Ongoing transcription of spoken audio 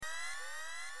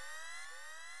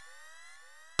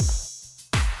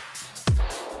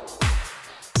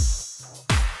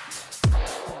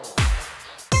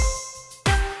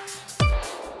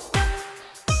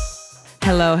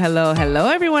Hello, hello, hello,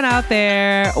 everyone out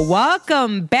there.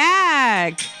 Welcome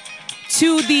back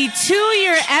to the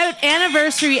 2-year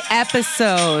anniversary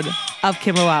episode of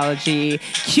Kimberology.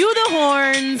 Cue the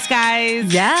horns,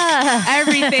 guys. Yeah.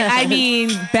 Everything. I mean,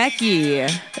 Becky,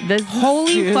 This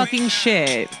holy fucking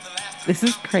shit. This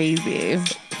is crazy.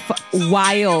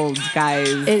 Wild,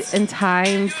 guys. And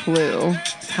time flew.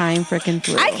 Time freaking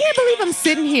flew. I can't believe I'm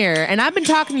sitting here and I've been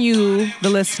talking to you, the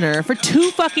listener, for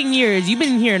 2 fucking years. You've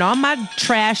been hearing all my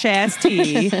trash ass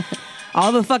tea.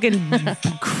 All the fucking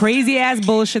crazy ass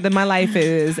bullshit that my life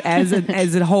is as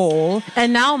a whole.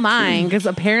 And now mine, because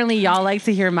apparently y'all like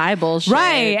to hear my bullshit.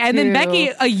 Right. And then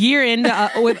Becky, a year into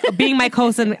with being my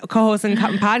co-host and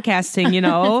podcasting, you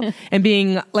know, and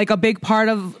being like a big part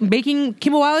of making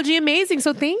Kimberology amazing.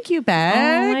 So thank you,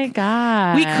 Beck. Oh my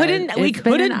God. We couldn't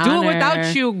do it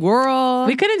without you, girl.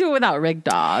 We couldn't do it without Rick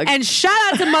Dog. And shout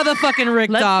out to motherfucking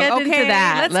Rick Dog. Let's get into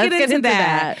that. Let's get into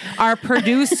that. Our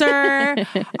producer,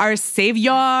 our savior.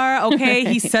 Okay,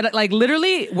 he said it like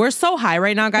literally. We're so high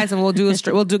right now, guys, and we'll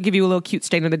give you a little cute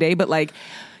stain of the day. But like,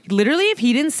 literally, if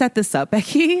he didn't set this up,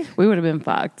 Becky, we would have been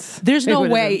fucked. There's no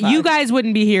way you guys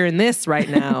wouldn't be hearing this right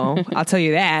now. I'll tell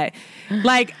you that.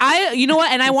 Like you know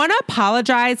what? And I want to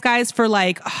apologize, guys, for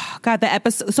like, oh God, the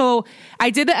episode. So I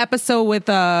did the episode with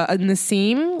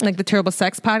Nassim, like the Terrible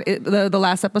Sex pod, the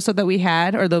last episode that we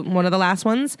had, or one of the last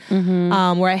ones,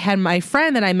 where I had my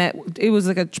friend that I met. It was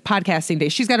like a podcasting day.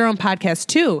 She's got her own podcast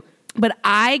too, but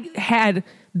I had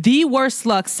the worst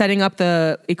luck setting up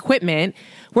the equipment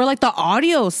where like the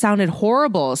audio sounded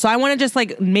horrible. So I want to just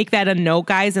like make that a note,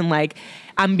 guys, and like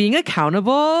I'm being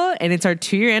accountable, and it's our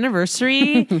 2-year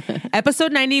anniversary.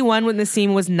 Episode 91 with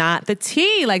Nassim was not the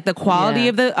tea. Like the quality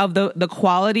of the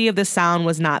quality of the sound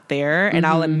was not there, and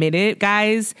I'll admit it,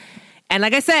 guys. And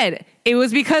like I said, it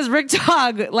was because Rick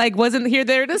Dog like wasn't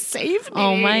there to save me.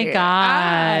 Oh my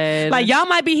God. Like y'all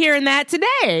might be hearing that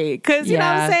today. Cause you know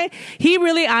what I'm saying? He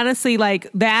really honestly like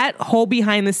that whole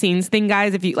behind the scenes thing,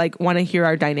 guys, if you like want to hear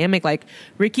our dynamic, like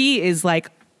Ricky is like,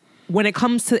 when it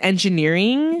comes to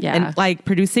engineering and like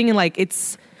producing and like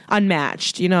it's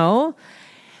unmatched, you know?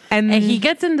 And he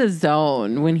gets in the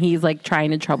zone when he's like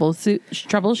trying to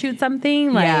troubleshoot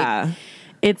something. Like,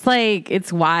 it's like,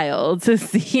 it's wild to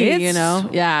see, you know?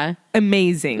 Yeah.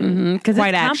 Amazing. Because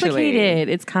Quite it's complicated.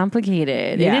 Actually. It's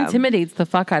complicated. Yeah. It intimidates the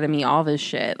fuck out of me, all this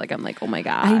shit. Like, I'm like, oh my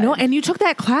God. I know. And you took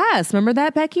that class. Remember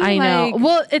that, Becky? I know.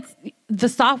 Well, the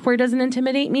software doesn't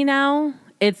intimidate me now.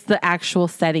 It's the actual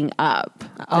setting up.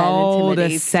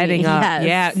 The setting up.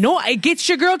 Yes. Yeah. No, it gets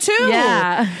your girl too.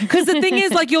 Yeah. Because the thing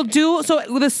is, like, you'll do, so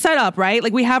with the setup, right?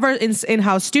 Like, we have our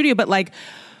in-house studio, but like,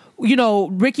 you know,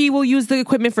 Ricky will use the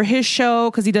equipment for his show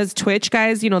because he does Twitch,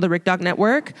 guys, you know, the Rick Dog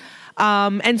Network.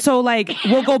 And so, like,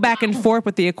 we'll go back and forth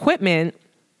with the equipment.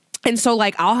 And so,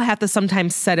 like, I'll have to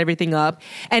sometimes set everything up.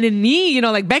 And in me, you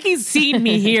know, like, Becky's seen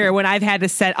me here when I've had to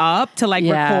set up to, like,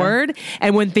 record.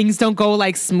 And when things don't go,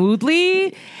 like,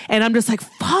 smoothly. And I'm just like,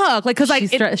 fuck. Like, because,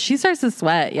 like... She starts to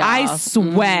sweat, y'all. I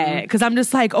sweat. Because I'm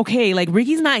just like, okay, like,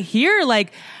 Ricky's not here.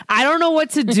 Like, I don't know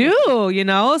what to do, you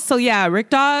know? So, yeah,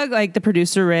 Rick Dog, like, the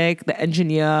producer Rick, the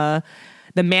engineer...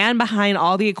 the man behind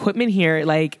all the equipment here,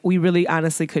 like, we really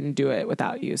honestly couldn't do it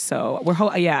without you. So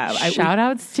shout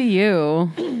outs to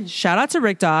you. Shout out to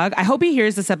Rick Dog. I hope he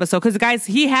hears this episode because, guys,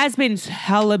 he has been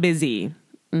hella busy,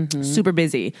 super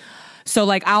busy. So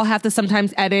like, I'll have to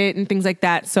sometimes edit and things like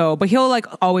that. So, but he'll like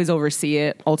always oversee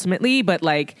it ultimately. But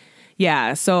like,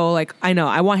 yeah. So like, I know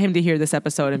I want him to hear this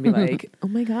episode and be like, oh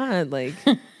my God, like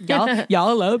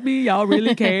y'all love me. Y'all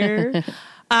really care.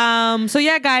 So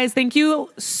yeah, guys, thank you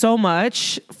so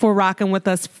much for rocking with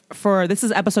us this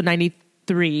is episode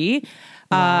 93.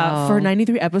 For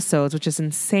 93 episodes, which is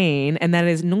insane. And that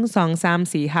is 1, 2, 3, 4, 5,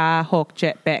 6,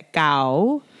 7, 8,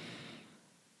 9.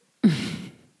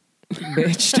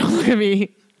 Bitch, don't look at me.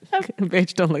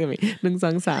 Bitch, don't look at me. 1,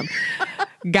 2, 3. 13.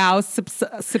 Yeah, 1, 2,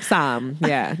 3.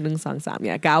 Yeah,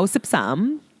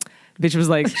 13. Bitch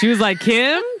she was like,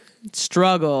 Kim?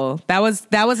 Struggle. That was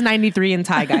 93 in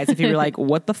Thai, guys. If you were like,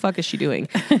 what the fuck is she doing?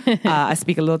 I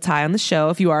speak a little Thai on the show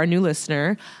if you are a new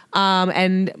listener.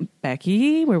 And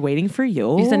Becky, we're waiting for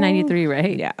you. You said 93,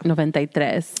 right? Yeah. 93.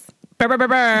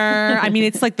 I mean,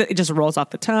 it's like it just rolls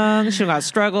off the tongue. She don't got to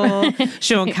struggle.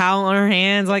 She don't count on her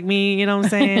hands like me. You know what I'm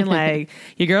saying? Like,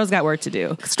 your girl's got work to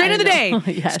do. Straight of the day.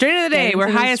 Yes. Straight of the day.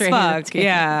 We're high as fuck.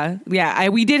 Yeah. Yeah.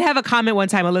 We did have a comment one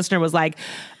time. A listener was like,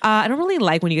 I don't really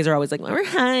like when you guys are always like, we're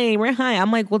high. We're high.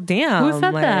 I'm like, well, damn. Who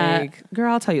said that?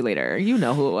 Girl, I'll tell you later. You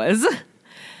know who it was.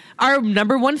 Our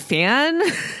number one fan.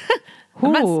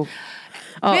 Who?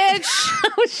 Bitch.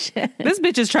 Oh, shit. This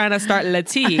bitch is trying to start La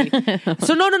Tea.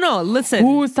 So no. Listen.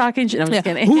 Who's talking shit? I'm just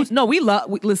kidding.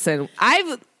 Listen,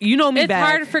 you know me It's bad.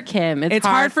 hard for Kim. It's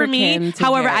hard for me. Kim to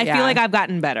However, hear, I feel like I've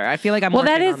gotten better. I feel like I'm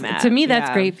working on that. To me, that's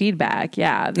great feedback.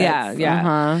 Yeah.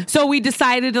 Yeah. So we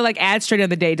decided to like add straight of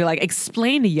the day to like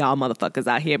explain to y'all motherfuckers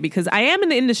out here, because I am in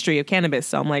the industry of cannabis.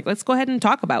 So I'm like, let's go ahead and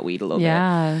talk about weed a little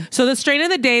bit. So the strain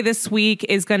of the day this week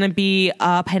is going to be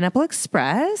Pineapple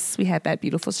Express. We have that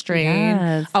beautiful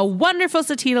strain, a wonderful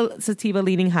sativa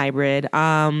leaning hybrid.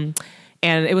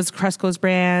 And it was Cresco's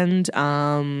brand.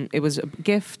 It was a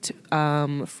gift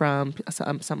from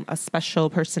a special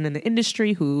person in the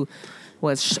industry who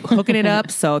was hooking it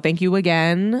up. So thank you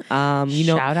again.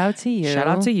 Shout out to you. Shout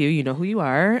out to you. You know who you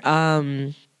are.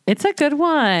 It's a good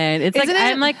one. It's like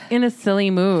I'm like in a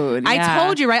silly mood. I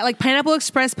told you, right? Like Pineapple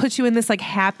Express puts you in this like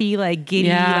happy, like giddy,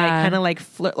 like kind of like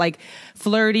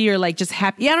flirty or like just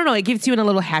happy. Yeah, I don't know. It gives you in a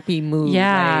little happy mood.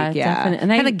 Yeah, definitely.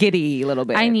 And kind of giddy a little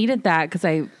bit. I needed that because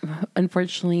I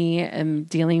unfortunately am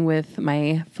dealing with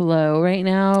my flow right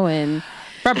now and.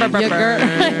 I know, right?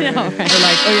 Like,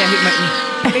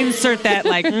 oh yeah, insert that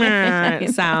like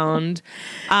sound,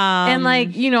 and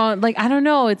like like I don't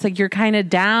know, it's like you're kind of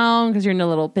down because you're in a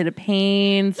little bit of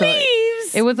pain. So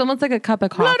leaves. It was almost like a cup of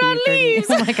coffee. Blood on leaves.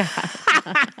 Oh my god!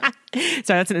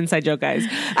 Sorry, that's an inside joke, guys.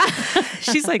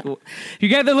 She's like, you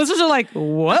guys, the listeners are like,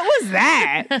 what was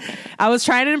that? I was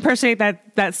trying to impersonate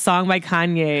that song by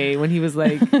Kanye when he was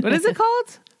like, what is it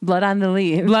called? Blood on the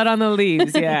Leaves. Blood on the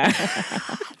Leaves, yeah.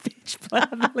 Blood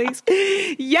on the Leaves.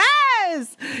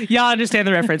 Yes! Y'all understand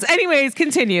the reference. Anyways,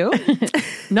 continue.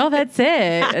 No, that's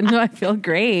it. No, I feel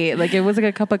great. Like it was like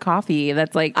a cup of coffee.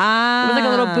 That's like, it was like a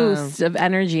little boost of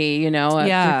energy,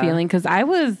 after feeling. Because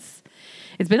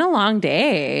it's been a long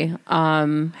day.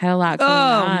 Had a lot going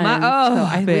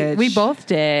on. We both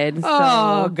did.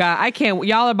 Oh, God. I can't.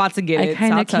 Y'all are about to get it. I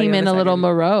kind of came in a little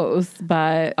morose,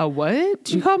 but. A what?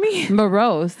 Did you call me?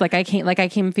 Morose. Like I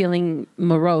came feeling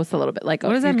morose a little bit. Like,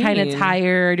 what does that mean? You're kind of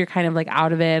tired. You're kind of like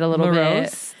out of it a little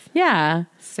bit. Yeah.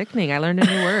 Sickening. I learned a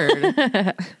new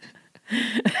word.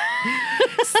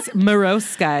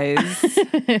 Morose, guys.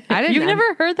 You've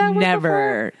never heard that word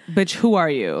Never. before? Bitch, who are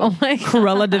you? Oh my God.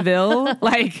 Cruella DeVille?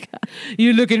 Like,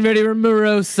 you looking very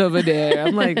morose over there.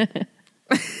 I'm like...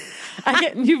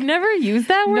 You've never used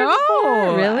that word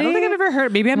before? Really? I don't think I've ever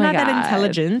heard. Maybe I'm not that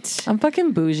intelligent. I'm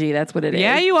fucking bougie. That's what it is.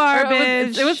 Yeah, you are,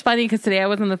 bitch. It was funny because today I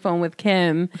was on the phone with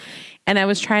Kim and I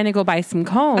was trying to go buy some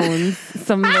cones,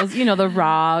 some of those, the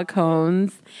raw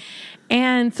cones.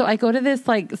 And so I go to this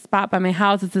like spot by my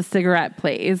house. It's a cigarette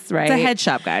place, right? It's a head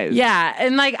shop, guys. Yeah.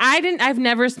 And like I've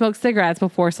never smoked cigarettes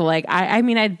before. So like, I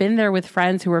mean, I'd been there with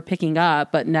friends who were picking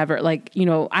up, but never like,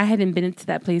 I hadn't been to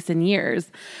that place in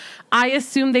years. I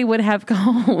assumed they would have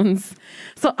cones.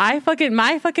 So my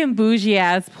fucking bougie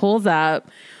ass pulls up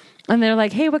and they're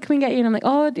like, hey, what can we get you? And I'm like,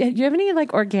 oh, do you have any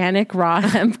like organic raw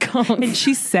hemp cones? And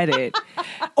she said it.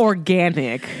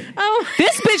 Organic. Oh.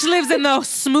 This bitch lives in the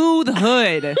smooth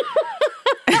hood.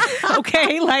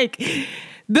 Okay, like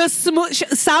the smooth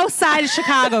south side of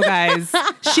Chicago, guys.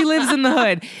 She lives in the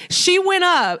hood. She went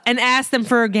up and asked them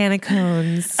for organic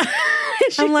cones.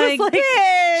 I'm like,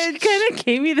 bitch. She kind of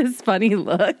gave me this funny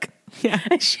look. Yeah.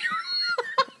 And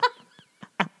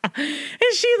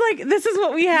she like, this is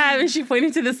what we have. And she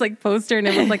pointed to this like poster and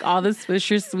it was like all the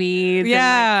Swisher Sweets.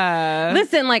 Yeah. And, like,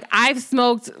 listen, like I've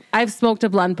smoked a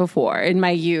blunt before in my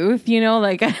youth,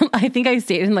 like I think I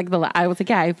stayed in like I was like,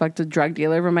 yeah, I fucked a drug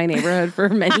dealer from my neighborhood for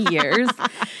many years.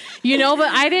 But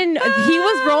I didn't, he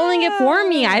was rolling it for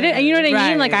me. I didn't, you know what I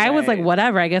mean? Like I was like,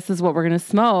 whatever, I guess this is what we're going to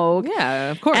smoke.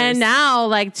 Yeah, of course. And now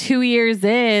like 2 years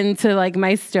into like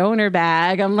my stoner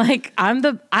bag, I'm like, I'm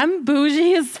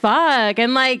bougie as fuck.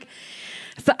 And like,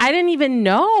 so I didn't even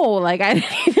know,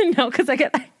 cause I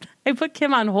put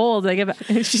Kim on hold.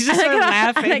 She's just started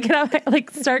laughing. And I get up, I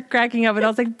like start cracking up and I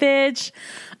was like, bitch,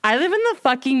 I live in the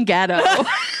fucking ghetto.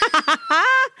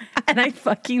 And I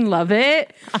fucking love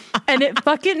it. And it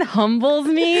fucking humbles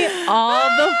me all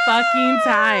the fucking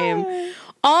time.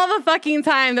 All the fucking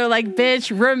time. They're like,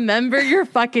 bitch, remember your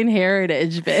fucking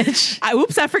heritage, bitch.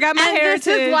 I forgot my heritage.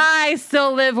 This is why I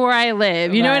still live where I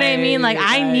live. You know what I mean? Like,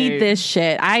 I need this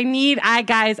shit. I need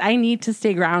to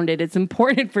stay grounded. It's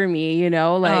important for me,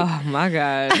 Like, oh my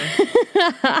God.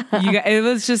 It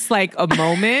was just like a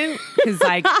moment. Cause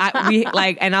like,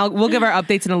 we'll give our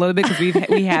updates in a little bit because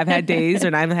we have had days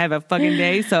and I have a fucking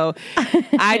day. So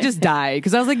I just died.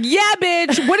 Cause I was like, yeah,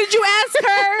 bitch, what did you ask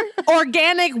her?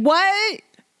 Organic what?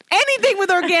 Anything with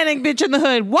organic, bitch, in the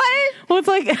hood. What? Well, it's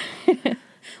like,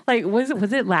 like was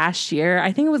it last year?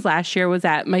 I think it was last year. Was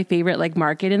at my favorite like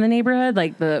market in the neighborhood,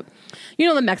 like the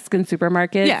Mexican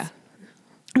supermarket. Yeah.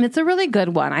 And it's a really good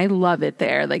one. I love it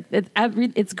there. Like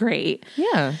it's great.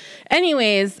 Yeah.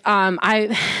 Anyways,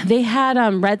 they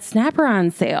had red snapper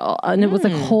on sale, and it was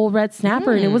like whole red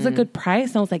snapper, and it was a good price.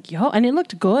 And I was like, yo, and it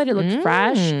looked good. It looked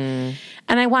fresh, and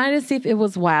I wanted to see if it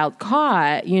was wild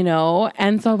caught, you know.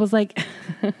 And so I was like,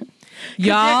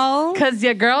 y'all, because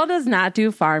your girl does not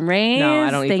do farm raised. No, I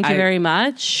don't. Thank you very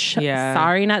much. Yeah.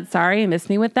 Sorry, not sorry. Miss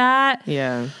me with that.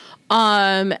 Yeah.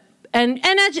 And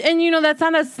you know, that's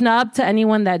not a snub to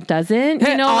anyone that doesn't,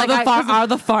 you know, all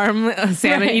the farm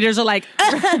salmon eaters are like,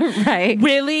 right.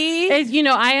 Really? It's, you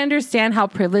know, I understand how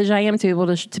privileged I am to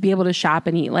be able to shop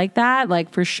and eat like that.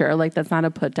 Like, for sure. Like, that's not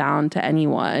a put down to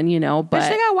anyone, you know, but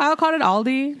they got wild caught at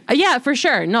Aldi. Yeah, for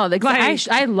sure. No, like,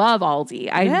 I love Aldi.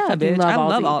 I love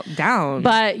Aldi. Down.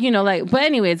 But, you know, like, but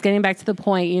anyways, getting back to the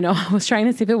point, you know, I was trying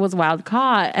to see if it was wild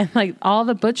caught, and like all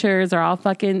the butchers are all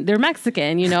fucking, they're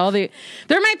Mexican, you know, they're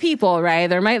my people. Right,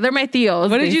 they're my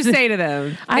Theos. What did you say to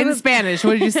them in Spanish?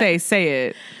 What did you say? Say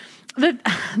it.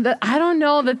 I don't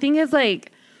know. The thing is,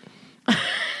 like,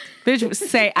 bitch,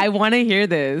 say, I want to hear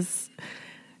this.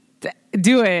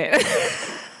 Do it.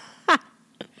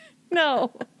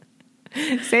 No.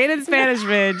 Say it in Spanish,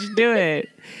 bitch. Do it.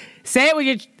 Say it with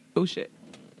your. Oh shit.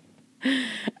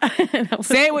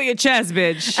 Say it with your chest,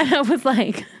 bitch. And I was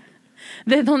like,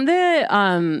 ¿de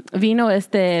dónde vino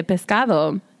este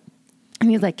pescado? And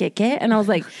he's like, ¿qué? And I was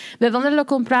like, ¿de dónde lo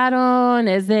compraron?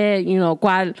 ¿Es de, you know,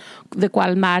 de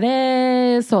cuál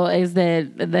mares? ¿O es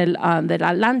del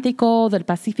Atlántico, del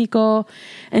Pacífico?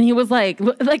 And he was like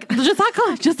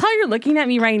just how you're looking at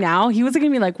me right now, he was going to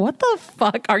be like, what the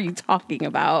fuck are you talking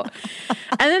about?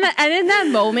 And in that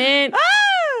moment,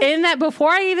 before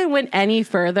I even went any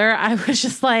further, I was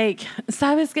just like,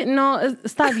 ¿sabes qué? No,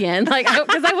 está bien. Like,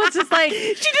 because I was just like,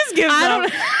 she just gives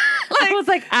up. I was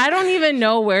like, I don't even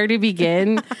know where to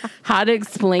begin, how to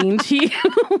explain to you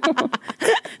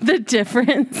the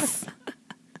difference.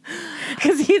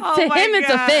 Because to him, it's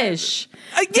a fish.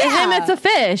 To him, it's a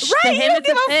fish. Right, to him, it's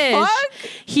a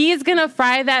fish. He's gonna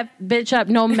fry that bitch up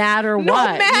no matter what.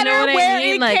 No matter you know what where I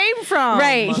mean? it came from.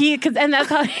 Right. And that's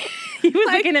how. He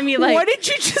was looking at me like, what did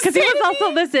you just say? Because he was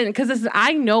also, listen,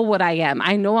 I know what I am.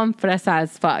 I know I'm fresa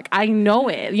as fuck. I know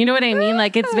it. You know what I mean?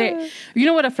 Like, it's very, you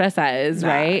know what a fresa is,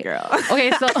 right? Girl.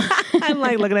 Okay, so. I'm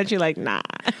like looking at you like, nah.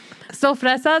 So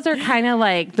fresas are kind of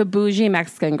like the bougie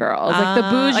Mexican girls. Like the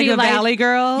bougie, like the valley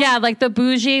girl? Yeah, like the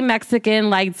bougie Mexican,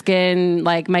 light skin,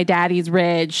 like my daddy's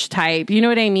rich type. You know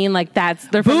what I mean? Like they're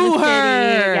from Boo the city.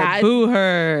 her. Yeah, boo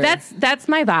her. That's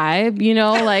my vibe, you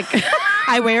know, like.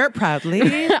 I wear it proudly.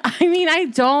 I mean, I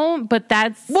don't, but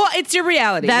it's your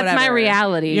reality. That's my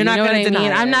reality. You're not going to deny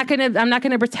it. I'm not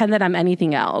going to pretend that I'm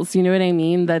anything else. You know what I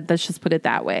mean? Let's just put it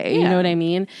that way. Yeah. You know what I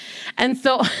mean? And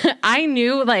so I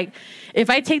knew, like, if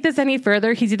I take this any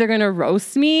further, he's either going to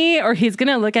roast me or he's going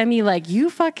to look at me like, you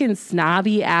fucking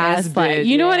snobby ass. Like,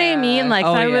 you know what I mean? Like,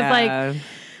 so I was like,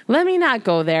 let me not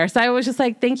go there. So I was just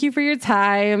like, thank you for your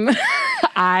time.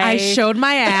 I showed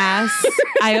my ass.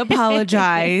 I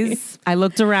apologize. I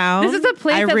looked around. This is a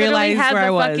place that literally has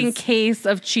a fucking case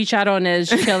of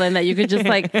chicharrones chilling that you could just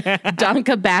like dunk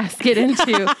a basket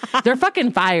into. They're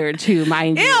fucking fire too,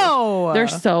 mind you. Ew. They're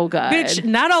so good. Bitch,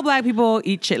 not all black people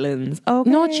eat chitlins. Okay.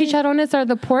 No, chicharrones are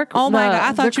the pork. Oh my God.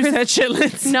 I thought you said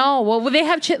chitlins. No, well, they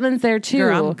have chitlins there too.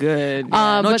 Girl, I'm good.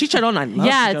 Yeah. No, chicharron. I love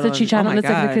chicharron. It's a chicharron. Oh it's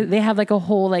like, they have like a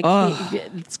whole like,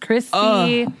 it's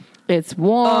crispy. It's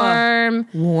warm.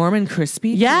 Warm and crispy?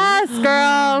 Yes,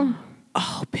 girl.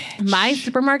 Oh, bitch. My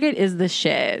supermarket is the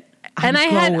shit.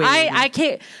 I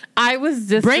can't. I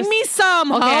was bring me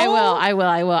some. Okay, I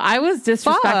will. I was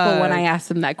disrespectful when I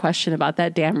asked him that question about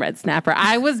that damn red snapper.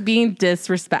 I was being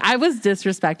I was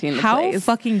disrespecting the place. How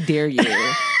fucking dare you?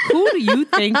 Who do you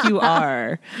think you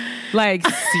are? Like,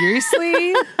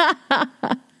 seriously?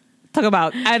 Talk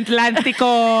about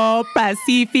Atlántico,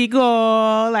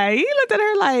 Pacifico. Like, he looked at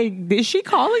her like, is she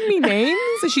calling me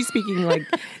names? Is she speaking like,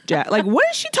 like, what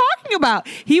is she talking about?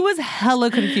 He was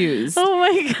hella confused. Oh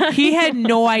my God. He had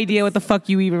no idea what the fuck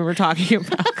you even were talking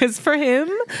about. Because for him,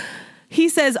 he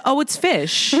says, oh, it's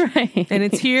fish. Right. And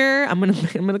it's here. I'm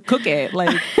gonna cook it.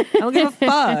 Like, I don't give a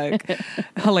fuck.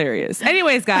 Hilarious.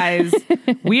 Anyways, guys,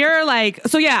 we are like,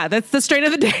 so yeah, that's the strain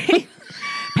of the day.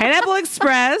 Pineapple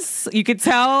Express. You could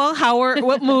tell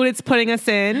what mood it's putting us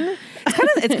in.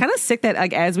 It's kind of sick that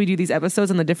like as we do these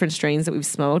episodes on the different strains that we've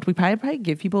smoked, we probably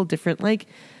give people different like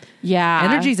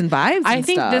energies and vibes. I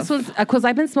think stuff. This was because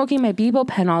I've been smoking my Bebo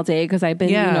pen all day because I've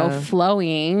been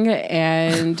flowing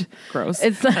and gross.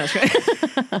 It's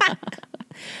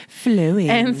Flowing.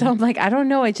 And so I'm like, I don't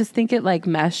know. I just think it like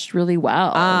meshed really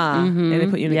well. And they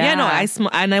put you in Yeah. no,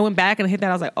 I went back and I hit that.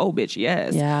 I was like, oh, bitch,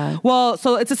 yes. Yeah. Well,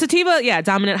 so it's a sativa,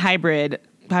 dominant hybrid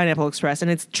Pineapple Express.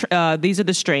 And it's, these are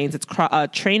the strains. It's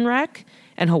Trainwreck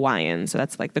and Hawaiian. So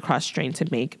that's like the cross strain to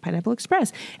make Pineapple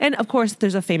Express. And of course,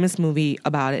 there's a famous movie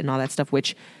about it and all that stuff,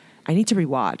 which I need to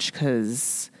rewatch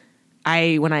because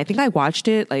when I think I watched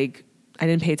it, like, I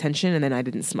didn't pay attention and then I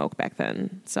didn't smoke back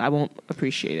then. So I won't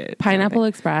appreciate it. Pineapple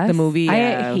Express? The movie.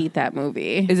 I hate that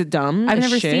movie. Is it dumb? I've as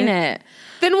never shit? seen it.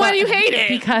 Then why do you hate it?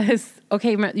 Because,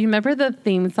 okay, you remember the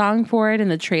theme song for it in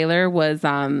the trailer was,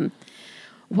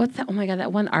 what's that? Oh my God,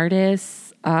 that one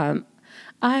artist.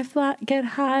 I fly, get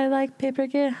high like paper,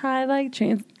 get high like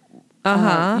trains. You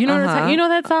know you know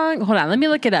that song? Hold on, let me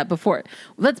look it up before.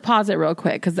 Let's pause it real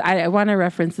quick because I want to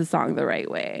reference the song the right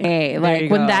way. Hey, like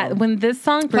when this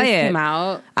song first came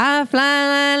out, I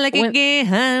fly like a get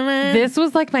high. this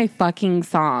was like my fucking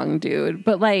song, dude.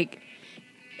 But like,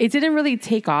 it didn't really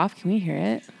take off. Can we hear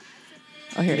it?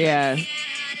 Oh, here. Yeah,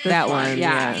 that one.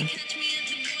 Yeah,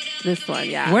 this one.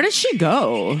 Yeah. Where did she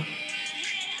go?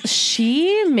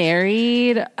 She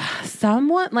married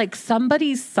someone, like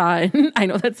somebody's son. I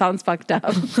know that sounds fucked up.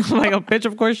 Like a bitch,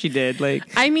 of course she did. Like,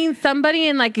 I mean, somebody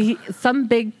in like some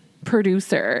big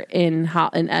producer in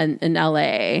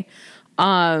LA.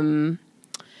 I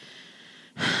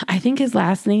think his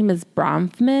last name is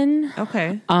Bronfman.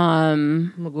 Okay.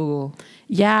 I'm gonna Google.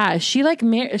 Yeah, she like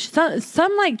married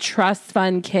some like trust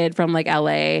fund kid from like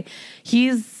LA.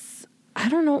 I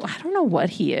don't know what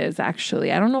he is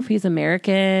actually. I don't know if he's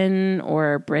American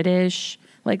or British,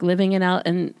 like living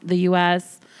in the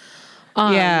US.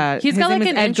 He's got like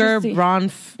an Edgar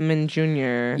Bronfman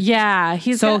Jr. Yeah,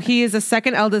 he is the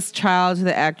second eldest child to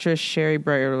the actress Sherry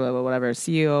Breyer, whatever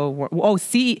CEO.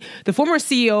 The former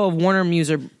CEO of Warner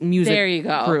Music there you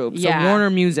go. Group. So Warner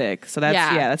Music. So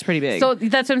that's pretty big. So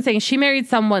that's what I'm saying. She married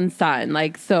someone's son.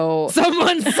 Like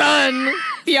someone's son.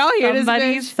 Y'all hear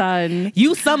somebody's son.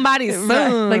 You somebody's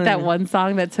son. Like that one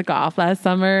song that took off last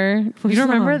summer. You don't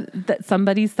remember that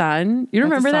somebody's son? You don't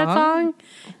remember that song?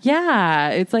 Yeah,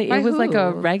 it's like it was like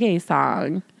a reggae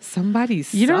song. Somebody's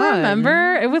son. You don't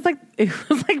remember? It was like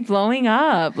blowing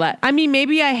up. I mean,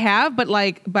 maybe I have, but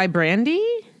like by Brandy,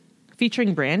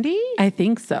 featuring Brandy. I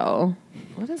think so.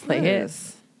 What is like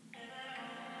this?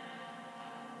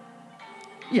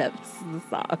 Yeah, this is the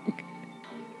song.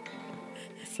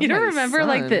 You don't remember,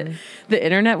 like, the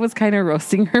internet was kind of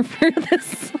roasting her for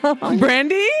this song?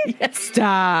 Brandy? Yes.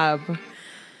 Stop.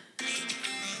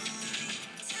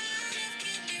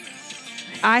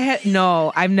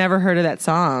 I've never heard of that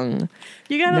song.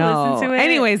 You gotta listen to it.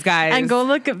 Anyways, guys. And go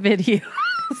look at videos.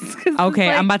 Okay,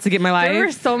 I'm about to get my life. There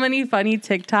were so many funny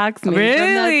TikToks made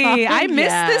really? from that song. I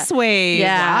missed this wave.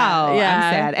 Yeah. Wow. Yeah. I'm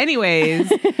sad.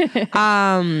 Anyways,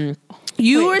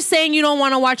 you were saying you don't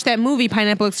want to watch that movie,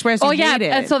 Pineapple Express. You hate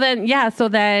it. So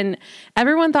then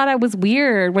everyone thought I was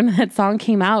weird when that song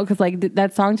came out because like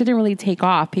that song didn't really take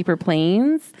off, Paper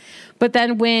Planes. But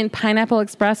then when Pineapple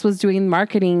Express was doing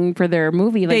marketing for their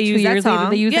movie, like 2 years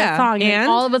later, they used that song, and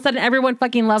all of a sudden everyone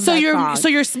fucking loves that song. So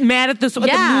you're mad at the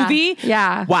movie?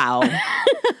 Yeah. Wow.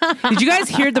 Did you guys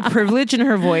hear the privilege in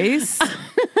her voice?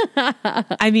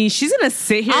 I mean, she's gonna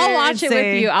sit here. I'll watch it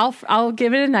with you. I'll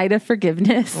give it a night of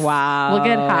forgiveness. Wow. We'll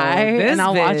get high and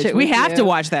I'll watch it. We have to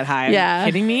watch that high. Yeah. Are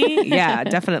you kidding me? Yeah,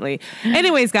 definitely.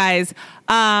 Anyways, guys,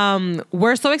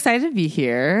 we're so excited to be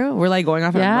here. We're like going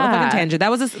off on a motherfucking tangent. That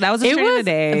was a strain of the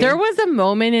day. There was a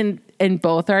moment in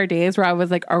both our days where I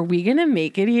was like, are we gonna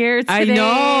make it here today? I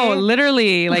know,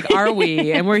 literally, like, are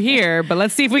we? And we're here, but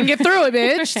let's see if we can get through it,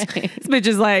 bitch. This bitch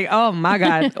is like, oh my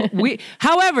God.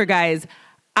 However, guys,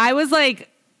 I was like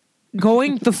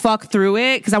going the fuck through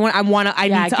it because I need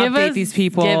to update these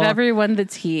people. Give everyone the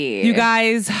tea. You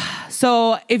guys,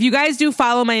 so if you guys do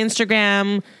follow my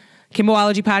Instagram,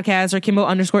 Kimboology Podcast or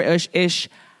Kimbo_ish,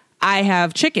 I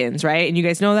have chickens, right? And you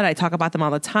guys know that I talk about them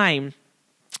all the time.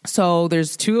 So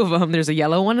there's two of them. There's a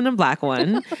yellow one and a black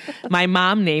one. My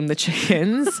mom named the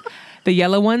chickens. The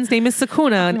yellow one's name is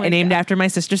Sakuna, named after my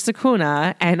sister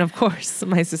Sakuna. And of course,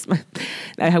 we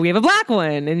have a black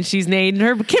one, and she's named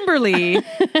her Kimberly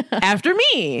after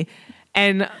me.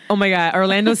 And oh my God,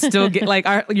 Orlando's still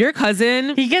your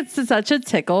cousin. He gets such a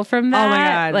tickle from that. Oh my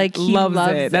God, like he loves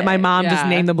it. That my mom just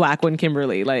named the black one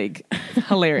Kimberly. Like,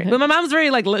 hilarious. But my mom's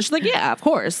very like, she's like, yeah, of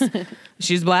course.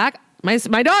 She's black. My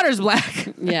daughter's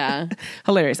black. Yeah.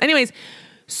 Hilarious. Anyways,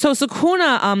 so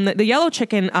Sakuna, the yellow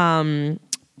chicken,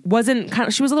 wasn't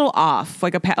she was a little off,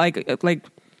 like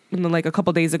like a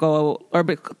couple days ago, or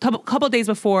a couple days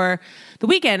before the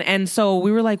weekend. And so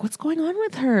we were like, what's going on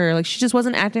with her? Like, she just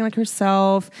wasn't acting like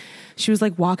herself. She was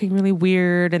like walking really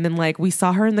weird. And then like we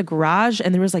saw her in the garage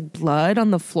and there was like blood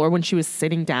on the floor when she was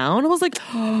sitting down. I was like,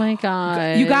 oh my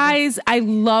God. You guys, I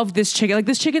love this chicken. Like,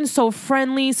 this chicken's so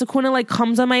friendly. Sakuna like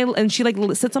comes on my, and she like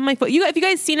sits on my foot. If you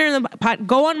guys seen her in the pot,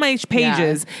 go on my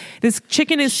pages. Yeah. This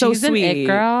chicken is so sweet. She's an it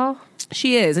girl.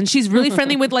 She is. And she's really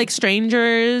friendly with like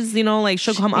strangers, you know, like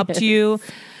she'll come up to you.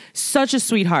 Such a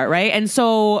sweetheart, right? And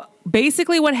so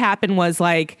basically what happened was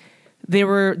like, there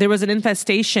was an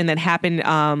infestation that happened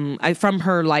from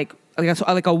her like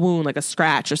a wound, like a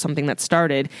scratch or something that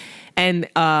started, and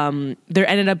there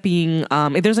ended up being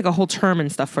there's like a whole term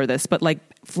and stuff for this, but like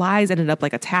flies ended up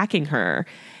like attacking her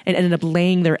and ended up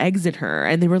laying their eggs in her,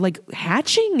 and they were like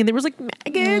hatching, and there was like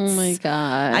maggots. Oh my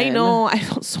God! I know, I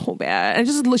felt so bad. And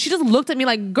she just looked at me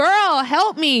like, "Girl,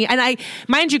 help me!" And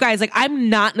mind you guys, like I'm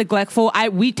not neglectful.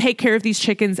 We take care of these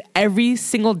chickens every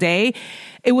single day.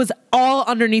 It was all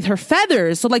underneath her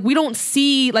feathers. So like we don't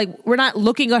see, like we're not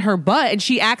looking at her butt, and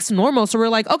she acts normal. So we're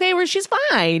like, okay, she's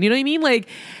fine. You know what I mean? Like,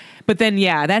 but then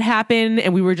yeah, that happened.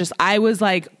 And I was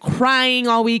like crying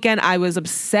all weekend. I was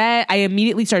upset. I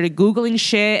immediately started Googling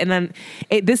shit. And then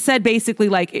this said basically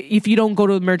like, if she doesn't go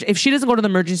to the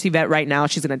emergency vet right now,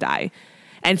 she's going to die.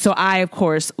 And so I, of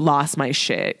course, lost my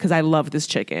shit because I love this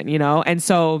chicken, you know? And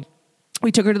so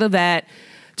we took her to the vet.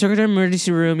 Took her to the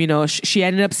emergency room, you know, she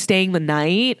ended up staying the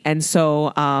night. And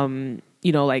so,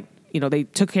 you know, like, you know, they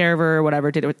took care of her or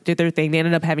whatever, did their thing. They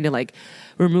ended up having to like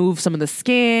remove some of the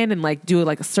skin and like do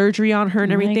like a surgery on her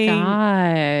and everything. Oh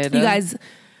my God. You guys,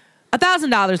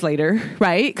 $1,000 later,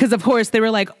 right? Because of course they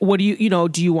were like, what do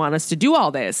you want us to do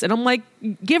all this? And I'm like,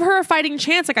 give her a fighting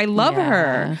chance. Like I love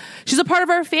her. She's a part of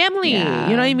our family. Yeah.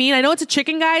 You know what I mean? I know it's a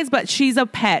chicken, guys, but she's a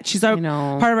pet. She's part of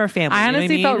our family. I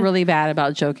honestly you know what I mean? felt really bad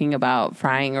about joking about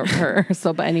frying her.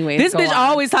 So, but anyways, this bitch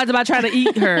always talked about trying to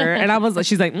eat her, and I was like,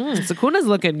 she's like, Sakuna's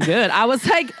looking good. I was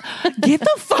like, get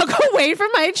the fuck away from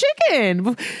my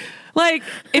chicken. Like,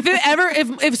 if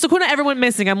Sakuna ever went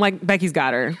missing, I'm like, Becky's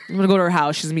got her. I'm gonna go to her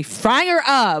house. She's gonna be frying her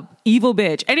up. Evil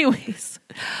bitch. Anyways,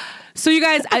 so you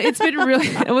guys, I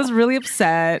was really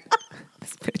upset.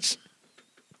 This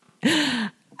bitch.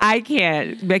 I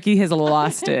can't. Becky has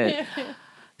lost it.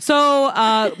 So,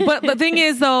 but the thing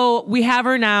is, though, we have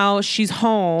her now. She's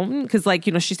home because, like,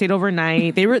 you know, she stayed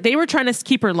overnight. They were trying to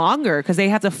keep her longer because they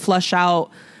have to flush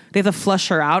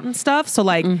her out and stuff. So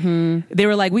like they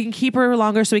were like, we can keep her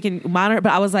longer so we can monitor.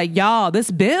 But I was like, y'all,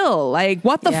 this bill, like,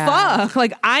 what the fuck?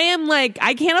 Like,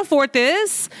 I can't afford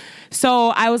this. So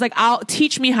I was like,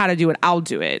 teach me how to do it. I'll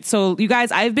do it. So you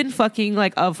guys, I've been fucking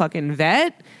like a fucking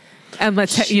vet. And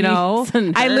you know,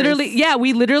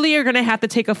 we literally are going to have to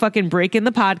take a fucking break in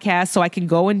the podcast so I can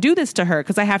go and do this to her.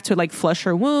 Cause I have to like flush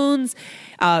her wounds,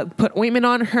 put ointment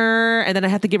on her. And then I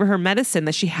have to give her medicine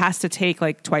that she has to take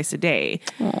like twice a day.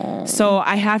 Aww. So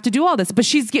I have to do all this,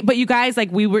 but you guys, like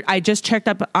I just checked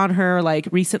up on her like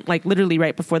literally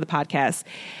right before the podcast,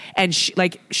 and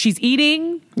she's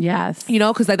eating. Yes. You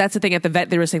know, cause like that's the thing at the vet,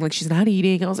 they were saying like, she's not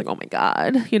eating. I was like, oh my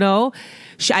God, you know,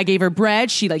 I gave her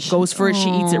bread. She like goes for it. She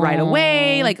eats it right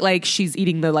away. Like she's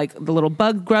eating the little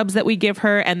bug grubs that we give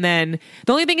her. And then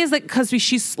the only thing is like, cause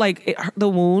she's like, the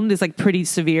wound is like pretty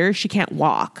severe. She can't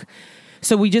walk.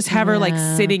 So we just have her like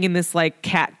sitting in this like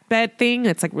cat bed thing.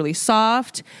 That's like really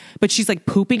soft, but she's like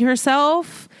pooping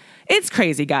herself. It's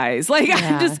crazy, guys. Like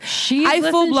she's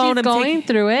going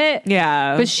through it.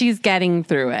 Yeah. But she's getting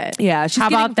through it. Yeah. How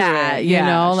about that? You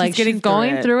know, like she's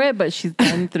going through it, but she's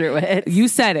getting through it. You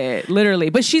said it, literally.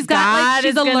 But she's got God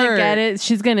she's alert. Get it.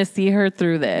 She's gonna see her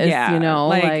through this. Yeah. You know,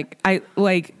 I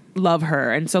love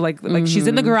her. And so like she's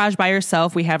in the garage by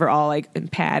herself. We have her all like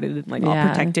padded and like all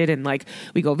protected, and like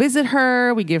we go visit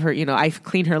her, we give her, you know, I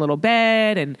clean her little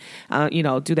bed and you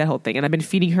know, do that whole thing. And I've been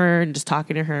feeding her and just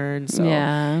talking to her. And so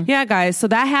yeah guys, so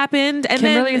that happened. And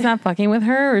Kimberly's not fucking with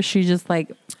her, or is she just like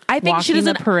I think she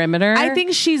doesn't the perimeter? I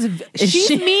think she's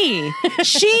me.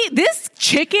 This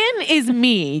chicken is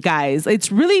me, guys.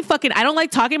 It's really fucking, I don't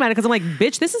like talking about it because I'm like,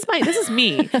 bitch, this is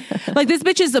me. Like this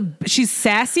bitch she's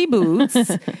sassy boots.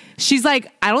 She's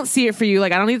like, I don't see it for you.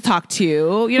 Like, I don't need to talk to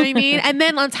you. You know what I mean? And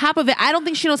then on top of it, I don't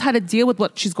think she knows how to deal with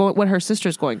what her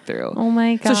sister's going through. Oh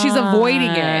my God. So she's avoiding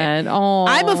it. Oh,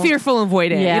 I'm a fearful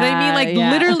avoidant. You know what I mean? Like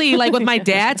literally, like with my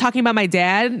dad, talking about my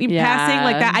dad passing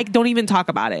like that. I don't even talk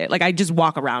about it. Like I just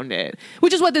walk around it,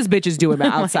 which is what this bitch is doing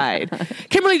outside.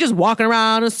 Kimberly just walking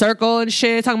around in a circle and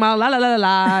shit, talking about la la la la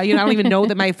la. You know, I don't even know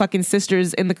that my fucking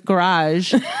sister's in the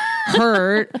garage,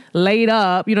 hurt, laid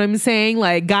up. You know what I'm saying?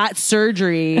 Like got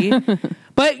surgery.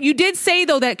 But you did say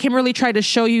though that Kimberly tried to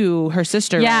show you her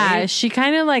sister. Yeah, right? she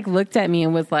kind of like looked at me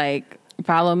and was like,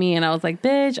 follow me, and I was like,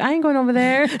 bitch, I ain't going over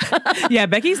there. Yeah,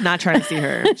 Becky's not trying to see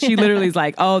her. She literally is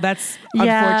like, oh, that's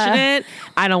unfortunate.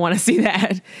 I don't want to see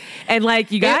that. And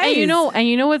like, you guys, and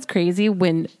you know what's crazy,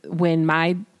 when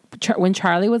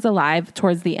Charlie was alive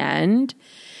towards the end,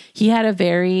 he had a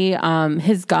very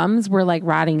his gums were like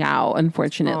rotting out,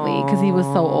 unfortunately, because he was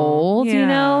so old, you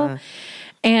know.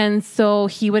 And so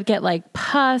he would get like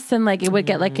pus and like it would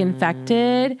get like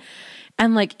infected.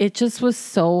 And like, it just was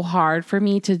so hard for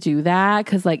me to do that.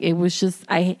 Cause like, it was just,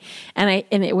 and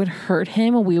it would hurt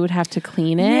him and we would have to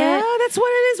clean it. Yeah, that's what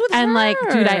it is with her. And like,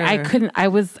 dude, I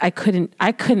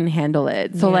couldn't handle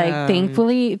it. So like,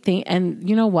 thankfully, and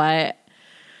you know what?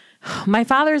 My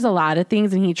father's a lot of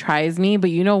things and he tries me, but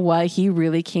you know what? He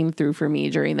really came through for me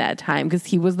during that time because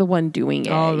he was the one doing it,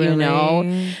 you know?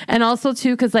 And also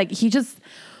too, cause like, he just,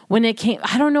 when it came,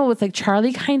 I don't know, it's like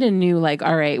Charlie kind of knew like,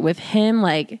 all right, with him,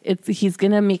 like he's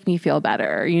going to make me feel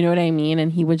better. You know what I mean? And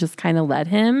he would just kind of let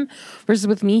him, versus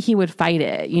with me, he would fight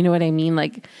it. You know what I mean?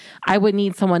 Like I would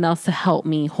need someone else to help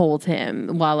me hold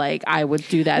him while like I would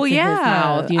do that to his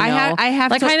mouth, you know? I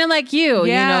have like to, kind of like you,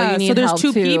 you know, you need so there's help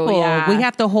two too. people. Yeah. We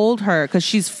have to hold her because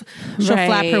she'll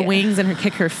flap her wings and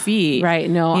kick her feet. Right.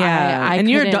 No, I and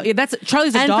you're a dog. That's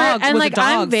Charlie's a dog. And like,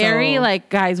 I'm very so. like,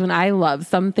 guys, when I love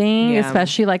something,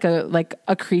 especially like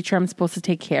a creature I'm supposed to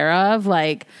take care of,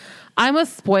 like I'm a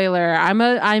spoiler. I'm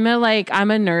a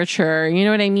nurturer. You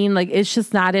know what I mean? Like, it's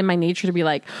just not in my nature to be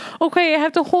like, okay, I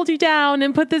have to hold you down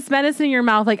and put this medicine in your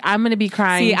mouth. Like, I'm going to be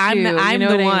crying. See, I'm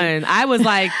the one. I was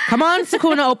like, come on,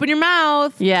 Sakuna, open your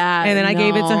mouth. Yeah. And then I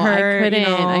gave it to her.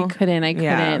 I couldn't.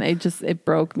 It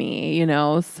broke me, you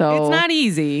know? So it's not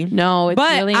easy. No, it's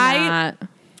really not.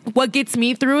 What gets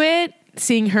me through it,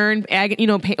 seeing her in agony, you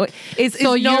know, pain, is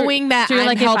knowing that I'm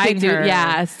like, helping her.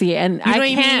 Yeah, see, and you know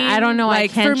I can't. I don't know. Like,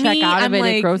 I can't check out of it.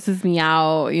 Like, it grosses me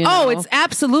out. You know? Oh, it's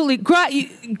absolutely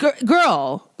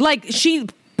girl. Like she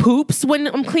poops when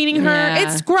I'm cleaning her. Yeah.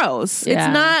 It's gross. Yeah.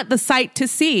 It's not the sight to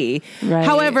see. Right.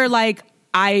 However, like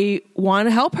I want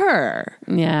to help her.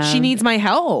 Yeah, she needs my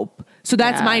help. So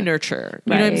that's my nurture.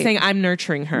 You know what I'm saying? I'm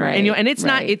nurturing her, and it's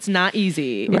not. It's not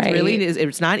easy. It really is.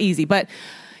 It's not easy, but.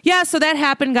 Yeah, so that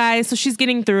happened, guys. So she's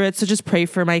getting through it. So just pray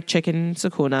for my chicken,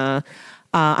 Sakuna.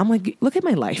 I'm like, look at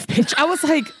my life, bitch. I was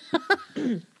like,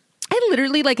 I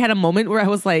literally like had a moment where I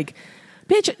was like,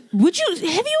 bitch,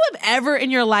 have you ever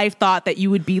in your life thought that you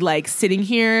would be like sitting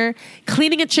here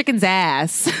cleaning a chicken's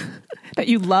ass that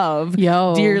you love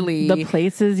dearly? The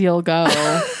places you'll go.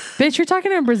 Bitch, you're talking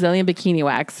to a Brazilian bikini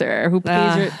waxer who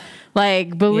pays your...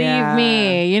 Like, believe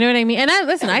me, you know what I mean? And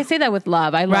I say that with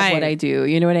love. I love what I do.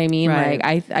 You know what I mean? Like,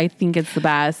 I think it's the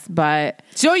best, but.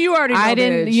 So you already know, I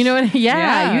didn't, bitch. You know what?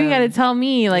 Yeah. You got to tell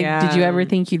me, like, did you ever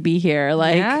think you'd be here?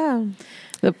 Like,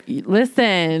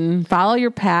 listen, follow your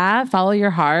path, follow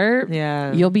your heart.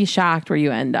 Yeah. You'll be shocked where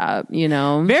you end up, you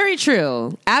know? Very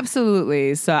true.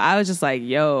 Absolutely. So I was just like,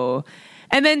 yo.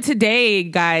 And then today,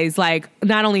 guys, like,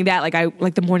 not only that, like, I,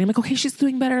 like, the morning, I'm like, okay, she's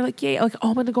doing better. Like, yeah, like, oh,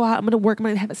 I'm going to go out. I'm going to work. I'm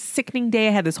going to have a sickening day.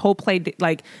 I had this whole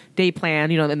day plan,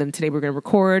 you know, and then today we're going to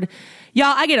record.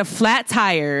 Y'all, I get a flat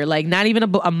tire, like, not even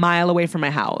a mile away from my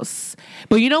house.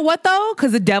 But you know what, though?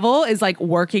 Because the devil is, like,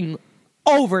 working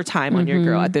overtime on your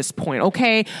girl at this point,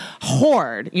 okay?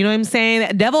 Horde. You know what I'm saying?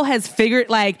 The devil has figured,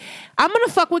 like, I'm going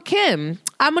to fuck with Kim.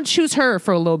 I'm going to choose her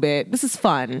for a little bit. This is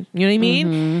fun. You know what I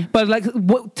mean? But like,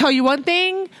 tell you one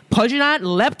thing, Pudgeonot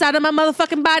leapt out of my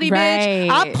motherfucking body, bitch.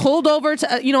 I pulled over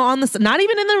to, on this, not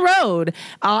even in the road.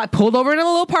 I pulled over in a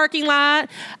little parking lot.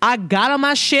 I got on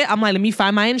my shit. I'm like, let me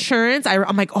find my insurance.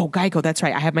 I'm like, oh, Geico, that's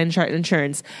right. I have my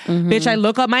insurance. Bitch, I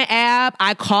look up my app.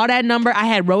 I call that number. I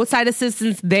had roadside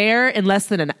assistance there in less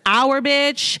than an hour,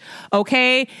 bitch.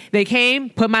 Okay? They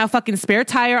came, put my fucking spare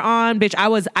tire on, bitch.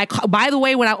 By the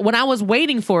way, when I was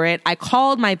waiting for it, I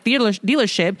called my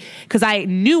dealership because I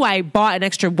knew I bought an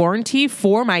extra warranty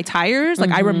for my tires.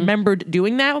 Like, I remembered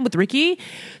doing that with Ricky.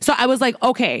 So I was like,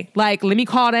 okay, like, let me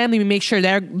call them. Let me make sure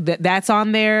that's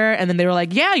on there. And then they were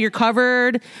like, yeah, you're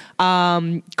covered.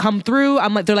 Come through.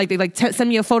 I'm like, send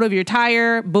me a photo of your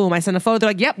tire. Boom. I send a photo. They're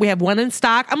like, yep, we have one in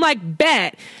stock. I'm like,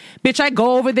 bet. Bitch, I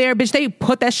go over there. Bitch, they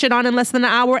put that shit on in less than an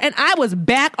hour. And I was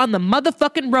back on the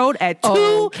motherfucking road at 2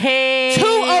 o'clock,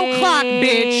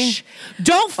 bitch.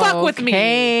 Don't fuck with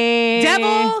me.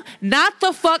 Devil, not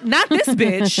this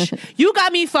bitch. You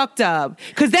got me fucked up.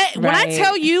 Because when I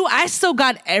tell you, I still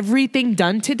got everything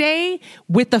done today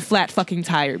with the flat fucking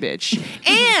tire, bitch.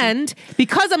 And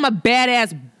because I'm a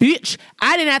badass bitch,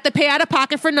 I didn't have to pay out of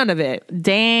pocket for none of it.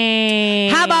 Dang.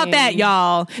 How about that,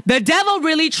 y'all? The devil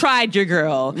really tried your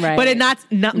girl. Right. But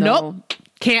nope.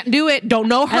 Can't do it. Don't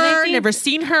know her. Never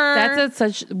seen her.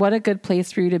 What a good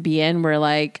place for you to be in where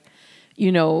like,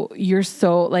 you know, you're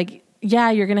so like,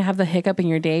 yeah, you're going to have the hiccup in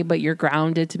your day, but you're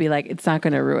grounded to be like, it's not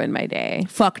going to ruin my day.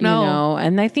 Fuck no. You know?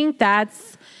 And I think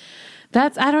that's,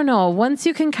 I don't know. Once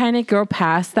you can kind of grow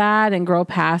past that and grow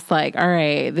past like, all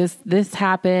right, this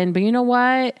happened, but you know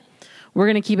what? We're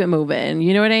going to keep it moving.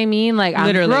 You know what I mean? Like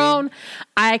I'm grown.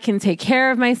 I can take care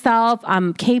of myself.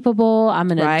 I'm capable.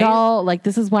 I'm an adult. Like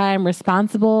this is why I'm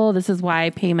responsible. This is why I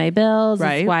pay my bills.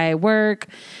 This is why I work.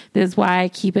 This is why I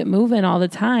keep it moving all the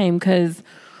time. Cause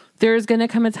there's going to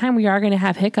come a time we are going to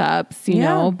have hiccups, you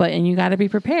know, and you got to be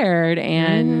prepared.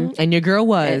 And your girl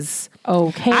was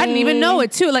okay. I didn't even know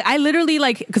it too. Like I literally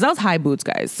like, cause I was high boots,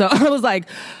 guys. So I was like,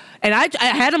 and I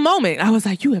had a moment. I was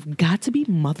like, you have got to be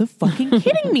motherfucking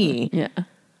kidding me. Yeah.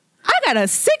 I got a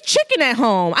sick chicken at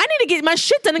home. I need to get my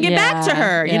shit done and get back to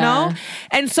her, you know?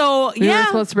 And so, we were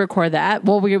supposed to record that.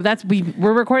 Well,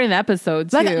 we're recording the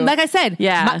episode too. Like I said,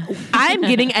 I'm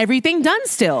getting everything done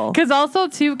still. Because also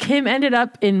too, Kim ended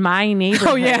up in my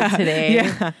neighborhood today.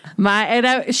 Yeah.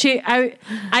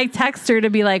 I text her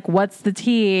to be like, what's the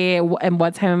tea and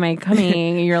what time am I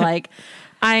coming? And you're like,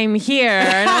 I'm here.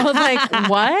 And I was like,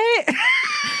 what?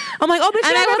 I'm like, oh, bitch,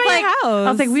 and I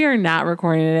was like, we are not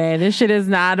recording today. This shit is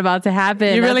not about to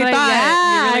happen. You really thought?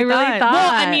 Yeah, I really thought.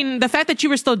 Well, I mean, the fact that you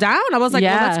were still down, I was like,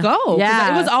 well, let's go.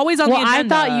 Yeah. It was always on the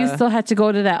agenda. I thought you still had to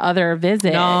go to that other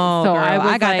visit. No, so girl,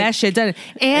 I got that shit done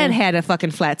and had a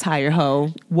fucking flat tire,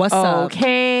 ho. What's up?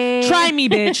 Okay. Try me,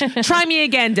 bitch. Try me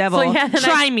again, devil. So,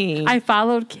 Try me. I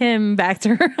followed Kim back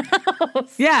to her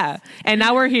house. Yeah. And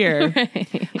now we're here.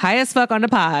 High as fuck on the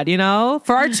pod, you know?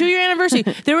 For our 2-year anniversary.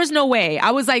 There was no way.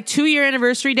 I was like 2-year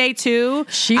anniversary day too.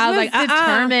 I was like,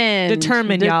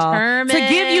 determined, y'all. To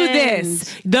give you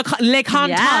this. Le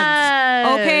content.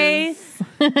 Yes. Okay?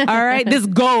 All right? This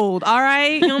gold. All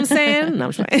right? You know what I'm saying? No,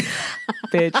 I'm just playing.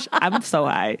 Bitch, I'm so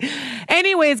high.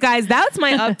 Anyways, guys, that's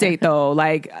my update though.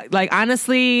 Like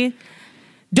honestly,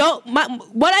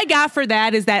 what I got for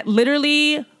that is that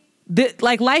literally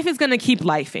life is going to keep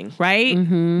lifing, right?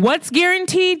 Mm-hmm. What's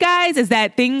guaranteed, guys, is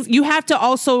that you have to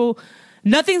also,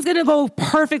 nothing's going to go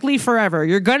perfectly forever.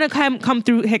 You're going to come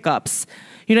through hiccups.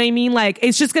 You know what I mean? Like,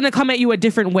 it's just going to come at you at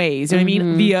different ways. You know what I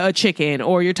mean? Via a chicken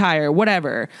or your tire,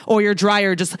 whatever. Or your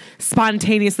dryer just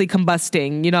spontaneously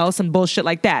combusting, you know, some bullshit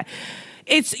like that.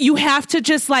 You have to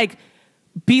just like,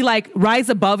 be like, rise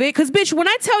above it. Cause bitch, when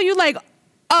I tell you like,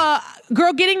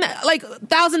 girl getting like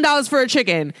 $1,000 for a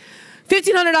chicken,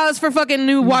 $1,500 for fucking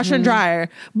new washer and dryer,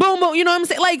 boom, boom. You know what I'm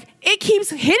saying? Like, it keeps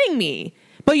hitting me.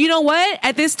 But you know what?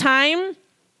 At this time,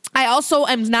 I also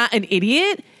am not an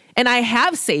idiot. And I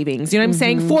have savings, you know what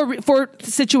I'm saying, for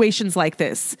situations like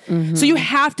this. So you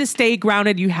have to stay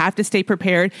grounded. You have to stay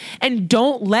prepared. And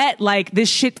don't let like this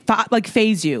shit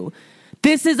phase you.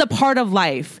 This is a part of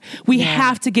life. We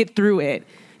have to get through it.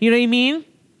 You know what I mean?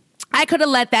 I could have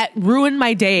let that ruin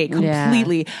my day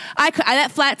completely.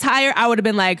 That flat tire, I would have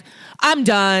been like, I'm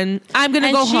done. I'm going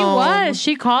to go home.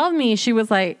 She called me. She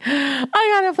was like, I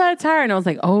got a flat tire. And I was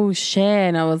like, oh shit.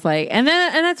 And I was like, and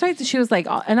that's right. She was like,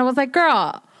 and I was like,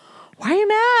 girl, why are you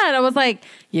mad? I was like,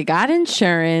 you got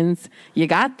insurance. You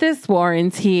got this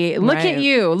warranty. Look at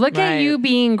you. Look at you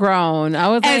being grown. I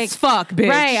was like, as fuck, bitch.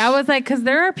 Right. I was like, because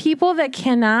there are people that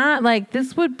cannot, like,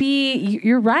 this would be,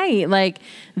 you're right. Like,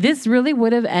 this really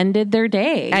would have ended their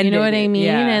day. You know what I mean?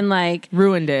 Yeah. And like,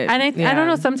 ruined it. And I don't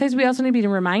know. Sometimes we also need to be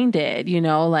reminded, you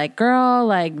know, like, girl,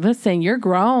 like, listen, you're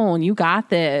grown. You got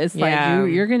this.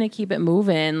 Like, you're going to keep it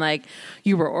moving. Like,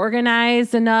 you were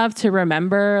organized enough to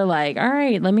remember, like, all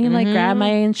right, let me like grab my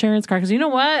insurance card. Cause you know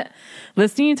what?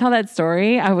 Listening to you tell that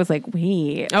story, I was like,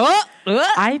 wait,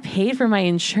 I paid for my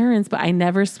insurance, but I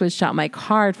never switched out my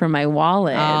card from my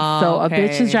wallet. So a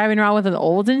bitch is driving around with an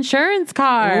old insurance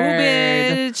card.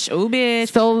 Oh,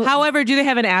 bitch. So, however, do they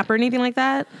have an app or anything like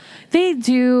that? They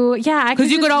do. Yeah.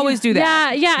 Because you could always do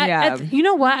that. Yeah. You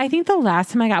know what? I think the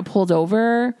last time I got pulled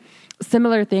over,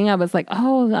 similar thing, I was like,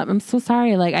 oh, I'm so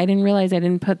sorry. Like, I didn't realize I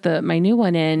didn't put my new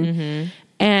one in.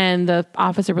 And the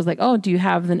officer was like, oh, do you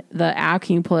have the app?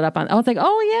 Can you pull it up on? I was like,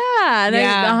 oh, yeah. And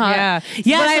yeah. But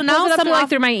I pulled it up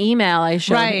through my email. I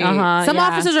should. Right. Some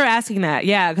officers are asking that.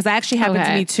 Yeah. Because that actually happened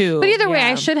to me too. But either way,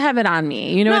 I should have it on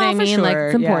me. You know what I mean? Sure. Like,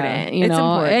 it's important. You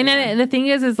know? Important, and then the thing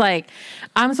is like,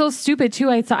 I'm so stupid too.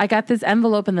 I got this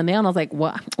envelope in the mail and I was like,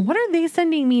 what are they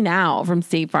sending me now from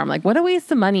State Farm? Like, what a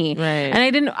waste of money. Right. And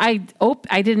I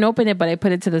didn't open it, but I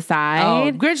put it to the side.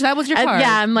 Oh, Grinch, that was your card.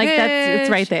 Yeah. I'm like, it's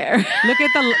right there. Look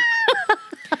at the...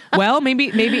 Well,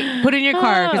 maybe put in your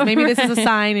car because maybe this is a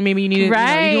sign and maybe you need it.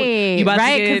 Right. You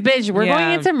right. Because, bitch, we're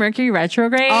going into Mercury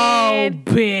retrograde. Oh,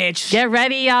 bitch. Get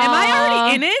ready, y'all. Am I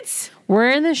already in it? We're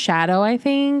in the shadow, I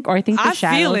think. Or I think the I feel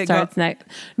shadow it starts next.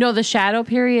 No, the shadow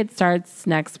period starts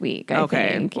next week, I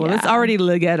think. Well, yeah. it's already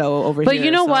ghetto over But here.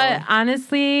 you know so. what?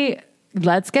 Honestly,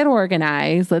 let's get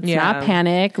organized. Let's not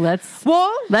panic. Let's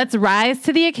rise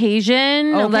to the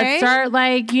occasion. Okay. Let's start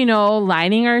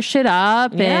lining our shit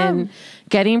up and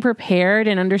getting prepared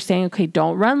and understanding, okay,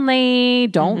 don't run late,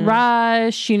 don't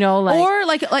rush, or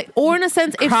in a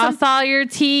sense, cross all your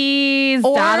T's,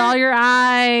 dot all your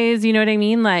I's, you know what I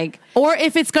mean? Or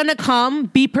if it's gonna come,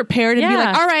 be prepared and be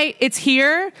like, all right, it's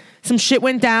here. Some shit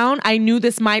went down. I knew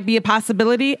this might be a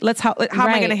possibility. How am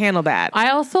I going to handle that? I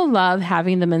also love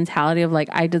having the mentality of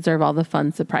I deserve all the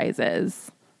fun surprises.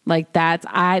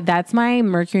 That's my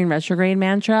Mercury in retrograde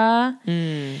mantra.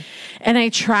 And I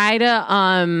try to,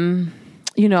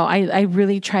 I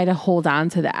really try to hold on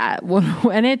to that.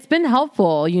 And it's been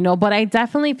helpful, but I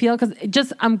definitely feel,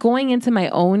 because I'm going into my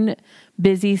own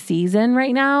busy season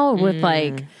right now with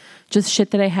just shit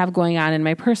that I have going on in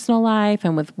my personal life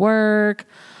and with work.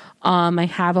 I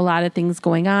have a lot of things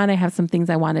going on. I have some things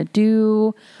I want to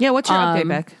do. Yeah, what's your update,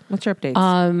 Beck? What's your updates?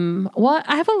 Well,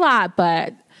 I have a lot,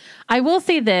 but I will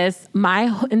say this.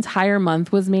 My entire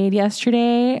month was made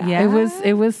yesterday. Yeah.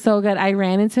 It was so good. I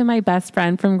ran into my best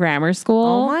friend from grammar school.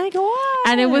 Oh my God.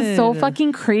 And it was so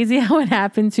fucking crazy how it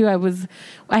happened too.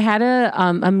 I had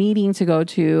a meeting to go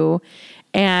to,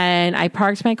 and I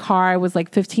parked my car. I was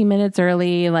 15 minutes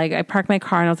early. I parked my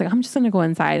car and I was like, I'm just going to go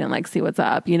inside and see what's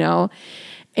up,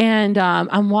 And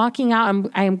I'm walking out.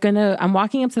 I'm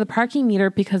walking up to the parking meter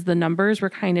because the numbers were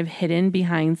kind of hidden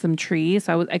behind some trees.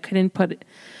 So I couldn't put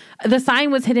the sign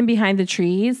was hidden behind the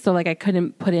trees. So I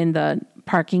couldn't put in the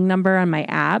parking number on my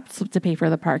app to pay for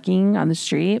the parking on the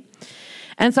street.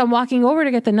 And so I'm walking over to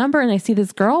get the number, and I see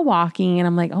this girl walking, and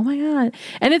I'm like, oh my God.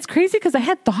 And it's crazy because I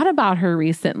had thought about her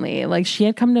recently. She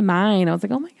had come to mind. I was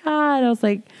like, oh my God. I was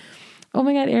like, oh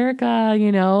my God, Erica,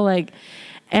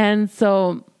 and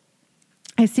so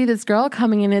I see this girl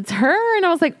coming, and it's her. And I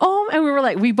was like, oh, and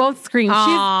we both screamed.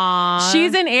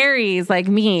 She's an Aries like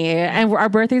me. And our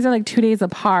birthdays are 2 days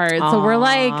apart. Aww. So we're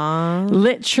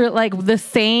literally the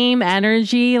same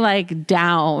energy,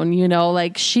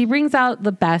 down, she brings out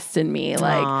the best in me. I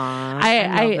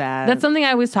love that. That's something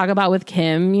I always talk about with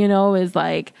Kim, is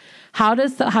how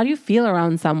do you feel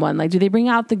around someone? Do they bring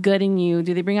out the good in you?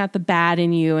 Do they bring out the bad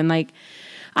in you? And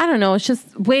I don't know. It's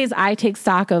just ways I take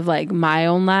stock of my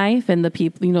own life and the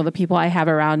people, the people I have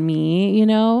around me,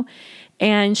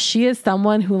 and she is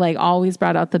someone who always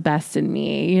brought out the best in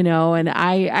me, and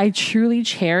I truly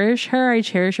cherish her. I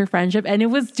cherish her friendship. And it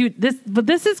was, but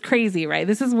this is crazy, right?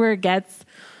 This is where it gets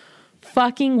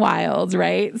fucking wild,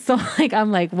 right? So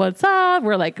I'm what's up?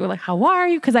 We're like, how are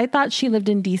you? Cause I thought she lived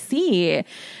in DC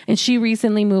and she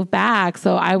recently moved back.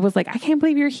 So I was like, I can't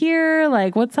believe you're here.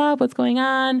 What's up? What's going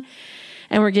on?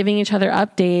 And we're giving each other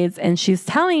updates, and she's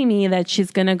telling me that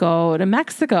she's going to go to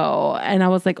Mexico. And I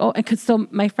was like, oh, so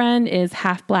my friend is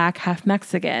half Black, half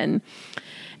Mexican.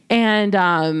 And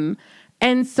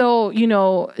so,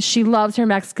 she loves her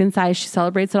Mexican side. She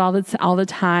celebrates it all the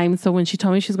time. So when she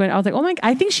told me she's going, I was like, oh my,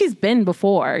 I think she's been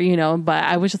before, but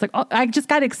I was just like, oh, I just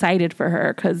got excited for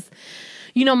her. Cause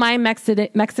my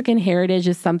Mexican heritage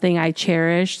is something I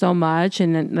cherish so much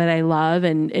and that I love.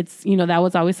 And it's, that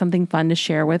was always something fun to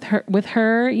share with her,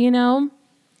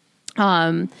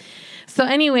 So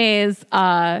anyways,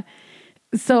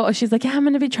 so she's like, yeah, I'm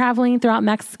going to be traveling throughout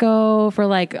Mexico for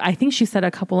I think she said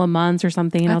a couple of months or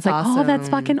something. And that's I was like, awesome. Oh, that's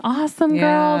fucking awesome,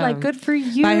 girl. Yeah. Good for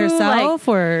you. By herself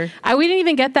or? We didn't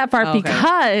even get that far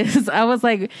because I was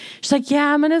like, she's like,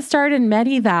 yeah, I'm going to start in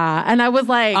Merida. And I was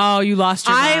like, oh, you lost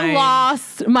your mind. I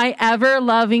lost my ever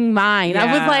loving mind. Yeah.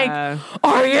 I was like,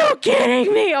 are you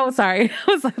kidding me? Oh, sorry.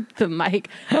 I was like, the mic.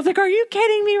 I was like, are you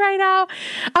kidding me right now?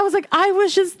 I was like, I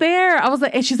was just there. I was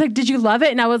like, and she's like, did you love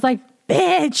it? And I was like,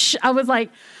 bitch. I was like,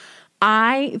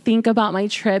 I think about my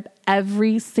trip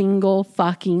every single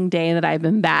fucking day that I've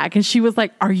been back. And she was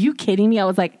like, are you kidding me? I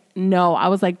was like, no. I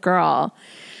was like, girl,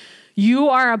 you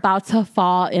are about to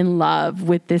fall in love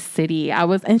with this city.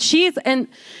 And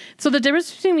so the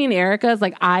difference between me and Erica is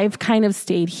I've kind of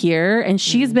stayed here and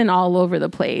she's been all over the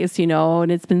place,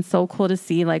 and it's been so cool to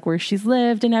see where she's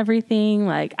lived and everything.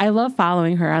 I love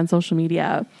following her on social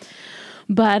media.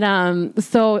 But,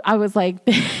 so I was like,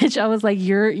 bitch, I was like,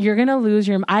 you're going to lose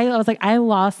I was like, I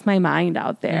lost my mind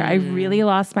out there. I really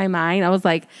lost my mind. I was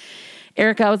like,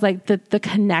 Erica, I was like, the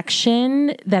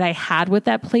connection that I had with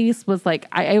that place was like,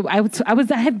 I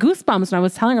had goosebumps when I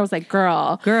was telling her. I was like,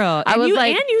 girl, I was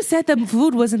like, and you said the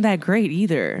food wasn't that great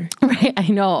either, right? I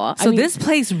know. So this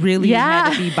place really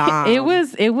had to be bomb. It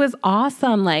was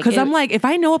awesome. Like, because I'm like, if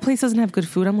I know a place doesn't have good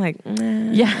food, I'm like,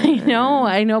 yeah,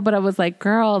 I know. But I was like,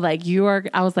 girl, like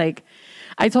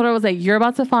I told her, I was like, you're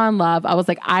about to fall in love. I was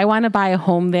like, I want to buy a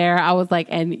home there. I was like,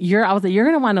 you're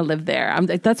going to want to live there.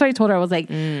 That's why I told her, I was like,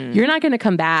 you're not going to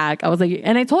come back. I was like,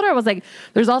 and I told her, I was like,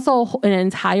 there's also an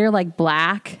entire like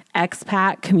Black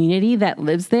expat community that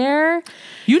lives there.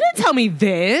 You didn't tell me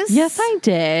this. Yes, I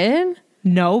did.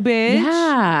 No, bitch.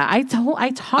 Yeah, I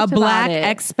talked a Black about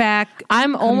it. expat.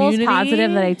 I'm almost community?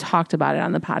 positive that I talked about it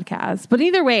on the podcast. But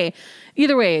either way,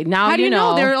 now how do you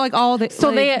know they're like all the so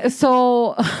like,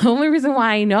 so the only reason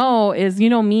why I know is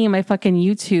me and my fucking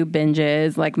YouTube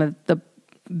binges, like the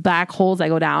black holes I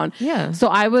go down. Yeah. So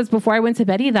before I went to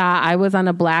Merida, I was on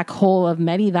a black hole of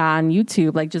Merida on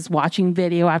YouTube, like just watching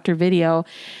video after video,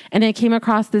 and I came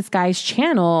across this guy's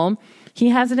channel. He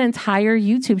has an entire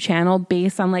YouTube channel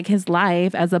based on like his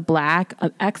life as a Black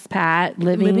expat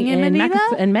living in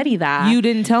Merida. You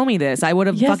didn't tell me this. I would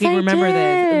have fucking remembered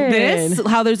this.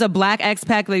 How there's a Black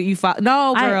expat that you fought.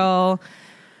 No, girl.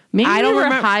 Maybe I don't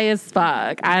remember. High as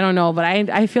fuck. I don't know, but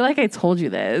I feel like I told you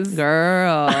this,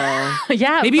 girl.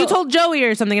 Yeah, maybe you told Joey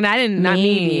or something, and I didn't. Not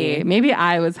me. Maybe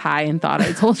I was high and thought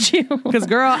I told you. Because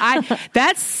girl,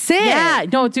 that's sick. Yeah,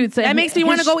 no, dude. So that makes me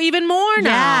want to go even more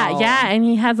now. Yeah, and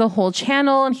he has a whole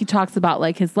channel, and he talks about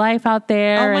like his life out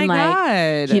there. Oh my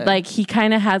God. He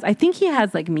kind of has. I think he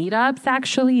has like meetups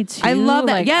actually too. I love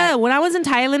that. Yeah, when I was in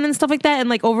Thailand and stuff like that, and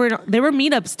like there were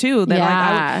meetups too.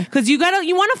 That because you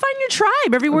want to find your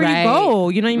tribe everywhere. You go,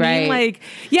 you know what I mean? Like,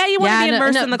 yeah, you want to be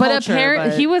immersed in the culture. But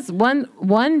apparently, he was one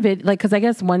video, like, because I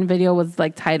guess one video was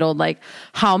like titled like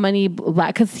how many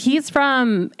Black, because he's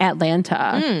from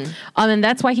Atlanta, and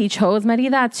that's why he chose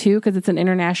Merida too, because it's an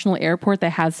international airport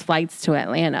that has flights to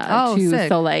Atlanta too. Sick.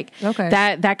 So like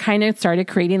that kind of started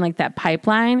creating like that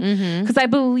pipeline, because I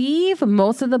believe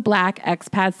most of the Black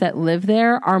expats that live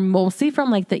there are mostly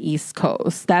from like the East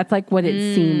Coast. That's like what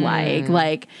it seemed like.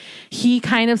 Like he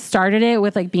kind of started it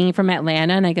with like being from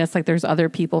Atlanta, and I guess like there's other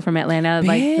people from Atlanta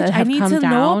like that have come down. I need to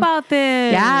know about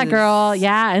this. Yeah, girl.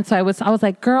 Yeah, and so I was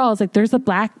like, girl, I was like, there's a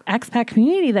Black expat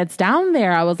community that's down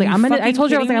there. I was like, I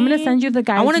told you, I was like, I'm gonna send you the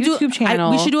guy's YouTube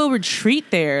channel. We should do a retreat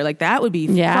there. Like that would be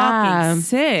fucking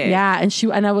sick. Yeah,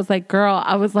 and I was like, girl,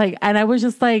 I was like, and I was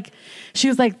just like, she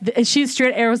was like, she's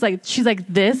straight air was like, she's like,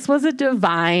 this was a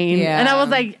divine. Yeah. And I was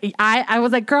like, I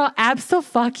was like, girl,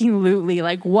 abso-fucking-lutely.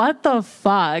 Like, what the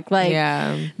fuck? Like,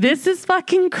 this is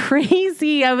fucking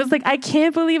crazy. I was like, I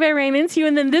can't believe I ran into you,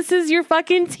 and then this is your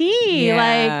fucking tea.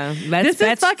 Yeah. Like, this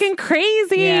is fucking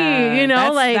crazy. Yeah. You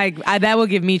know, like that will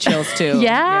give me chills too.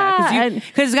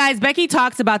 Because guys, Becky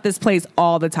talks about this place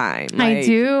all the time. Like,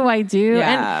 I do.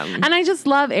 Yeah. And I just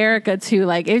love Erica too.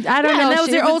 Like, I don't know. And that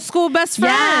was your old school best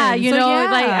friend. Yeah, you know,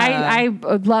 like I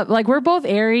love, like, we're both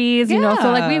Aries, you know,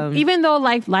 so like even though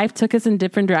life took us in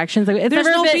different directions, like, there's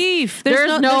no beef.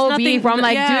 There's no beef. I'm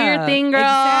like, do your thing, girl.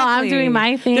 Exactly. I'm doing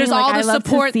my thing. There's all the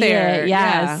support there.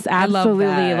 Yes,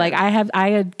 absolutely. Like I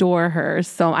adore her.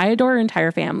 So I adore her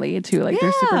entire family too. Like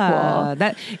they're super cool.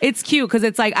 That it's cute because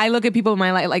it's like I look at people in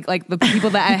my life, like the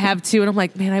people that I have too, and I'm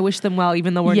like, man, I wish them well,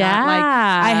 even though we're not. Like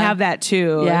I have that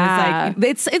too. Yeah, and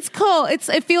it's like it's cool.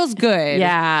 It feels good.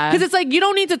 Yeah, because it's like you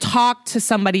don't need to talk to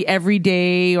somebody every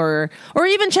day or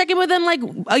even check in with them like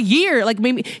a year. Like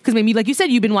maybe like you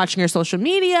said, you've been watching your social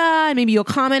media, and maybe you'll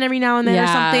comment every now and then or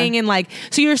something, and like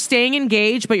so you're staying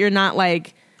engaged, but you're not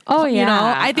like. Oh yeah, you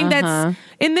know, I think that's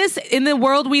in the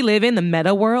world we live in, the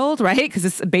meta world, right? Because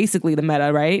it's basically the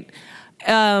meta, right?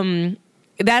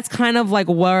 That's kind of like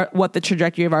what the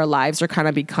trajectory of our lives are kind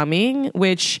of becoming.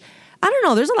 Which I don't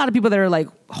know. There's a lot of people that are like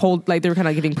they're kind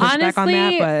of giving pushback on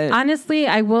that. But honestly,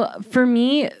 I will. For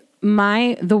me,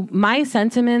 my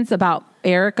sentiments about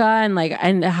Erica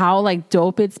and how like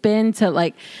dope it's been to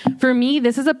like, for me,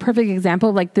 this is a perfect example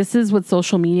of like, this is what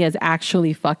social media is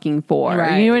actually fucking for.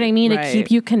 Right, you know what I mean? To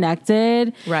keep you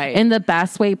connected in the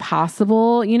best way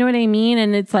possible. You know what I mean?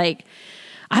 And it's like,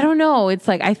 I don't know. It's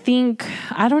like, I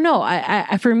don't know.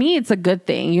 I for me, it's a good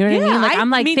thing. You know what I mean? Like, I'm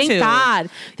like, thank God.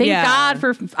 Thank God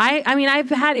for, I mean, I've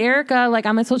had Erica like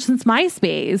on my social since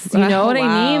MySpace. You know what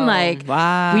I mean? Like,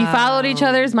 we followed each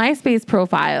other's MySpace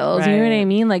profiles. You know what I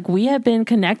mean? Like, we have been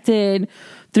connected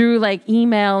through like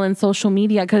email and social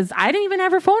media because I didn't even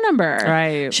have her phone number.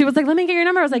 Right. She was like, let me get your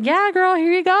number. I was like, yeah, girl,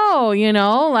 here you go. You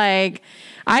know, like,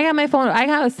 I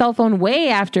got a cell phone way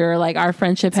after like our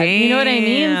friendship had, you know what I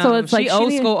mean? So it's like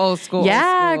old school. Yeah, old school.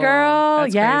 girl.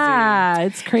 That's yeah, crazy.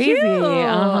 It's crazy.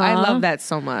 I love that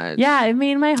so much. Yeah, it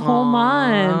made my whole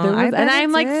month. And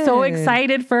I'm like so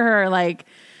excited for her. Like,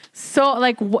 so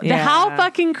like how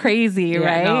fucking crazy,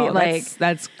 right? No, like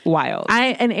that's wild.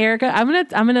 And Erica, I'm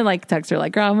gonna like text her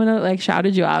like, girl, I'm gonna like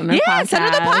shouted you out on our podcast. Send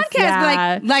her the podcast.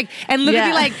 Yeah. Like and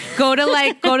literally like go to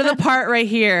the part right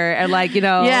here and like you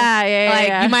know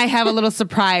you might have a little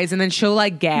surprise and then she'll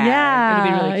like gag. It'll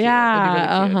be really cute.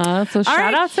 Yeah, So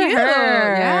shout out to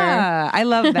her. Yeah, I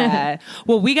love that.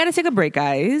 Well, we got to take a break,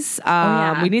 guys.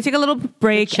 We need to take a little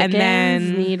break and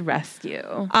then need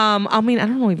rescue. I mean, I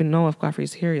don't even know if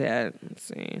Godfrey's here yet. Let's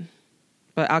see.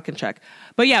 But I can check.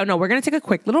 But yeah, no, we're going to take a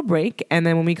quick little break. And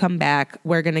then when we come back,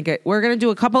 we're going to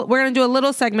do a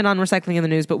little segment on recycling in the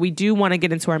news, but we do want to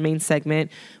get into our main segment,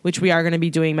 which we are going to be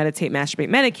doing Meditate, Masturbate,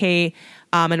 Medicate.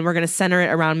 And we're going to center it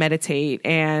around meditate.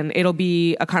 And it'll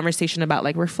be a conversation about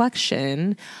like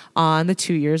reflection on the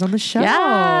 2 years on the show.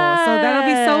 Yes. So that'll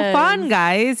be so fun,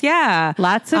 guys. Yeah.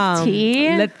 Lots of tea.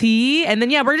 And then,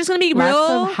 we're just going to be Lots real.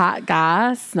 of hot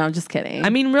goss. No, I'm just kidding. I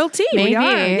mean, real tea. Maybe. We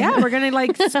are. Yeah, we're going to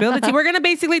like spill the tea. We're going to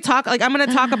basically talk, like, I'm going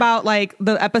to talk about like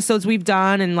the episodes we've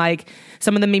done and like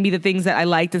some of maybe the things that I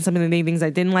liked and some of the things I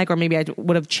didn't like, or maybe I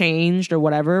would have changed or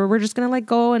whatever. We're just going to like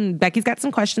go, and Becky's got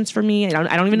some questions for me.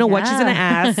 I don't even know what she's going to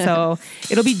ask. So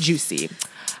it'll be juicy.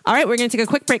 All right, we're going to take a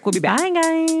quick break. We'll be back. Bye,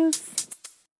 guys.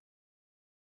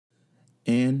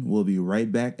 And we'll be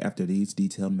right back after these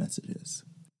detailed messages.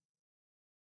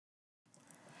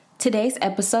 Today's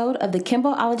episode of the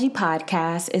Kimboology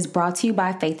podcast is brought to you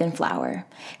by Faith and Flower.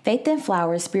 Faith and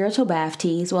Flower's spiritual bath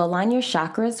teas will align your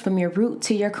chakras from your root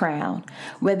to your crown.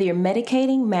 Whether you're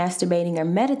medicating, masturbating, or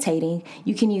meditating,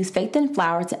 you can use Faith and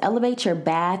Flower to elevate your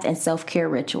bath and self-care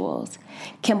rituals.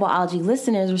 Kimboology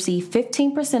listeners receive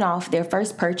 15% off their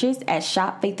first purchase at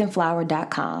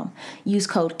shopfaithandflower.com. Use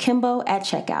code Kimbo at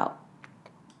checkout.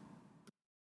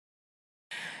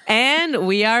 And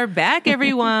we are back,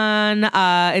 everyone.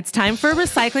 It's time for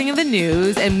recycling of the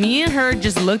news. And me and her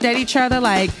just looked at each other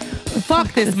like,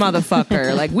 fuck this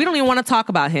motherfucker. Like, we don't even want to talk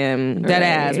about him. Dead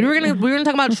ass. We were gonna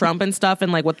talk about Trump and stuff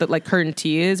and like what the like current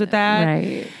tea is with that.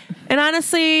 Right. And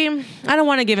honestly, I don't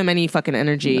want to give him any fucking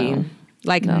energy.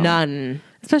 None.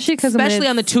 Especially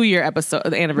on the 2-year episode,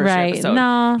 the anniversary episode.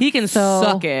 No, he can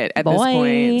suck it at this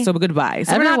point. So goodbye.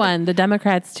 So everyone, the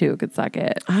Democrats too, could suck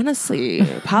it. Honestly,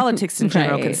 politics in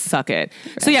general can suck it.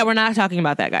 Right. So yeah, we're not talking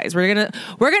about that, guys. We're gonna,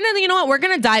 you know what? We're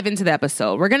gonna dive into the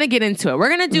episode. We're gonna get into it. We're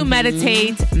gonna do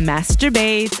meditate,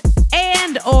 masturbate,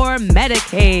 and or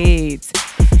medicate.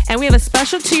 And we have a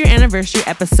special 2-year anniversary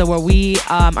episode where we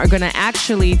are going to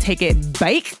actually take it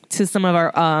back to some of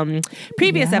our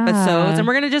previous episodes, and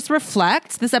we're going to just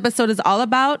reflect. This episode is all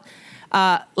about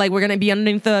we're going to be in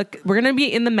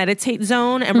the meditate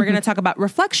zone, and we're going to talk about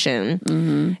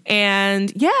reflection.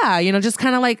 And just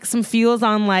kind of like some feels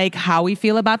on like how we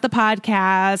feel about the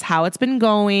podcast, how it's been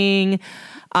going.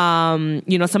 Some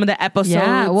of the episodes.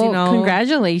 Yeah, well,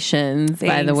 congratulations,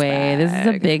 by the way. This is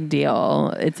a big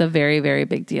deal. It's a very, very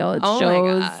big deal. It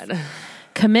shows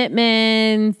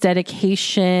commitment,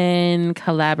 dedication,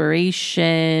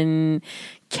 collaboration,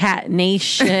 Cat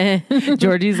Nation.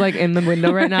 Georgie's like in the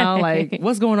window right now, like,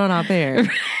 what's going on out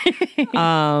there?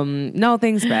 No,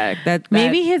 thanks, Beck. That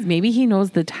maybe he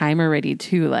knows the time already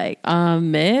too. Like,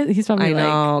 he's probably I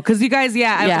know, because you guys, you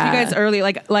guys early,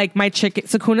 like my chick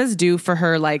Sakuna's due for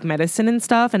her like medicine and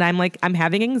stuff, and I'm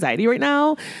having anxiety right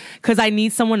now because I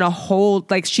need someone to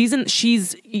hold. Like,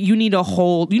 you need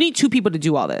 2 people to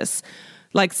do all this.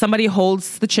 Like, somebody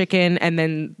holds the chicken and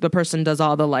then the person does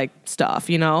all the like stuff,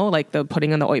 like the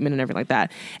putting on the ointment and everything like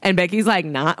that. And Becky's like,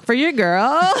 not for your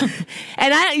girl.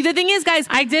 And the thing is, guys,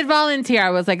 I did volunteer.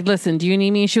 I was like, listen, do you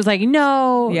need me? She was like,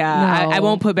 no. Yeah, no. I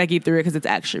won't put Becky through it because it's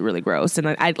actually really gross. And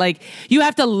I like, you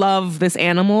have to love this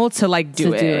animal to like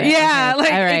do it. Yeah, okay.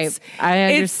 like, all right. I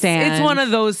understand. It's one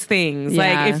of those things.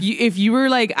 Yeah. Like, if you were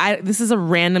like, this is a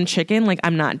random chicken, like,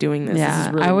 I'm not doing this. Yeah, this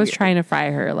is really I was weird. Trying to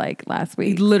fry her like last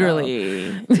week. Literally.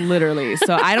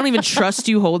 So I don't even trust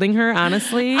you holding her,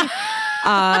 honestly.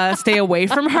 Stay away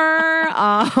from her.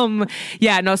 So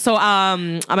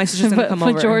my sister's gonna come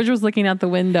over. But George was looking out the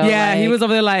window. Yeah, he was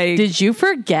over there like, did you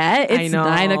forget? It's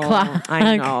 9 o'clock.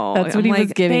 I know. That's what he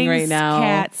was giving right now.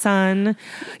 Cat, son.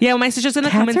 Yeah, my sister's gonna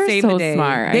come and save the day.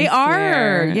 Smart, they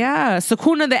are. Yeah.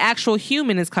 Sakuna, the actual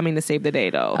human, is coming to save the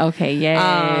day, though. Okay, yay.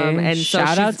 And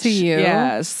shout out to you.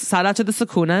 Yes. Shout out to the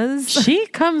Sakunas. She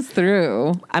comes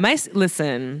through. My sister,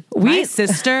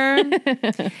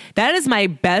 that is my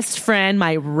best friend,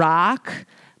 my rock,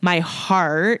 my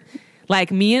heart. Like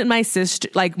me and my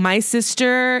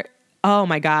sister, oh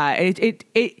my God.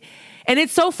 And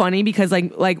it's so funny because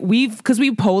like we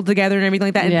polled together and everything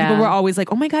like that. And people were always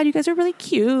like, oh my God, you guys are really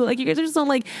cute. Like you guys are so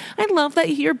like, I love that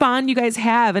your bond you guys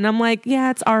have. And I'm like,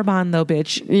 yeah, it's our bond though,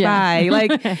 bitch. Yeah. Bye.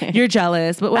 Like you're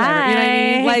jealous, but whatever. Bye. You know what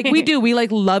I mean? Like we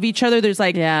like love each other. There's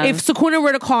like, if Sakuna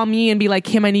were to call me and be like,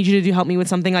 Kim, I need you to help me with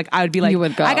something. Like I would be like,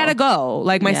 I gotta go.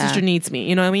 Like my sister needs me.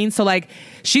 You know what I mean? So like,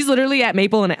 she's literally at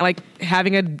Maple and like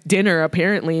having a dinner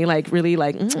apparently, like really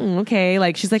like, okay.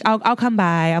 Like she's like, I'll come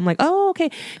by. I'm like, oh, okay.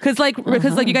 Cause like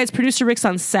you guys, producer Rick's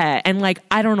on set and like,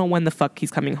 I don't know when the fuck he's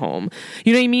coming home.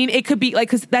 You know what I mean? It could be like,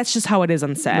 cause that's just how it is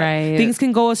on set. Right. Things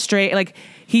can go astray. Like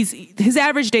his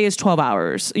average day is 12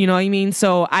 hours. You know what I mean?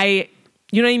 So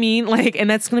you know what I mean? Like, and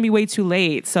that's going to be way too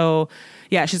late. So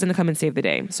yeah, she's going to come and save the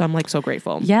day. So I'm like so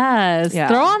grateful. Yes. Yeah.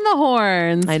 Throw on the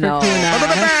horns. I know.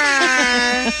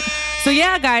 So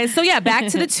yeah, guys. So yeah, back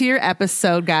to the tier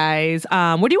episode, guys.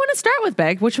 What do you want to start with,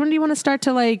 Beck? Which one do you want to start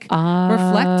to like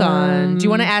reflect on? Do you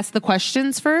want to ask the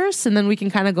questions first, and then we can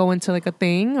kind of go into like a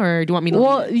thing, or do you want me to?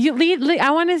 Well, you lead.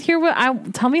 I want to hear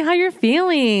tell me how you're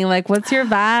feeling. Like, what's your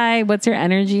vibe? What's your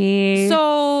energy?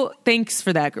 So thanks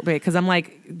for that, because I'm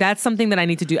like, that's something that I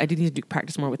need to do. I do need to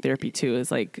practice more with therapy too.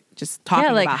 Is like just talking.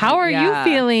 Yeah, like about how are you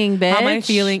feeling, bitch? How am I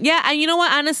feeling? Yeah, and you know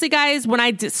what? Honestly, guys,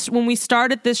 when we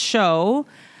started this show,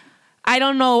 I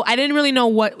don't know. I didn't really know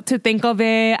what to think of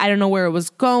it. I don't know where it was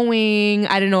going.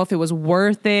 I didn't know if it was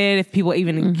worth it, if people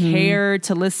even cared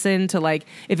to listen to, like,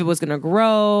 if it was going to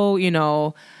grow, you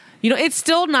know, it's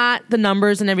still not the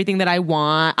numbers and everything that I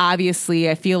want. Obviously,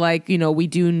 I feel like, we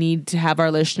do need to have our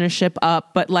listenership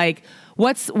up, but like,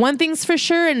 what's one thing's for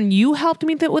sure, and you helped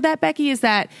me with that, Becky, is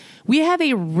that we have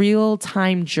a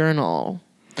real-time journal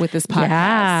with this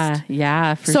podcast.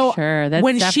 Yeah, for sure. That's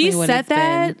when she said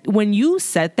that, when you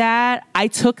said that, I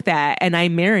took that and I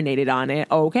marinated on it.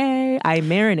 Okay, I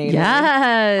marinated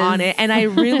on it, and I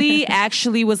really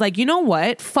actually was like, you know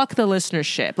what? Fuck the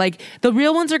listenership. Like the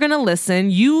real ones are gonna listen.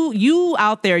 You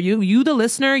out there, you the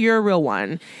listener, you're a real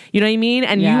one. You know what I mean?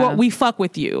 And we fuck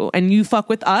with you, and you fuck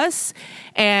with us,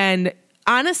 and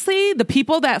honestly, the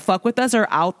people that fuck with us are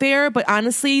out there, but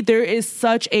honestly, there is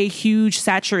such a huge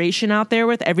saturation out there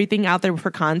with everything out there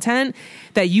for content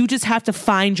that you just have to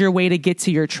find your way to get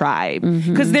to your tribe,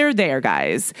 because they're there,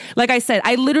 guys. Like I said,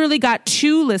 I literally got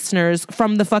 2 listeners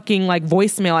from the fucking like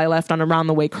voicemail I left on Around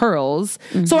the Way Curls.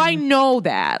 So I know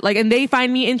that, like, and they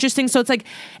find me interesting. So it's like,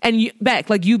 and Beck,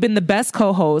 like, you've been the best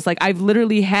co-host. Like, I've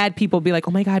literally had people be like,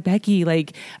 oh my God, Becky,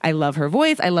 like, I love her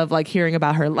voice. I love like hearing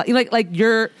about her. Like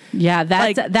you're,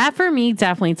 that for me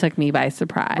definitely took me by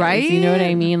surprise. Right? You know what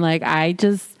I mean? Like I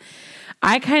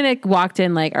kind of walked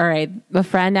in like, all right, a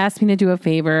friend asked me to do a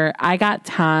favor. I got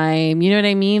time. You know what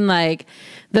I mean? Like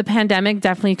the pandemic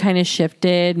definitely kind of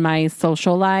shifted my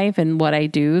social life and what I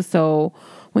do. So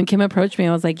when Kim approached me,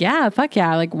 I was like, yeah, fuck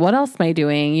yeah. Like what else am I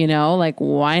doing? Like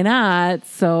why not?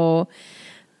 So,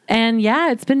 and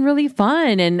yeah, it's been really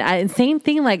fun. And same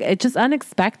thing, like it's just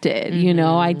unexpected.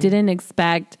 I didn't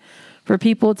expect for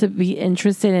people to be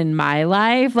interested in my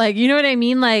life. Like, you know what I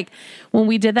mean? Like when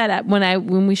we did that,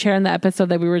 when we shared in the episode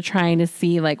that we were trying to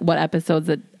see like what episodes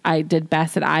that I did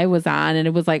best that I was on. And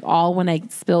it was like all when I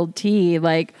spilled tea,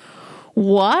 like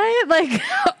what? Like,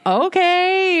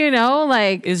 okay,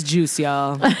 like it's juicy,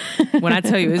 y'all. When I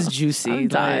tell you it's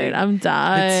juicy, I'm done.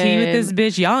 The tea with this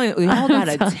bitch, y'all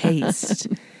gotta taste.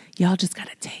 Y'all just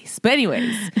gotta taste. But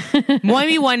anyways,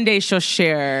 maybe one day she'll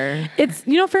share. It's,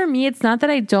 for me, it's not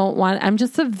that I don't want, I'm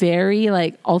just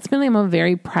ultimately I'm a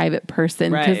very private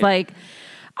person. Because like,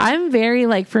 I'm very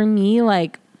like, for me,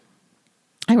 like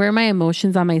I wear my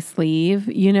emotions on my sleeve,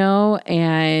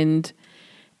 and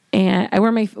I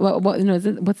wear my,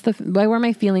 I wear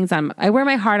my feelings I wear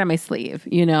my heart on my sleeve,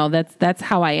 that's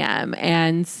how I am.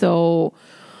 And so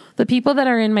the people that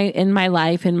are in my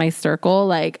life, in my circle,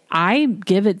 like I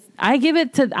give it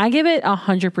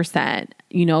 100%,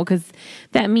 because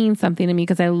that means something to me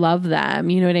because I love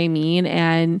them. You know what I mean?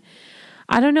 And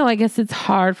I don't know, I guess it's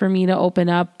hard for me to open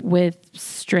up with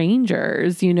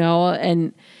strangers,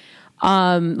 and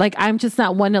like I'm just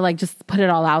not one to like just put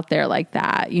it all out there like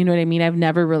that. You know what I mean? I've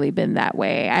never really been that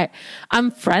way.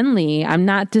 I'm friendly. I'm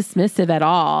not dismissive at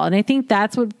all. And I think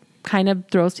that's what kind of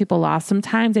throws people off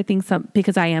sometimes. I think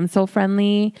because I am so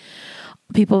friendly,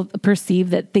 people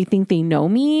perceive that they think they know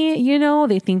me,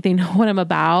 they think they know what I'm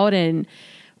about. And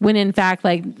when in fact,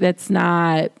 like that's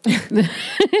not,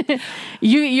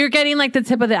 you're getting like the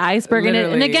tip of the iceberg.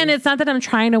 And again, it's not that I'm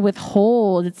trying to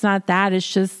withhold. It's not that.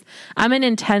 It's just, I'm an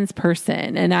intense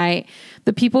person. And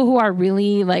the people who are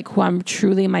really like, who I'm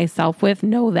truly myself with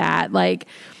know that. Like,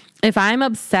 if I'm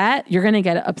upset, you're going to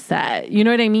get upset. You know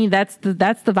what I mean? That's the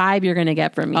vibe you're going to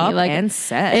get from me. Up like, and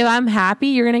set. If I'm happy,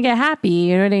 you're going to get happy.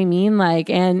 You know what I mean? Like,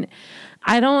 and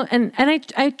I don't, and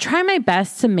I try my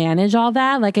best to manage all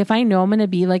that. Like, if I know I'm going to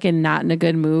be like not in a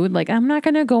good mood, like I'm not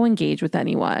going to go engage with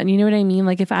anyone. You know what I mean?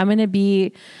 Like, if I'm going to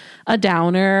be a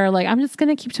downer, like I'm just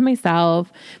going to keep to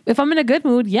myself. If I'm in a good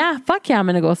mood, yeah, fuck yeah, I'm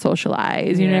going to go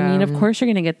socialize. You know what I mean? Of course you're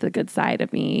going to get the good side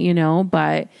of me, you know,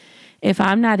 but if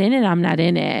I'm not in it, I'm not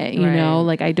in it, you know,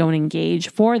 like I don't engage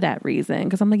for that reason.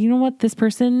 Cause I'm like, you know what? This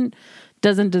person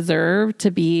doesn't deserve to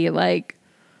be like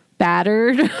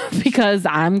battered because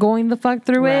I'm going the fuck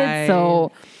through it.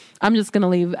 So I'm just going to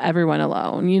leave everyone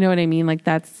alone. You know what I mean? Like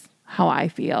that's how I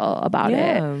feel about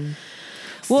it.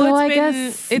 Well, so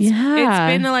it's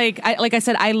been like I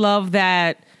said, I love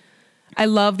that. I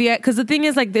love because the thing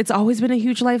is like, it's always been a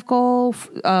huge life goal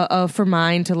for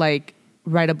mine to like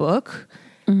write a book.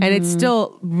 And it's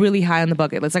still really high on the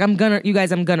bucket list. Like I'm gonna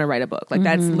write a book. Like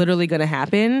that's literally gonna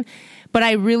happen. But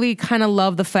I really kind of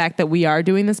love the fact that we are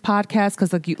doing this podcast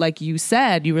because like you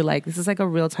said, you were like, this is like a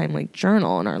real time like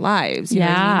journal in our lives. You know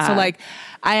what I mean? So like,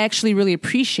 I actually really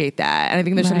appreciate that. And I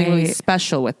think there's something really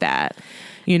special with that,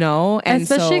 you know? And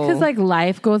especially because like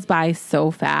life goes by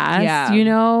so fast, you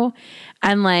know?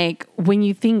 And like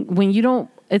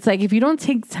it's like if you don't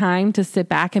take time to sit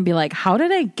back and be like, how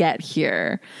did I get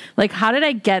here? Like, how did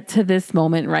I get to this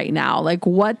moment right now? Like,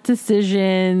 what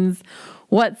decisions,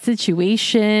 what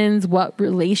situations, what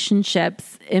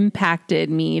relationships impacted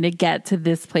me to get to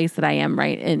this place that I am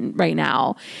right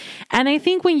now? And I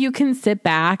think when you can sit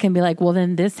back and be like, well,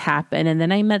 then this happened, and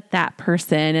then I met that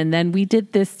person, and then we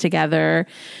did this together,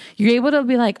 you're able to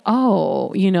be like,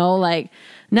 oh, you know, like,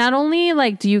 not only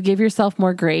like do you give yourself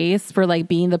more grace for like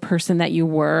being the person that you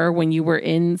were when you were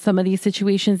in some of these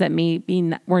situations that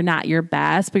maybe were not your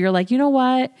best, but you're like, you know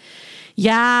what?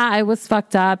 Yeah, I was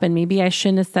fucked up and maybe I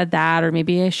shouldn't have said that, or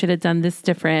maybe I should have done this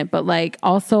different. But like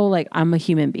also like I'm a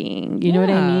human being, you know what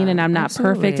I mean? And I'm not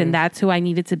perfect, and that's who I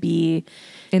needed to be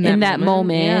in that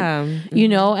moment. You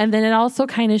know, and then it also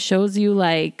kind of shows you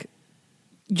like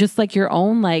just like your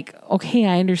own, like, okay,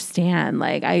 I understand.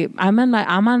 Like I'm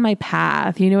on my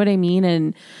path. You know what I mean?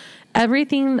 And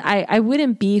everything, I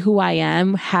wouldn't be who I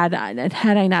am had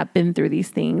I not been through these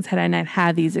things, had I not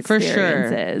had these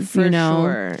experiences. For you know?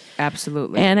 sure.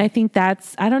 Absolutely. And I think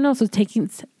that's, I don't know. So taking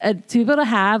to be able to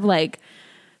have like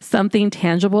something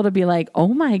tangible to be like, oh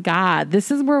my God, this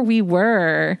is where we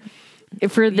were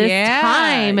for this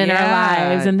time in our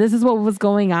lives, and this is what was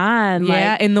going on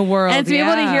in the world, and to be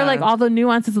able to hear like all the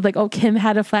nuances of like, oh, Kim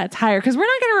had a flat tire, because we're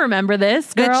not going to remember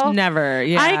this, girl. Bitch, never.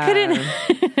 I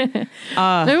couldn't.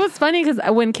 It was funny because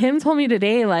when Kim told me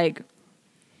today like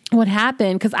what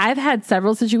happened, because I've had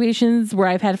several situations where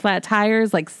I've had flat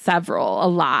tires, like a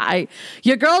lot.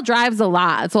 Your girl drives a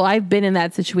lot, so I've been in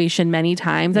that situation many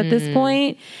times at this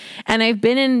point. And I've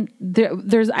been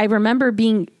in I remember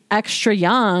being extra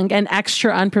young and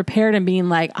extra unprepared and being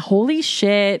like, holy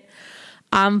shit,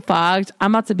 I'm fucked.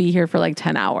 I'm about to be here for like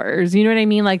 10 hours. You know what I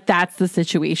mean? Like that's the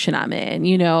situation I'm in,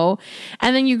 you know?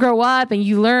 And then you grow up and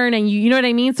you learn and you know what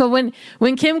I mean? So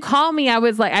when Kim called me, I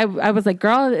was like, I was like,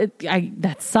 girl,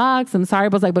 that sucks. I'm sorry.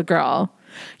 But I was like, but girl,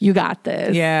 you got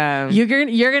this. Yeah. You're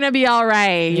going to be all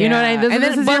right. You know what I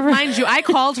mean? But mind you, I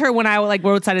called her when I like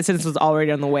roadside assistance was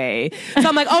already on the way. So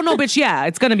I'm like, oh no, bitch. Yeah,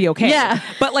 it's going to be okay. Yeah.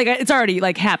 But like, it's already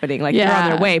like happening. Like you're on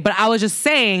their way. But I was just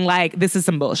saying like, this is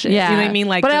some bullshit. Yeah. You know what I mean?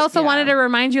 Like, but I also wanted to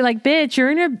remind you like, bitch,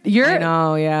 I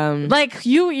know. Yeah. Like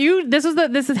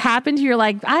this has happened to you. You're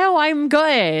like, oh, I'm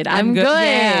good. I'm good.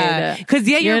 Yeah. Cause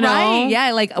you're right.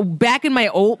 Yeah. Like back in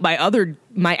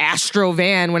my Astro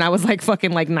van when I was like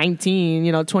fucking like 19,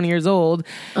 20 years old.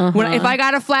 If I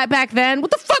got a flat back then,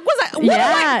 what the fuck was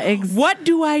I? What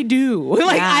do I do?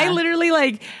 Like I literally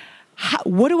like,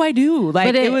 what do I do?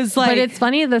 Like it was like, but it's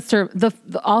funny the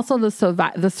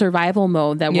survival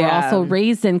mode that we're also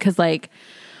raised in, because like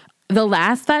the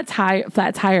last flat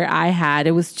tire I had,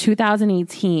 it was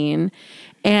 2018,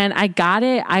 and I got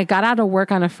out of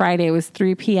work on a Friday. It was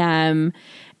 3 p.m.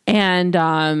 And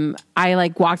I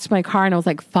like walked to my car and I was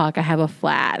like, fuck, I have a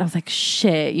flat. I was like,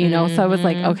 shit, So I was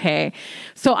like, okay.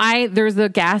 So there's a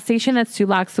gas station that's 2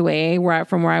 blocks away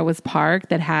from where I was parked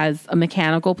that has a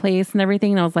mechanical place and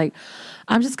everything. And I was like,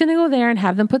 I'm just going to go there and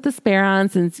have them put the spare on,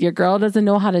 since your girl doesn't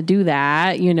know how to do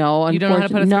that, You don't know how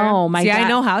to put a spare on? My dad, I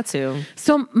know how to.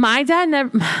 So my dad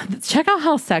never, check out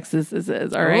how sexist this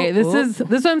is, all right? This is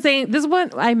what I'm saying. This is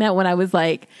what I meant when I was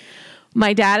like,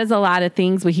 my dad is a lot of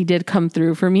things, but he did come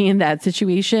through for me in that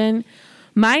situation.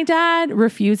 My dad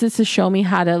refuses to show me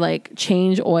how to like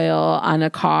change oil on a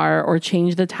car or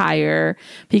change the tire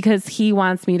because he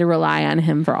wants me to rely on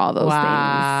him for all those things.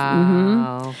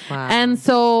 Wow. And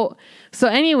so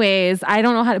anyways, I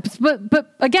don't know how to,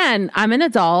 but again, I'm an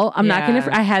adult. I'm not going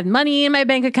to, I had money in my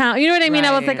bank account. You know what I mean?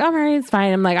 I was like, all right, it's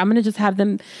fine. I'm like, I'm going to just have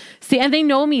them see. And they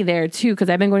know me there too, because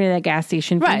I've been going to that gas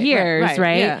station for years,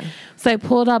 right? Yeah. So I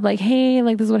pulled up like, hey,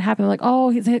 like this is what happened. Like,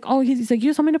 he's like, you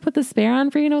just want me to put the spare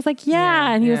on for you? And I was like,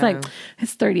 yeah. And he was like,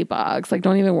 it's $30. Like,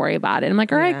 don't even worry about it. I'm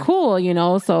like, all right, cool. You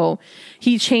know? So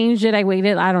he changed it. I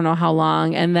waited, I don't know how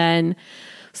long. And then,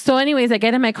 so anyways, I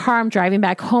get in my car, I'm driving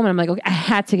back home and I'm like, okay, I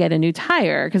had to get a new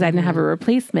tire because I didn't have a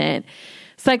replacement.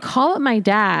 So I call up my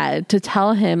dad to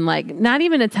tell him, like, not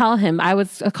even to tell him, I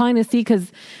was calling to see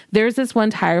because there's this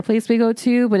one tire place we go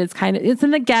to, but it's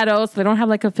in the ghetto, so they don't have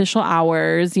like official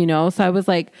hours, you know? So I was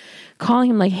like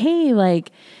calling him like, hey,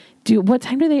 like, what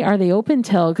time are they open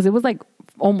till? Because it was like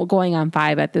almost going on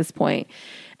 5 at this point.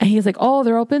 And he's like, oh,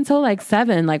 they're open till like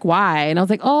 7. Like, why? And I was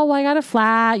like, oh, well, I got a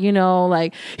flat, you know,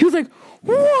 like, he was like,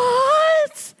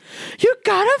 what? You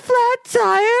got a flat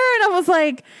tire? And I was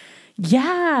like,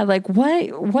 yeah, like what,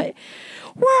 where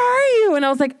are you? And I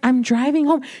was like, I'm driving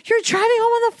home. You're driving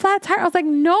home on the flat tire? I was like,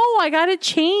 no, I got to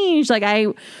change. Like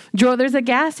I drove, there's a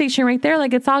gas station right there.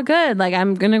 Like, it's all good. Like,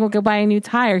 I'm going to go buy a new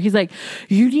tire. He's like,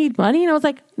 you need money? And I was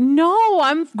like, no,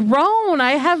 I'm grown.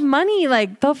 I have money.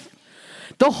 Like the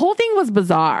whole thing was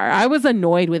bizarre. I was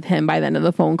annoyed with him by the end of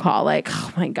the phone call. Like,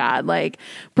 oh my God, like,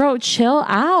 bro, chill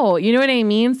out. You know what I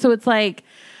mean? So it's like,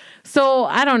 so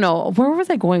I don't know. Where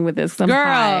was I going with this? I'm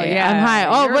high. I'm high.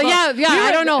 Oh, but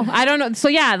I don't know. So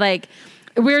yeah, like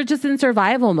we're just in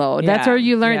survival mode. That's where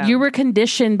you learn. You were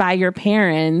conditioned by your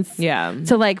parents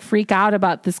to like freak out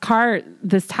about this car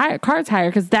tire,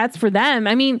 because that's for them.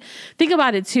 I mean, think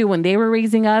about it too. When they were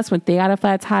raising us, when they got a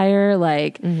flat tire,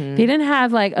 like they didn't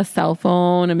have like a cell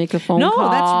phone to make a phone call. No,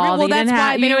 that's real. Well, that's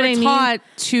why they were taught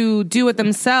to do it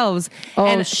themselves. Oh,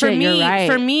 and shit, for me, you're right.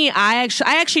 For me, I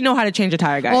actually know how to change a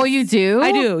tire, guys. Oh, you do?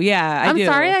 I do. Yeah, I'm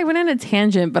sorry I went on a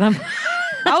tangent, but I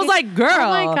was like, girl. Oh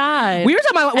my God. We were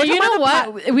talking about, you know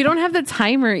what? We don't have the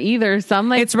timer either. So I'm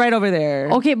like, it's right over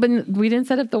there. Okay, but we didn't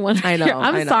set up the one. I know.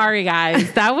 I'm sorry,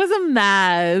 guys. That was a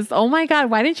mess. Oh my God.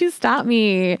 Why didn't you stop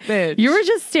me? Bitch. You were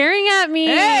just staring at me.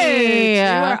 Hey,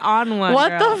 you were on one. What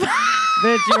girl. the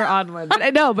Bitch, you were on one. But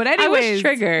anyways. I was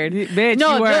triggered. Bitch,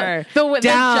 no, you were the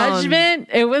down. judgment.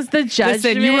 It was the judgment.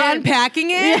 Listen, you were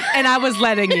unpacking it and I was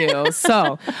letting you.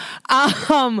 So,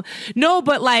 no,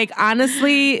 but like,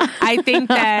 honestly, I think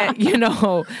that,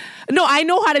 no, I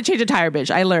know how to change a tire, bitch.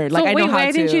 I learned. Like, so I know how to.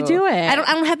 Why didn't you do it? I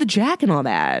don't have the jack and all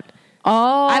that.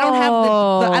 Oh, I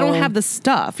don't have the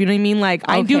stuff. You know what I mean? Like,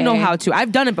 I do know how to.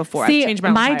 I've done it before. See, I've changed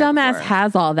my dumbass before.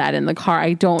 has all that in the car.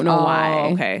 I don't know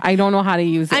why. Okay. I don't know how to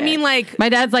use it. I mean, like, my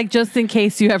dad's like, just in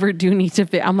case you ever do need to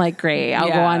fit. I'm like, great. I'll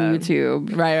go on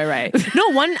YouTube. Right.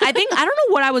 No, I don't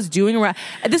know what I was doing.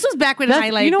 This was back when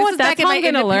you know what? That's how I'm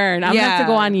going to learn. I'm going to have to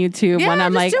go on YouTube when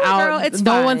I'm like out. It's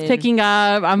no fine. one's picking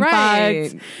up. I'm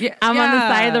fucked. Yeah. I'm on the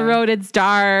side of the road. It's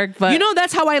dark. But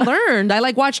that's how I learned. I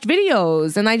like watched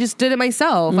videos and I just did it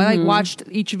myself. I like watched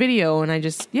each video and I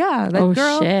just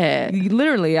girl. Shit.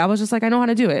 Literally, I was just like, I know how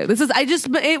to do it.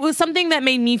 It was something that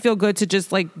made me feel good to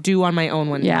just like do on my own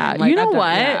one time. Like, you know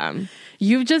what?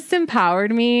 You've just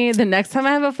empowered me. The next time I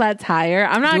have a flat tire,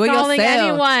 I'm not calling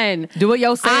anyone. Do it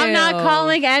yourself. I'm not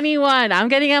calling anyone. I'm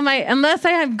getting on unless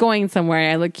I'm going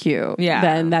somewhere, I look cute. Yeah.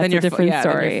 Then that's a different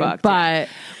story. But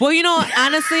well,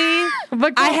 honestly,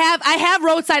 I have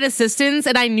roadside assistants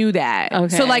and I knew that.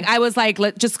 Okay. So like I was like,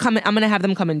 just come. I'm gonna have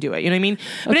them come and do it. You know what I mean?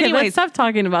 But okay, anyways, let's stop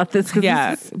talking about this.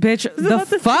 Yeah, bitch.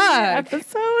 The fuck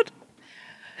episode.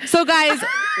 So guys.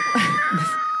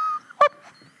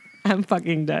 I'm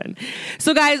fucking done.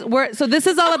 So guys, this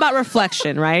is all about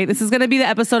reflection, right? This is going to be the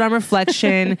episode on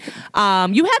reflection.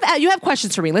 You have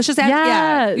questions for me. Let's just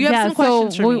ask. You have some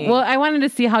questions for me. Well, I wanted to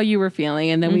see how you were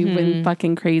feeling, and then we went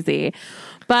fucking crazy.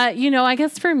 But I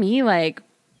guess for me, like,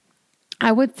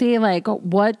 I would say, like,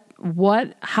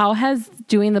 how has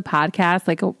doing the podcast,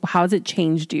 like, how has it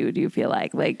changed you? Do you feel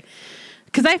like?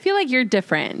 Because I feel like you're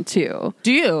different too.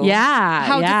 Do you? Yeah.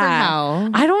 How different? How?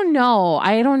 I don't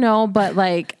know. But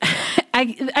like,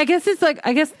 I guess it's like,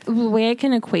 the way I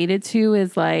can equate it to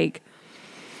is like,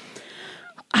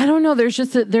 I don't know.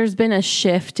 There's been a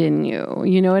shift in you.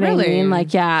 You know what I mean?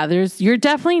 Like, yeah, you're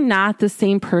definitely not the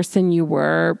same person you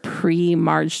were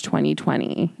pre-March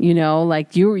 2020. You know,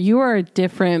 like you are a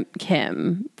different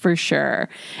Kim for sure.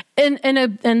 In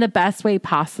the best way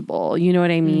possible. You know what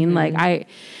I mean? Like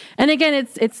and again,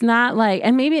 it's not like,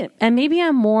 and maybe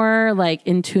I'm more like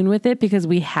in tune with it because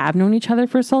we have known each other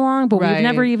for so long, but we've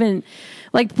never even,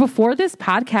 like, before this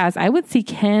podcast, I would see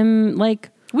Kim like,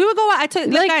 we would go out.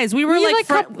 Guys, we were every, like,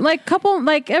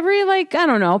 I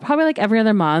don't know, probably like every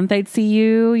other month I'd see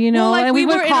you, you know, and we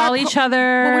would call each other.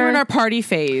 When we were in our party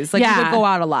phase. Like, we would go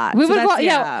out a lot. We would go,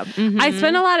 I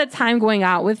spent a lot of time going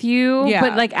out with you,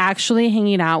 but like actually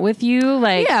hanging out with you,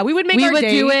 like, we would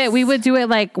dates. We would do it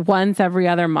like once every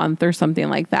other month or something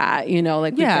like that, you know,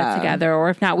 like we'd get together, or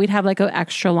if not, we'd have like an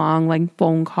extra long like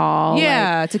phone call.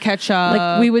 Yeah, like, to catch up.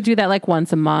 Like we would do that like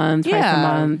once a month, twice a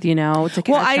month, you know, to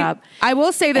catch up. I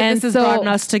will say that this has brought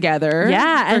us together.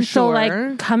 Yeah. And so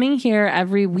like coming here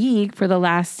every week for the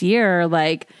last year,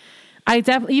 like I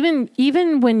definitely,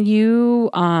 even when you,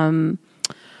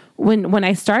 when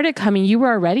I started coming, you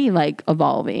were already like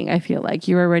evolving. I feel like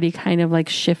you were already kind of like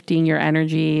shifting your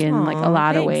energy in like a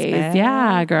lot of ways. Babe.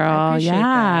 Yeah, girl.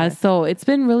 Yeah. That. So it's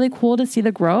been really cool to see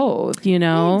the growth, you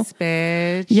know?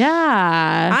 Thanks, bitch.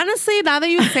 Yeah. Honestly, now that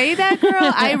you say that,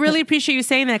 girl, I really appreciate you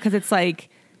saying that, because it's like,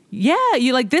 yeah,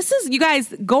 you like, this is, you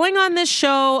guys going on this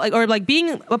show, like, or like being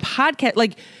a podcast,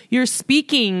 like you're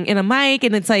speaking in a mic,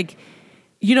 and it's like,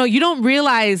 you know, you don't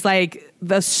realize like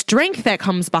the strength that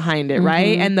comes behind it,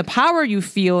 right? And the power you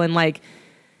feel, and like,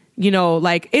 you know,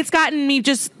 like it's gotten me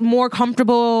just more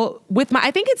comfortable with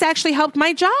I think it's actually helped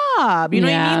my job. You know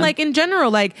what I mean? Like in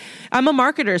general, like I'm a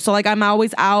marketer. So like I'm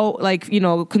always out, like, you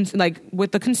know, like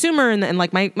with the consumer and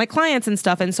like my clients and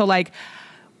stuff. And so like,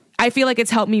 I feel like it's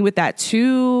helped me with that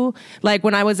too. Like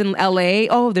when I was in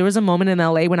LA, there was a moment in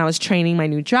LA when I was training my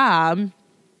new job,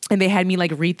 and they had me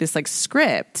like read this like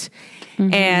script.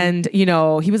 And, you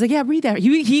know, he was like, yeah, read that.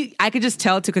 I could just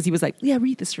tell too, because he was like, yeah,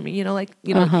 read this for me. You know, like,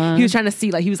 you know, he was trying to see,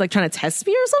 like, he was like trying to test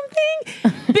me or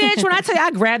something. Bitch, when I tell you,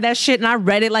 I grabbed that shit and I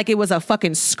read it like it was a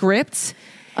fucking script.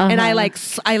 And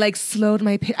I slowed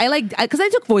my, because I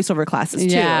took voiceover classes too.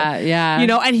 Yeah. You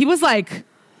know, and he was like,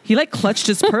 he like clutched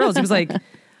his pearls. He was like,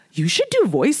 you should do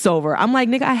voiceover. I'm like,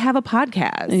 nigga, I have a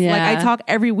podcast. Yeah. Like I talk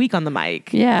every week on the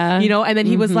mic. Yeah. You know, and then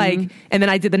he was like, and then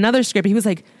I did another script. He was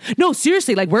like, no,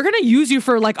 seriously, like we're going to use you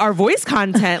for like our voice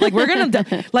content. Like we're going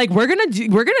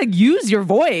to use your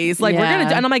voice. Like we're going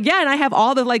to, and I'm like, yeah. And I have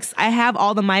all the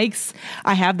mics.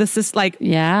 I have this like,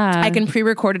 I can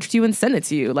pre-record it to you and send it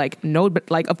to you. Like, no,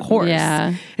 but like, of course.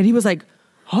 Yeah. And he was like,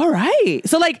 all right.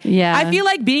 So like, I feel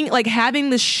like being like having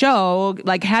this show,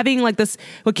 like having like this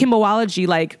with Kimboology,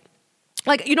 like,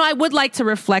 you know, I would like to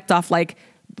reflect off like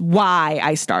why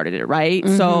I started it. Right.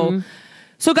 So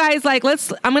guys, like,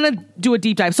 I'm going to do a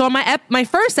deep dive. So my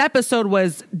first episode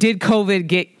was, did COVID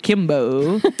get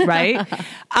Kimbo? Right.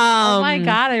 Oh my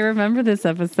God. I remember this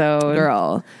episode,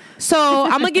 girl. So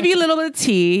I'm going to give you a little bit of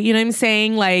tea, you know what I'm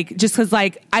saying? Like, just because,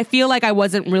 like, I feel like I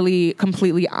wasn't really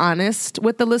completely honest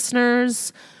with the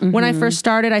listeners when I first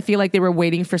started. I feel like they were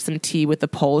waiting for some tea with the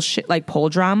pole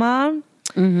drama.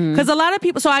 Because a lot of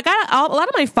people, so I got a lot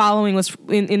of my following was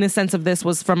in the sense of this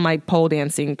was from my pole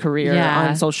dancing career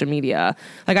on social media.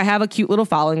 Like I have a cute little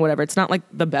following, whatever. It's not like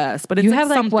the best, but it's you have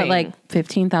like something. What, like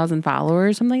 15,000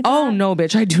 followers, something like that? Oh no,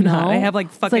 bitch, I do not. I have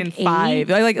like fucking like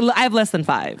 5. I have less than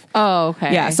 5. Oh,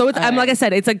 okay. Yeah, so it's, like I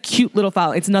said, it's a cute little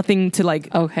following. It's nothing to like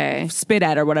spit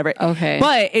at or whatever. Okay,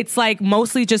 but it's like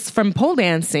mostly just from pole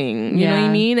dancing. You know what I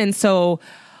mean? And so.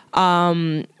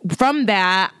 From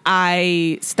that,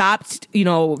 I stopped, you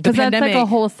know, the pandemic. That's like a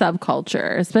whole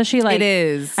subculture, especially like it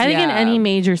is. I think in any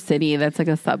major city, that's like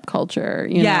a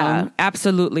subculture. You know?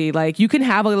 Absolutely. Like you can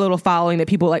have a little following that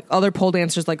people like other pole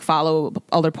dancers like follow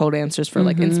other pole dancers for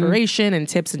like inspiration and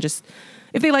tips, and just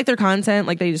if they like their content,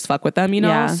 like they just fuck with them, you know?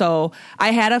 Yeah. So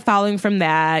I had a following from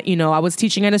that. You know, I was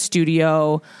teaching at a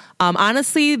studio.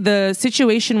 Honestly, the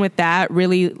situation with that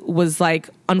really was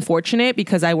like unfortunate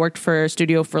because I worked for a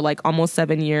studio for like almost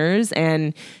 7 years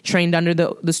and trained under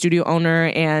the studio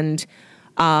owner, and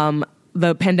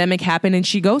the pandemic happened and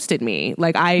she ghosted me.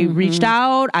 Like I reached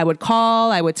out, I would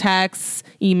call, I would text,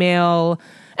 email,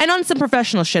 and on some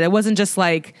professional shit. It wasn't just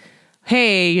like,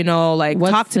 hey, you know, like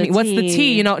talk to me. What's the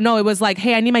tea? You know, no, it was like,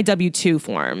 hey, I need my W-2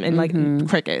 form, and like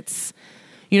crickets.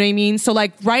 You know what I mean? So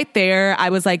like right there, I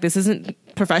was like, this isn't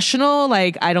professional.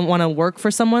 Like, I don't want to work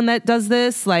for someone that does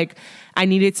this. Like, I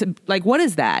needed to, like, what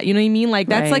is that? You know what I mean? Like,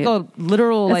 that's like a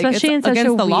literal, like, especially it's in such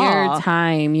against a the weird law.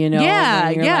 time, you know? Yeah,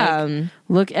 when you're yeah. like,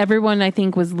 look, everyone I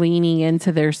think was leaning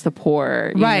into their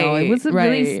support. You know? It was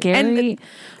really scary. And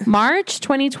March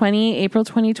 2020, April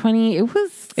 2020, it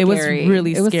was scary. It was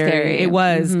really scary. It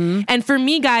was. Mm-hmm. And for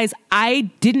me, guys, I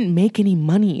didn't make any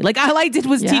money. Like, all I did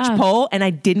was teach pole, and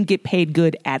I didn't get paid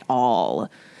good at all.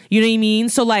 You know what I mean?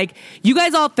 So, like, you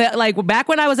guys all felt like back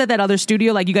when I was at that other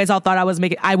studio, like, you guys all thought I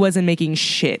wasn't making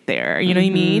shit there. You know what I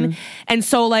mean? And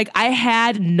so, like, I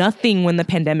had nothing when the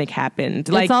pandemic happened.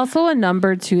 Like, it's also a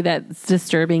number too that's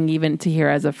disturbing even to hear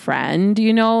as a friend,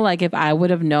 you know? Like, if I would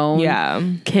have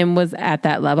known Kim was at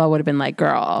that level, I would have been like,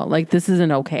 girl, like, this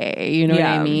isn't okay. You know what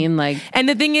I mean? Like, and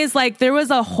the thing is, like, there was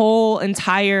a whole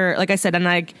entire, like I said, and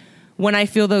like, when I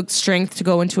feel the strength to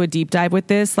go into a deep dive with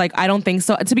this, like, I don't think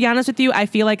so. To be honest with you, I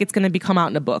feel like it's going to come out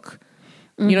in a book.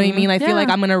 You know what I mean? I feel like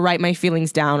I'm going to write my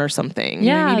feelings down or something. You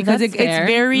know what I mean? Because it's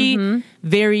very,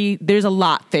 very, there's a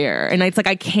lot there. And it's like,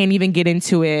 I can't even get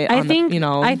into it. I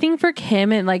think for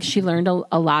Kim, it like, she learned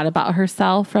a lot about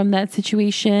herself from that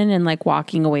situation and like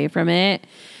walking away from it.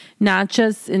 Not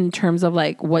just in terms of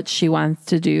like what she wants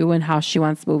to do and how she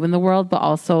wants to move in the world, but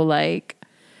also like,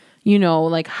 you know,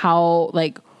 like how,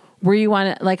 like, where you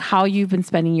want to, like, how you've been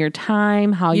spending your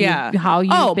time, how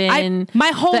you've been, my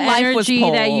whole life was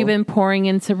energy that you've been pouring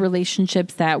into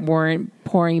relationships that weren't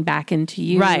pouring back into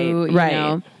you. Right. You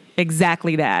know?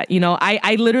 Exactly that. You know,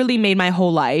 I literally made my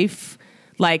whole life,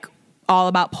 like, all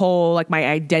about pole, like, my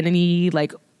identity,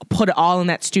 like, put it all in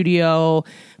that studio,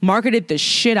 marketed the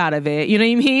shit out of it. You know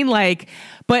what I mean? Like,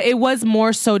 but it was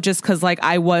more so just because, like,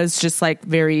 I was just, like,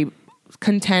 very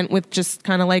content with just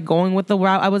kind of like going with the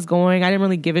route I was going. I didn't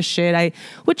really give a shit. I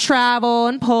would travel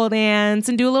and pole dance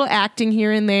and do a little acting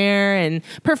here and there and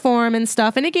perform and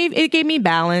stuff. And it gave me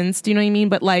balance. Do you know what I mean?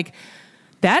 But like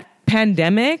that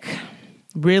pandemic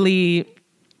really,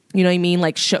 you know what I mean?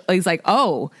 Like, it's like,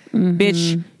 oh,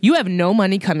 bitch, you have no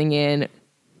money coming in.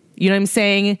 You know what I'm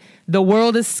saying? The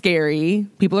world is scary.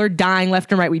 People are dying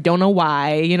left and right. We don't know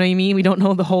why. You know what I mean? We don't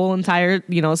know the whole entire,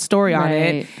 you know, story on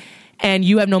it. And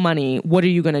you have no money. What are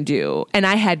you going to do? And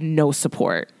I had no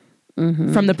support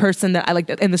from the person that I like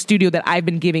in the studio that I've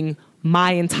been giving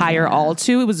my entire all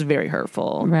to. It was very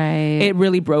hurtful. Right. It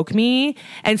really broke me.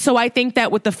 And so I think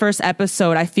that with the first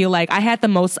episode, I feel like I had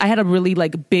a really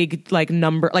like big like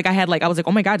number. Like I was like,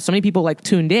 oh my God, so many people like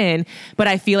tuned in. But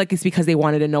I feel like it's because they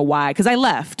wanted to know why. Because I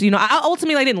left. You know,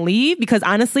 I didn't leave because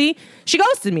honestly, she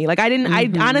ghosted me. Like I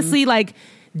honestly like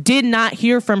did not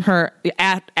hear from her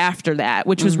after that,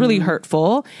 which was really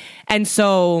hurtful. And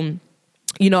so,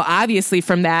 you know, obviously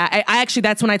from that, I actually,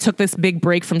 that's when I took this big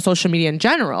break from social media in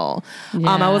general.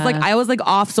 I was like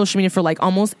off social media for like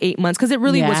almost 8 months because it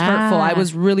really was hurtful. I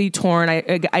was really torn.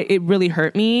 It really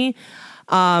hurt me.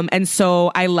 And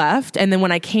so I left. And then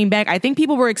when I came back, I think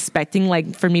people were expecting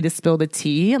like for me to spill the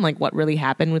tea and like what really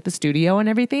happened with the studio and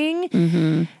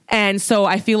everything. And so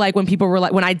I feel like when people were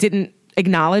like, when I didn't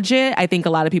acknowledge it, I think a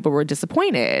lot of people were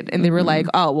disappointed and they were like,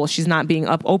 oh, well, she's not being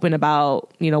open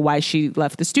about, you know, why she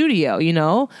left the studio, you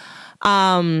know?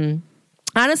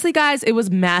 Honestly, guys, it was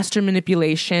master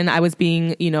manipulation. I was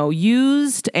being, you know,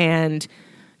 used and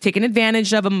taken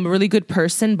advantage of. I'm a really good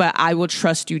person, but I will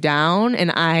trust you down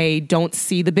and I don't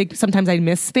see sometimes I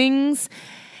miss things.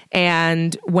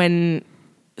 And when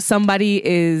somebody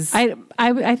is...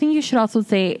 I think you should also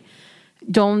say,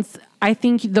 I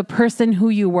think the person who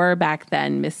you were back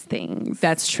then missed things.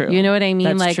 That's true. You know what I mean?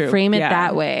 That's like true. frame it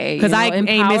that way. Because I ain't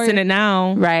missing it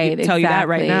now. Right. I tell you that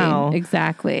right now.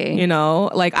 Exactly. You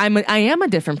know, like I am a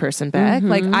different person, Beck.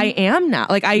 Like I am now.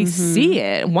 Like I see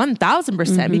it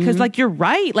 1000% because like you're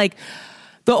right. Like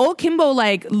the old Kimbo,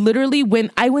 like literally when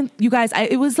I went, you guys,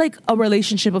 it was like a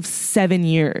relationship of 7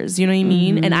 years. You know what I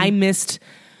mean? And I missed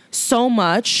so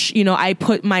much. You know, I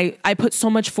put so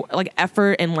much like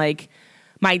effort and like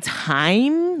my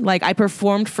time. Like I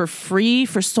performed for free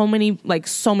for so many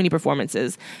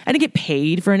performances. I didn't get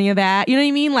paid for any of that. You know what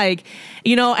I mean? Like,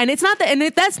 you know, and it's not that, and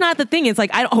that's not the thing. It's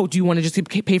like, do you want to just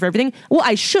pay for everything? Well,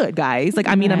 I should, guys. Like,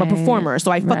 I mean, I'm a performer,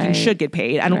 so I fucking should get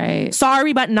paid. I don't,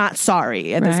 sorry, but not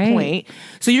sorry at this point.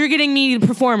 So you're getting me to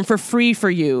perform for free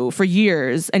for you for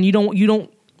years and you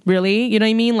don't really, you know what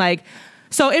I mean? Like,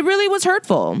 so it really was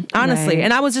hurtful, honestly.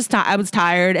 And I was just, I was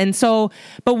tired. And so,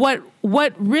 but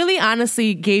what really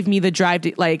honestly gave me the drive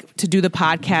to do the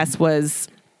podcast was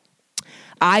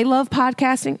I love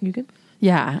podcasting. You good?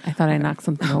 Yeah. I thought I knocked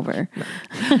something over.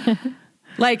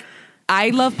 Like I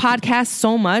love podcasts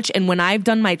so much. And when I've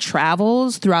done my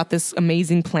travels throughout this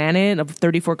amazing planet of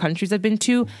 34 countries I've been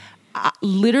to,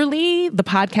 literally the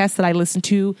podcast that I listened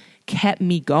to kept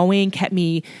me going, kept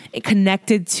me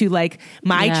connected to like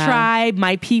my tribe,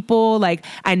 my people. Like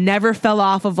I never fell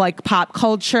off of like pop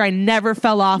culture. I never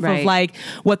fell off of like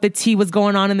what the tea was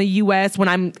going on in the US when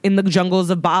I'm in the jungles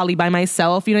of Bali by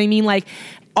myself. You know what I mean? Like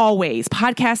always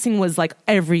podcasting was like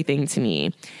everything to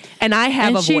me. And I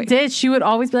have a voice. She would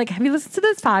always be like, have you listened to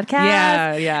this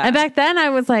podcast? Yeah. And back then I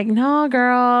was like, no,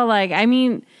 girl. Like, I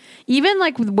mean, even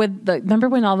like with the, remember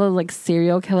when all the like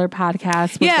serial killer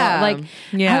podcasts was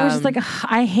I was just like,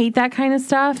 I hate that kind of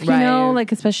stuff, you know,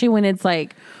 like especially when it's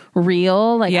like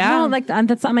real, like I don't like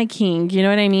that's not my king, you know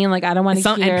what I mean? Like I don't want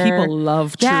to hear. And people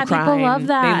love true crime. People love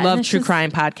that. They love true crime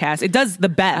podcasts. It does the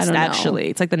best actually.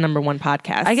 It's like the #1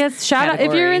 podcast. I guess shout out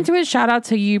if you're into it. Shout out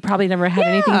to you. Probably never had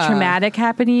anything traumatic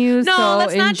happen to you. No, so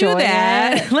let's not do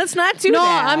that. Let's not do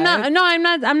that. I'm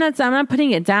not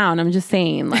putting it down. I'm just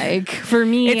saying, like for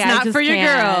me, it's not for your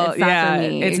girl. It's not for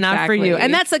me. It's not for you.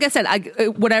 And that's like I said,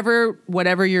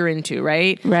 whatever you're into,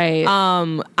 right? Right.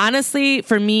 Honestly,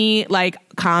 for me, like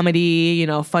comedy, you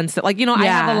know, fun stuff. Like, you know, I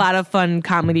have a lot of fun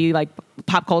comedy, like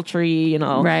pop culture, you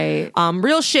know,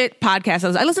 real shit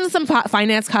podcasts. I listen to some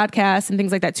finance podcasts and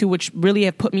things like that too, which really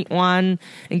have put me on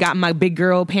and got my big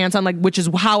girl pants on, like, which is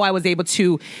how I was able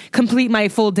to complete my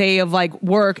full day of like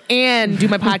work and do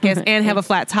my podcast and have a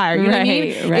flat tire. You know what I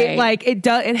mean? Right. It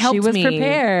helped me. She was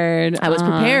prepared. I was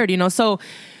prepared, you know. So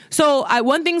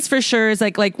one thing's for sure is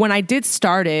like when I did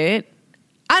start it,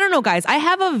 I don't know, guys, I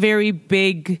have a very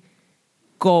big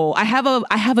goal. I have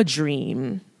a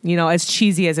dream, you know, as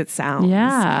cheesy as it sounds.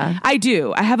 Yeah. I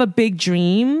do. I have a big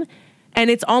dream, and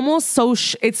it's almost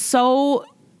it's so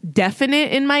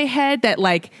definite in my head that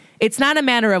like it's not a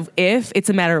matter of if, it's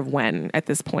a matter of when at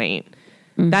this point.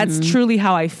 That's truly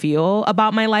how I feel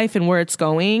about my life and where it's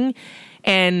going.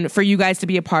 And for you guys to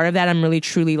be a part of that, I'm really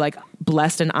truly like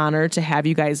blessed and honored to have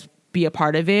you guys be a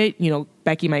part of it. You know,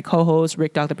 Becky, my co-host,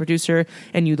 Rick Dog, the producer,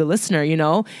 and you, the listener, you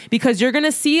know, because you're going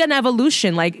to see an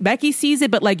evolution. Like Becky sees it,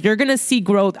 but like you're going to see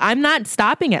growth. I'm not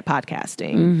stopping at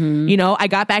podcasting. You know, I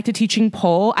got back to teaching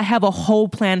pole. I have a whole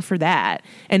plan for that.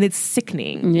 And it's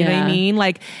sickening. You know what I mean?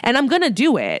 Like, and I'm going to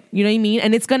do it. You know what I mean?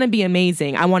 And it's going to be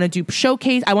amazing. I want to do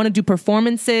showcase. I want to do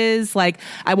performances. Like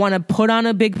I want to put on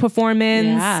a big performance.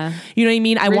 Yeah. You know what I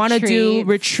mean? I want to do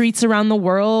retreats around the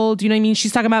world. You know what I mean?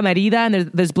 She's talking about Merida and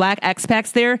there's black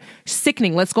expats there. Sickening.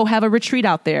 Let's go have a retreat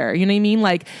out there. You know what I mean?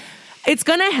 Like it's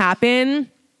going to happen.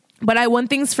 But one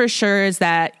thing's for sure is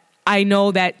that I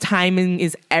know that timing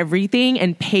is everything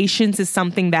and patience is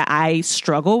something that I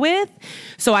struggle with.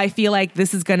 So I feel like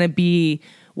this is going to be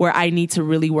where I need to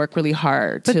really work really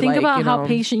hard. But to think like, about you how know,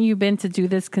 patient you've been to do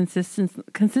this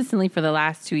consistently for the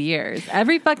last 2 years,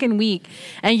 every fucking week.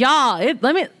 And y'all,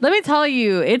 let me tell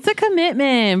you, it's a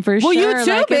commitment for sure. Well, you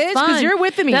too, like, bitch, because you're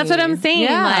with me. That's what I'm saying.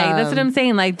 Yeah. Like that's what I'm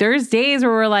saying. Like there's days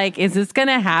where we're like, is this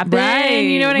gonna happen? Right.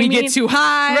 You know what I mean? We get too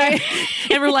high, right?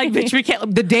 And we're like, bitch, we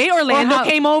can't. The day Orlando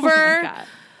came over. Oh my God.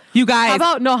 You guys.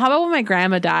 How about when my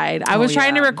grandma died? I was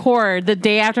trying to record the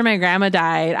day after my grandma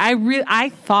died. I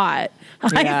thought.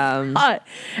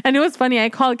 And it was funny. I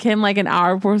called Kim like an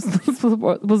hour before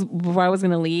I was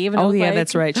going to leave. And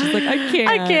That's right. She's like, I can't.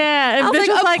 I can't. And I was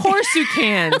like, of course you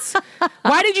can't.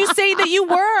 Why did you say that you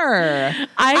were?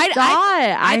 I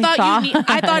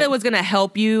thought it was going to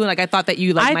help you. Like I thought that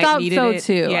you like might needed it.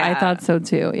 Too. Yeah. I thought so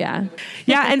too. Yeah.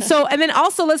 Yeah. And then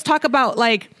also let's talk about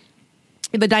like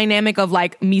the dynamic of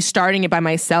like me starting it by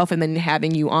myself and then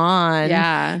having you on.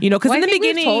 Yeah. You know, because in the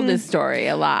beginning we've told this story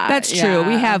a lot. That's true.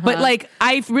 We have. But like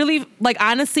I've really like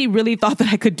honestly really thought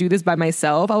that I could do this by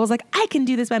myself. I was like, I can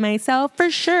do this by myself for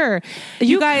sure.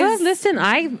 You guys listen,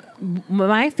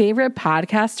 my favorite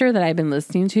podcaster that I've been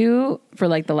listening to for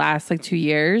like the last like 2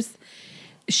 years,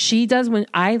 she does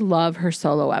I love her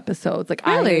solo episodes. Like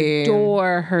really? I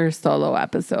adore her solo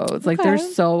episodes. Like they're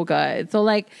so good. So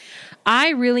like I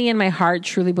really in my heart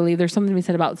truly believe there's something to be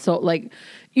said about like,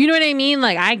 you know what I mean?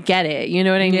 Like I get it. You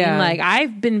know what I mean? Like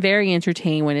I've been very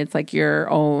entertained when it's like your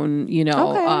own, you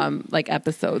know, like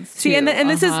episodes. See, too. and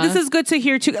this is good to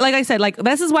hear too. Like I said, like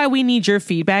this is why we need your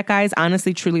feedback, guys.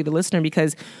 Honestly, truly, the listener,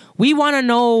 because we want to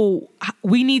know.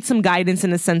 We need some guidance in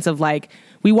the sense of like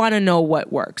we want to know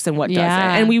what works and what doesn't.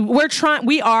 And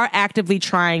we are actively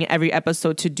trying every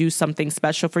episode to do something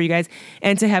special for you guys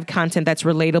and to have content that's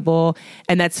relatable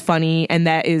and that's funny and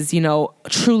that is, you know,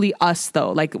 truly us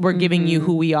though. Like we're giving you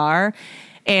who we are.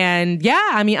 And yeah,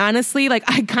 I mean, honestly, like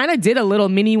I kind of did a little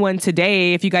mini one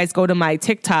today. If you guys go to my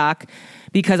TikTok,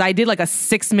 because I did like a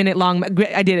 6-minute long.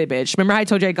 I did it, bitch. Remember I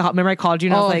told you? Remember I called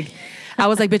you and I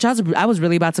was like, bitch, I was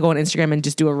really about to go on Instagram and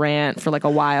just do a rant for like a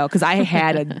while because I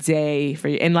had a day for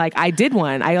you. And like I did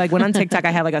one. I like went on TikTok.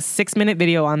 I had like a 6-minute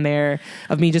video on there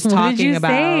of me just talking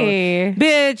about.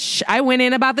 Bitch, I went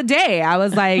in about the day. I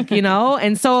was like,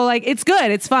 and so like it's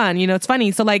good. It's fun. It's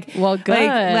funny. So like, well, good.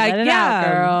 Like let it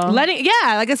out, girl.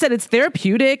 Like I said, it's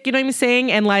therapeutic. You know what I'm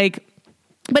saying? And like.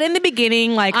 But in the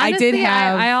beginning, like honestly, I did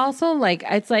have. I also like.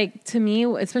 It's like to me,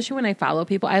 especially when I follow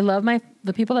people. I love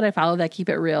the people that I follow that keep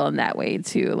it real in that way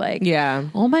too. Like, yeah.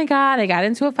 Oh my God, I got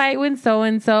into a fight with so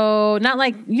and so. Not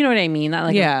like you know what I mean. Not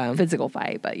like a physical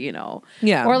fight, but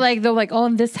Yeah. Or like they're like,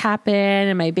 oh, this happened,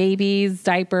 and my baby's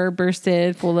diaper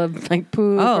bursted full of like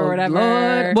poop or whatever.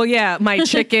 Lord. Well, yeah, my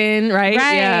chicken, right?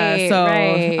 Right. Yeah. So,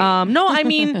 right. No, I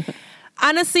mean.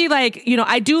 Honestly, like,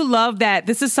 I do love that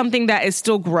this is something that is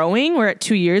still growing. We're at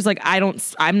 2 years. Like,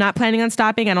 I'm not planning on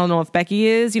stopping. I don't know if Becky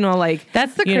is, like.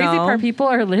 That's the crazy part. People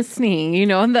are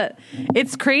listening, and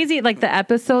it's crazy. Like the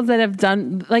episodes that have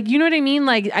done, like, you know what I mean?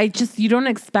 Like, you don't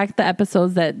expect the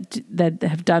episodes that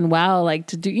have done well, like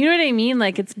to do, you know what I mean?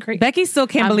 Like, it's crazy. Becky still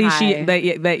can't believe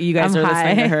that you guys are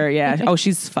listening to her. Yeah. Oh,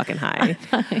 she's fucking high.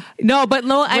 No, but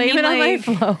no, I mean, it on like,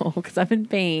 my flow because I'm in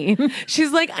pain.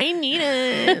 She's like, I need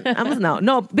it.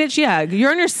 No, bitch, yeah.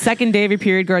 You're on your second day of your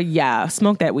period, girl. Yeah,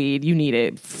 smoke that weed. You need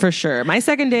it for sure. My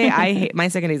second day, my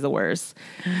second day is the worst.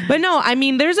 But no, I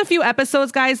mean, there's a few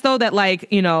episodes, guys, though, that like,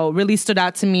 really stood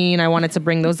out to me and I wanted to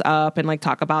bring those up and like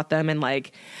talk about them. And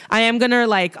like, I am gonna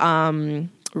like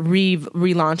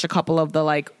relaunch a couple of the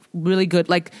like really good,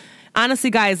 like, honestly,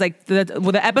 guys, like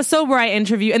the episode where I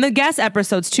interview and the guest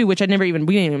episodes too, which we didn't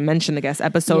even mention the guest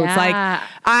episodes. Yeah. Like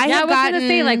I was gonna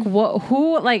say like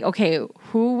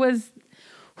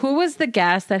who was the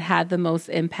guest that had the most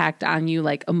impact on you,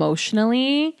 like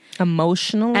emotionally?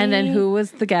 And then who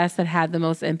was the guest that had the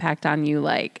most impact on you,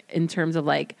 like in terms of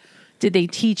like, did they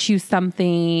teach you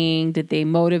something? Did they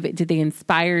motivate? Did they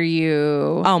inspire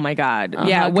you? Oh my God.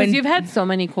 Yeah. Because you've had so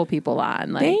many cool people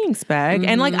on. Like, thanks, Beg.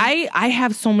 And like, I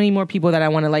have so many more people that I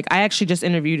want to like, I actually just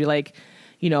interviewed like,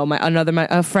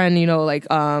 a friend, like,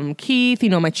 Keith,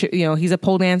 he's a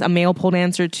male pole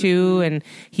dancer too. And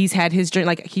he's had his journey,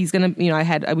 like he's going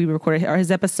to, we recorded his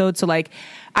episode. So like,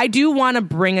 I do want to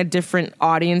bring a different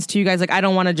audience to you guys. Like, I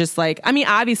don't want to just like, I mean,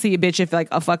 obviously bitch, if like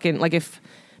a fucking, like if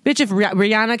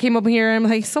Rihanna came up here and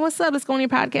I'm like, so what's up? Let's go on your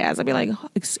podcast. I'd be like,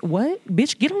 what?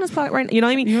 Bitch, get on this podcast right now. You know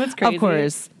what I mean? You know what's crazy? Of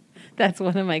course. That's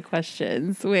one of my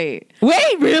questions. Wait,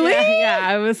 really? Yeah,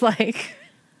 I was like...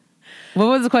 What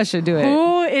was the question? Do it.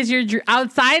 Who is your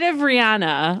outside of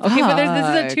Rihanna? Okay, but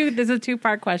this is a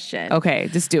 2-part question. Okay,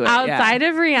 just do it. Outside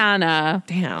of Rihanna,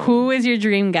 damn, who is your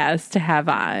dream guest to have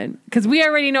on? Because we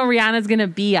already know Rihanna's going to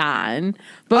be on.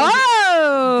 But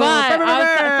that's what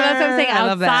I'm saying.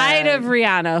 Outside of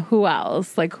Rihanna, who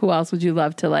else? Like, who else would you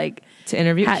love to like to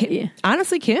interview?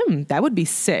 Honestly, Kim. That would be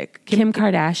sick. Kim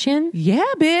Kardashian? Yeah,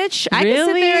 bitch. I could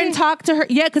sit there and talk to her.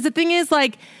 Yeah, because the thing is,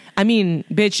 like, I mean,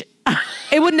 bitch.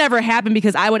 It would never happen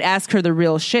because I would ask her the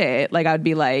real shit. Like, I would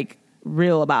be like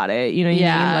real about it. You know what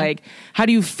I mean? Like, how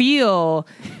do you feel,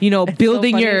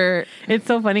 building your... It's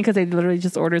so funny because I literally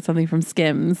just ordered something from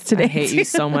Skims today. I hate you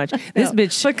so much. This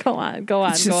bitch... But go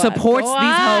on. Supports these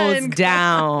hoes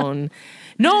down.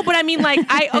 No, but I mean, like,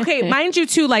 mind you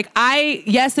too, like,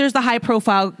 yes, there's the high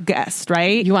profile guest,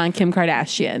 right? You want Kim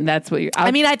Kardashian. That's what you're... I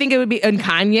mean, I think it would be... And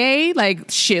Kanye, like,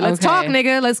 shit, let's talk,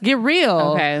 nigga. Let's get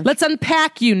real. Okay. Let's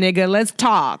unpack you, nigga. Let's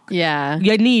talk. Yeah.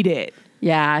 You need it.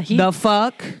 Yeah. The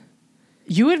fuck?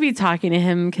 You would be talking to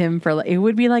him, Kim, for... Like, it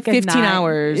would be like 15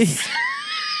 hours.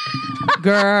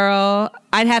 Girl,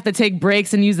 I'd have to take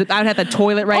breaks and use it. I'd have the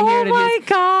toilet right here. Oh my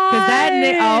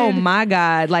God. Oh my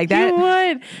God. Like that. You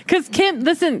would. Because Kim,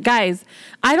 listen, guys,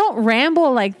 I don't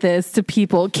ramble like this to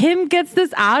people. Kim gets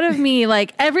this out of me.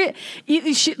 Like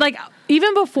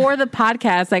even before the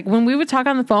podcast, like when we would talk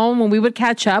on the phone, when we would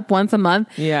catch up once a month.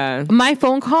 Yeah. My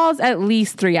phone calls at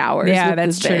least 3 hours. Yeah,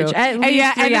 that's true. At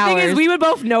least 3 hours. The thing is, we would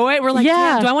both know it. We're like,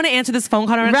 yeah, do I want to answer this phone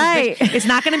call? Right. It's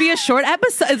not going to be a short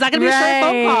episode. It's not going to be a short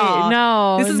phone call.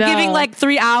 No. This is giving like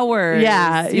 3 hours.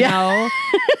 Yeah. You know?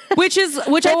 Which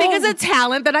I think is a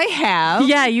talent that I have.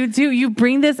 Yeah, you do. You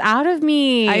bring this out of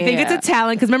me. I think it's a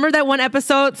talent. Because remember that one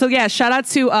episode? So yeah, shout out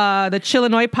to the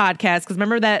Chillinois podcast. Because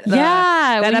remember that?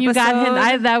 That episode? You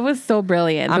got him. That was so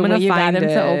brilliant. I'm gonna you find got him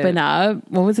to open up.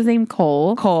 What was his name?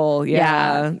 Cole.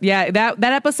 Yeah. That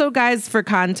episode, guys, for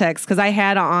context, because I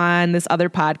had on this other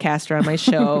podcaster on my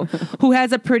show who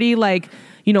has a pretty like.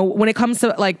 When it comes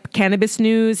to like cannabis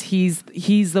news,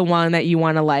 he's the one that you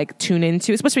want to like tune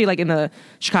into, especially like in the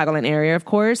Chicagoland area, of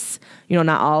course. You know,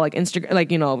 not all like Instagram,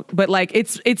 like, you know, but like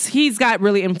he's got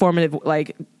really informative,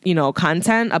 like, you know,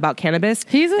 content about cannabis.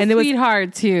 He's a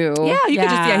sweetheart too.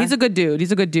 Yeah, he's a good dude.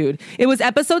 He's a good dude. It was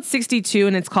episode 62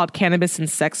 and it's called Cannabis and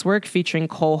Sex Work featuring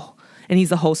Cole. And he's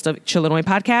the host of Chillinois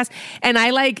podcast. And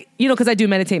I like, you know, because I do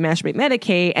meditate, masturbate,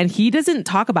 medicate, and he doesn't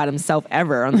talk about himself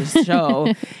ever on this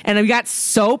show. And we got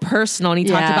so personal, and he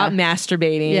talked about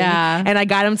masturbating. Yeah. And I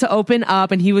got him to open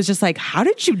up, and he was just like, "How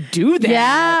did you do that?"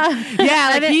 Yeah.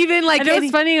 Yeah. Like even like, and it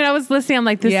was funny when I was listening. I'm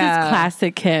like, "This is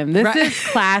classic Kim. This is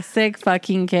classic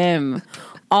fucking Kim."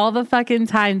 All the fucking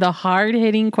time, the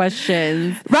hard-hitting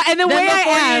questions. Right, and the way I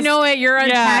asked, you know it, you're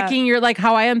unpacking. You're like,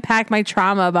 how I unpack my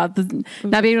trauma about this,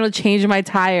 not being able to change my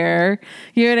tire.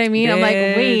 You know what I mean? Bitch. I'm like,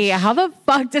 wait, how the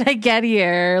fuck did I get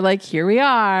here? Like, here we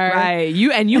are. Right. You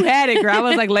had it, girl. I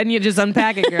was like letting you just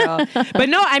unpack it, girl. But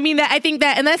no, I mean, I think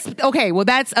that, and that's, okay, well,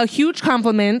 that's a huge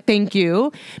compliment. Thank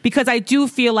you. Because I do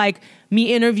feel like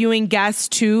me interviewing guests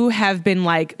too have been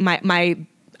like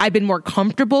I've been more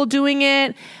comfortable doing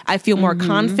it. I feel more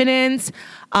confident.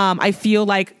 I feel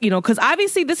like, you know, because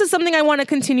obviously this is something I want to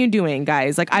continue doing,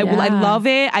 guys. Like I love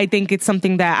it. I think it's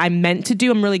something that I'm meant to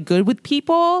do. I'm really good with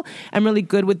people. I'm really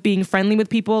good with being friendly with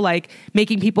people, like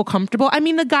making people comfortable. I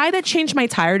mean, the guy that changed my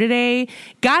tire today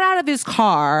got out of his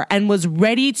car and was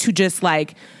ready to just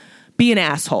like be an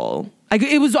asshole. Like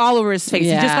it was all over his face. He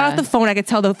just got off the phone. I could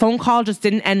tell the phone call just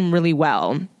didn't end really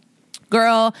well.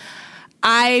 Girl,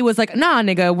 I was like, nah,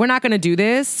 nigga, we're not going to do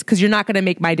this because you're not going to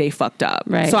make my day fucked up.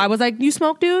 Right. So I was like, you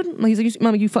smoke, dude? He's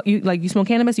like, you smoke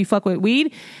cannabis? You fuck with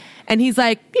weed? And he's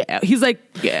like, yeah. He's like,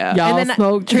 yeah. Y'all and then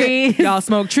smoke trees. Y'all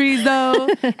smoke trees, though.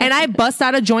 And I bust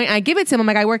out a joint. I give it to him. I'm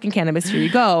like, I work in cannabis. Here you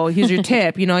go. Here's your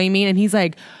tip. You know what I mean? And he's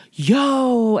like,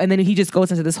 yo. And then he just goes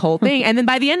into this whole thing. And then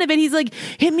by the end of it, he's like,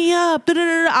 hit me up.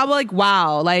 I'm like,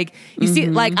 wow. Like, you see,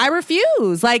 like, I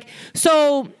refuse. Like,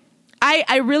 so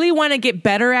I really want to get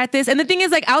better at this. And the thing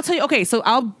is, like, I'll tell you, okay, so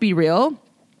I'll be real.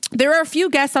 There are a few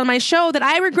guests on my show that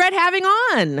I regret having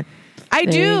on. I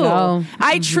do.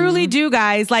 I truly do,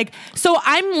 guys. Like, so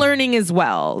I'm learning as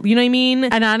well. You know what I mean?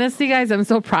 And honestly, guys, I'm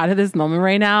so proud of this moment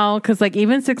right now. Cause like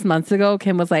even 6 months ago,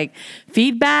 Kim was like,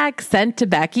 feedback sent to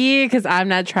Becky because I'm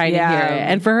not trying to hear it.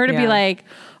 And for her to be like,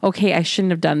 okay, I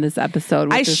shouldn't have done this episode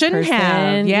with this person,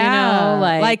 have. Yeah. You know,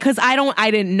 like, cause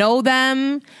I didn't know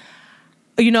them.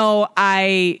 You know,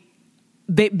 like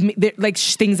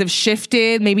things have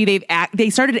shifted. Maybe they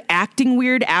started acting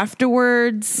weird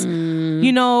afterwards.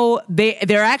 You know,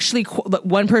 they're actually,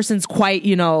 one person's quite,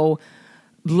 you know,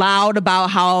 loud about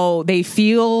how they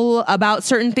feel about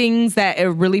certain things that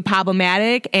are really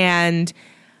problematic. And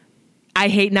I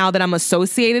hate now that I'm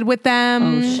associated with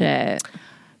them. Oh shit.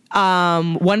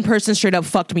 One person straight up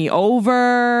fucked me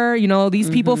over. You know,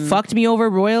 these people fucked me over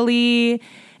royally.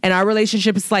 And our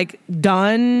relationship is like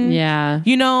done. Yeah.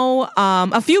 You know,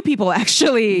 a few people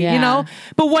actually, you know,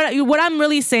 but what I'm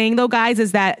really saying though, guys,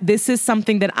 is that this is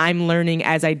something that I'm learning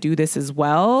as I do this as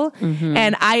well.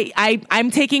 And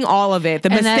I'm taking all of it. The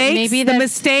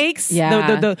mistakes,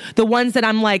 the ones that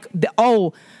I'm like,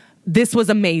 this was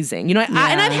amazing. You know, and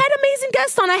I've had amazing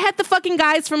guests on. I had the fucking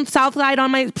guys from Southside on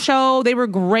my show. They were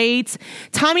great.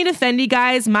 Tommy Defendi,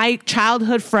 guys, my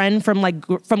childhood friend from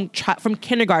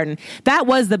kindergarten. That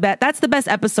was the best. That's the best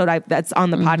episode that's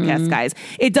on the podcast, guys.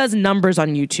 It does numbers on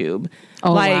YouTube.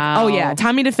 Oh yeah,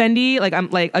 Tommy Defendi. Like I'm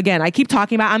like, again, I keep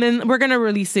talking about. We're gonna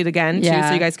release it again too,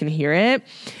 so you guys can hear it.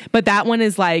 But that one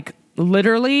is like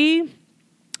literally.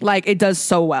 Like it does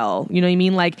so well, you know what I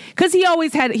mean? Like, cause he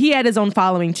had his own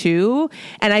following too.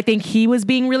 And I think he was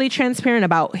being really transparent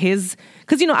about cause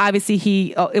you know,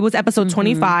 obviously it was episode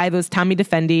 25. It was Tommy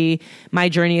Defendi, My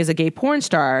Journey as a Gay Porn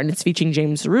Star. And it's featuring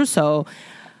James Russo.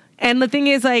 And the thing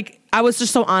is, like, I was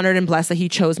just so honored and blessed that he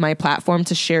chose my platform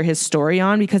to share his story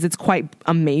on because it's quite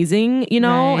amazing, you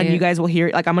know, and you guys will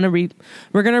hear, like,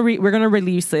 we're going to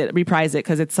reprise it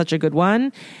cause it's such a good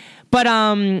one. But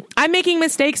I'm making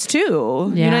mistakes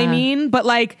too. You know what I mean? But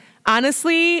like,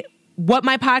 honestly, what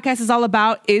my podcast is all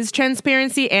about is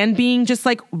transparency and being just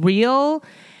like real.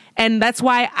 And that's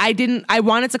why I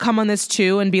wanted to come on this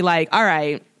too and be like, all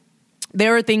right,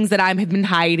 there are things that I have been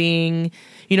hiding.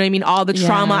 You know what I mean? All the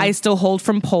trauma I still hold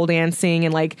from pole dancing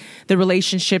and like the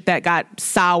relationship that got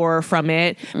sour from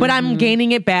it. But I'm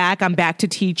gaining it back. I'm back to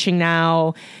teaching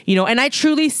now, you know, and I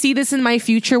truly see this in my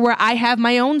future where I have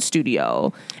my own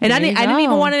studio. And I didn't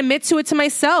even want to admit to it to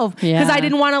myself because I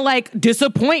didn't want to like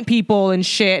disappoint people and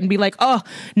shit and be like, oh,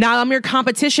 now I'm your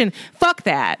competition. Fuck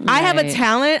that. I have a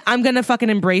talent. I'm going to fucking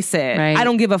embrace it. I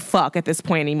don't give a fuck at this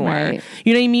point anymore.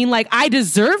 You know what I mean? Like I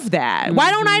deserve that.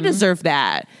 Why don't I deserve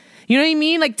that? You know what I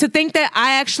mean? Like to think that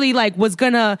I actually like was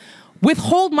gonna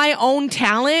withhold my own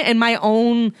talent and my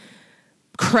own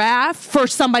craft for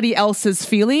somebody else's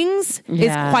feelings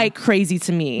is quite crazy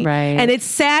to me. Right. And it's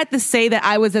sad to say that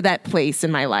I was at that place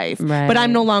in my life, but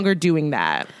I'm no longer doing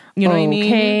that. You know what I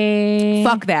mean?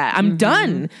 Fuck that. I'm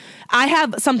done. I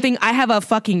have a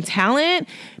fucking talent.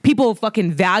 People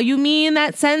fucking value me in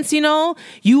that sense, you know?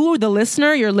 You, the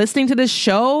listener, you're listening to this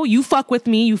show. You fuck with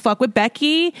me. You fuck with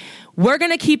Becky. We're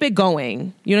going to keep it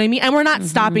going. You know what I mean? And we're not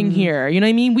stopping here. You know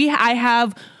what I mean? I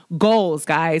have goals,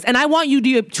 guys, and I want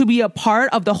you to be a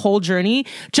part of the whole journey,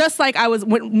 just like I was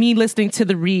with me listening to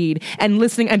the Read and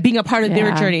listening and being a part of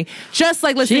their journey, just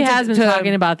like listening. She has been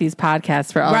talking about these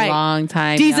podcasts for a long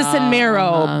time. Jesus and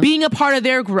Mero, being a part of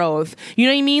their growth. You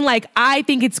know what I mean? Like, I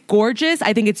think it's gorgeous.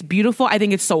 I think it's beautiful. I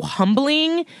think it's so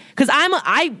humbling because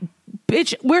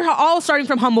bitch, we're all starting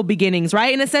from humble beginnings,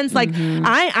 right? In a sense, like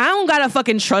I don't got a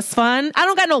fucking trust fund. I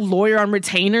don't got no lawyer on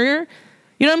retainer.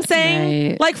 You know what I'm saying?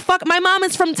 Right. Like, fuck, my mom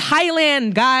is from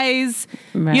Thailand, guys.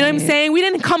 Right. You know what I'm saying? We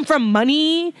didn't come from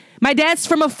money. My dad's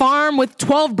from a farm with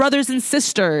 12 brothers and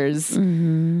sisters. You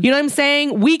know what I'm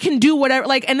saying? We can do whatever.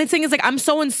 Like, and the thing is, like, I'm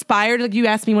so inspired. Like, you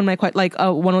asked me when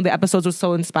one of the episodes was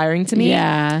so inspiring to me.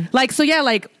 Yeah. Like, so yeah,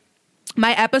 like,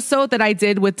 my episode that I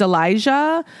did with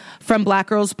Delijah from Black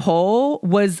Girls Poll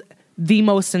was the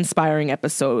most inspiring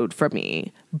episode for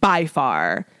me, by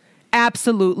far.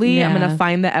 Absolutely. Yeah. I'm going to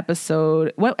find the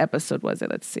episode. What episode was it?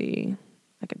 Let's see.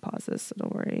 I can pause this, so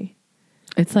don't worry.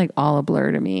 It's like all a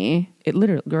blur to me. It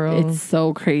literally, girl. It's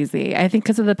so crazy. I think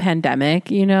because of the pandemic,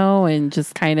 you know, and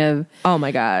just kind of. Oh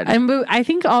my God. And I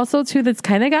think also too, that's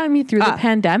kind of gotten me through the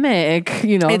pandemic,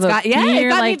 you know. It got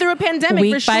me through a pandemic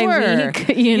week for sure. by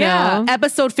week, you know.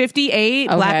 Episode 58,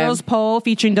 Black Girls Poll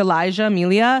featuring Delijah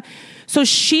Amelia. So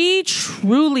she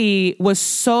truly was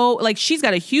so, like, she's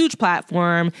got a huge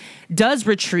platform, does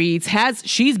retreats,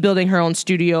 she's building her own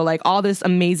studio, like all this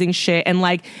amazing shit, and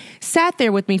like sat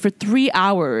there with me for 3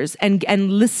 hours and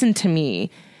listened to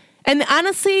me. And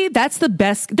honestly, that's the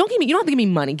best. You don't have to give me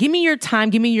money. Give me your time.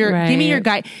 Give me your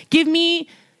guide. Give me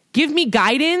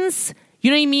guidance. You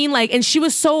know what I mean? Like, and she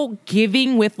was so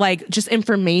giving with like just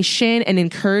information and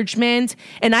encouragement.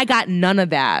 And I got none of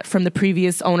that from the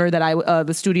previous owner that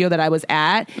the studio that I was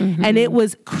at. And it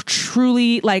was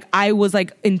truly like, I was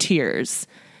like in tears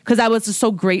because I was just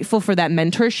so grateful for that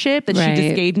mentorship that she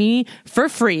just gave me for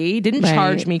free, didn't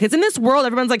charge me. Because in this world,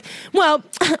 everyone's like, well,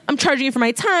 I'm charging you for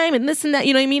my time and this and that,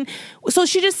 you know what I mean? So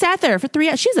she just sat there for 3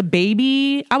 hours. She's a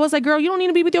baby. I was like, girl, you don't need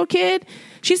to be with your kid.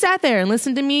 She sat there and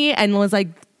listened to me and was like,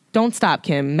 don't stop,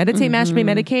 Kim. Meditate, masturbate,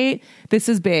 medicate. This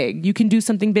is big. You can do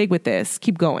something big with this.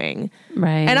 Keep going.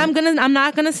 Right. And I'm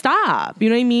not gonna stop. You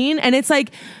know what I mean? And it's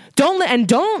like,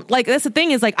 don't, like, that's the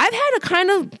thing is like, I've had to kind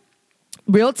of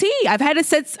real tea. I've had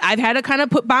to kind of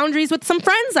put boundaries with some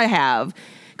friends I have.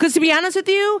 Because to be honest with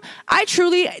you, I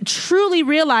truly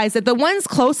realized that the ones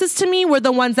closest to me were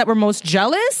the ones that were most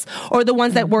jealous or the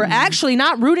ones that were actually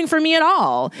not rooting for me at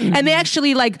all. And they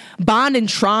actually like bond in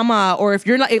trauma, or if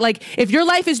you're like if your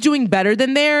life is doing better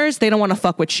than theirs, they don't want to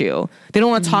fuck with you. They don't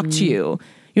want to talk to you.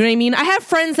 You know what I mean? I have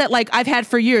friends that like I've had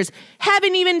for years,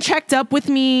 haven't even checked up with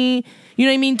me. You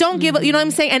know what I mean? Don't give up, you know what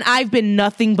I'm saying? And I've been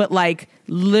nothing but like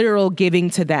literal giving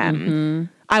to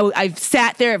them. I've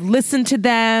sat there, I've listened to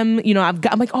them, you know,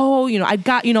 I'm like, oh, you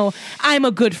know, I'm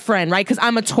a good friend, right? Because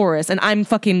I'm a Taurus and I'm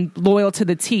fucking loyal to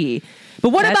the T. But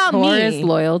what about Taurus me?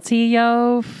 Loyalty,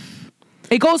 yo.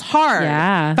 It goes hard.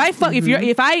 Yeah. If I fuck, you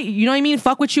know what I mean?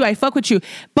 Fuck with you, I fuck with you.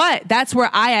 But that's where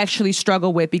I actually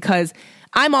struggle with, because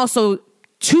I'm also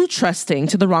too trusting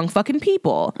to the wrong fucking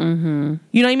people. You know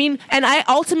what I mean? And I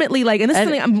ultimately like, and this is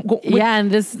something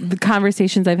and the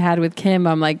conversations I've had with Kim,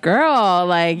 I'm like, girl,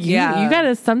 like you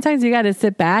gotta, sometimes you gotta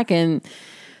sit back and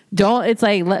it's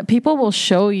like people will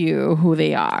show you who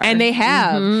they are. And they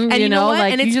have. And you know what?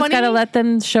 Like, and it's you just gotta let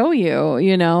them show you,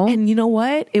 you know? And you know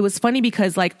what? It was funny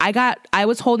because like I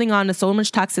was holding on to so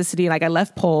much toxicity. Like I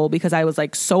left Pole because I was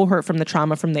like so hurt from the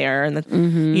trauma from there and the,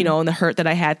 you know, and the hurt that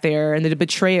I had there and the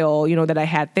betrayal, you know, that I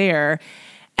had there.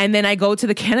 And then I go to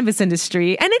the cannabis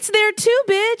industry and it's there too,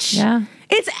 bitch. Yeah.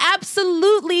 It's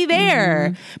absolutely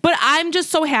there. But I'm just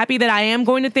so happy that I am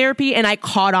going to therapy and I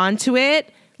caught on to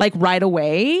it like right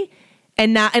away.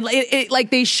 And now it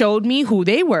like they showed me who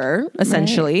they were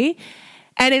essentially. Right.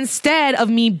 And instead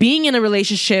of me being in a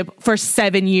relationship for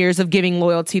 7 years of giving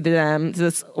loyalty to them, to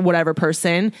this whatever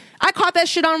person, I caught that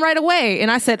shit on right away. And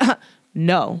I said,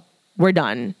 no, we're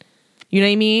done. You know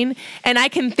what I mean? And I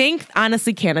can thank,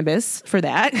 honestly, cannabis for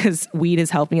that, because weed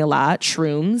has helped me a lot.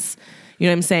 Shrooms. You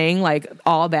know what I'm saying? Like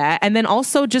all that. And then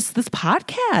also just this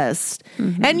podcast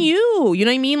and you know what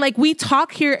I mean? Like we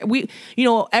talk here,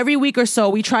 every week or so,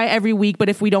 we try every week, but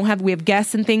if we don't have, we have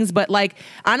guests and things. But like,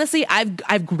 honestly,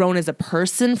 I've grown as a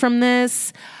person from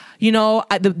this. You know,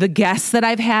 the guests that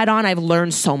I've had on, I've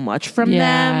learned so much from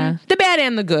them, the bad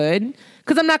and the good,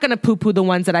 because I'm not going to poo-poo the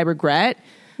ones that I regret.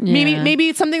 Yeah. Maybe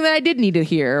it's something that I did need to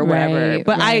hear or whatever.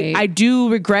 But I do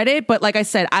regret it. But like I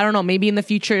said, I don't know. Maybe in the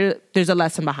future, there's a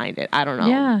lesson behind it. I don't know.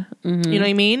 Yeah. You know what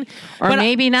I mean? Or but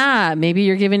maybe not. Maybe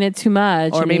you're giving it too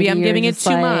much. Or maybe I'm giving it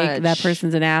too much. That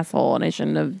person's an asshole and I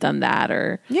shouldn't have done that.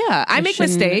 Or yeah, I make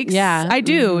mistakes. Yeah. I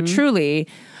do, truly.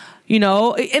 You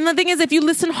know, and the thing is, if you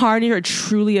listen hard and you're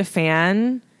truly a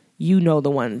fan, you know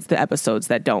the episodes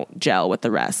that don't gel with the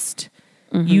rest.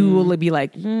 You will be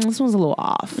like, this one's a little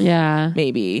off. Yeah.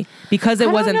 Maybe. Because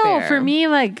it wasn't there. For me,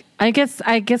 like, I guess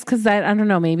because I don't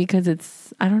know, maybe because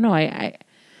it's, I don't know,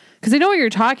 because I know what you're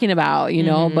talking about, you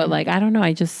know, but like, I don't know,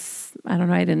 I don't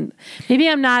know, I didn't, maybe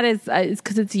I'm not as, it's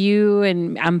because it's you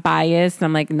and I'm biased and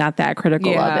I'm like not that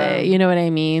critical of it. You know what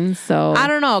I mean? So I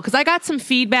don't know, because I got some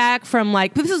feedback from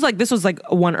like, this was like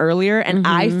one earlier and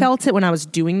I felt it when I was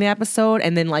doing the episode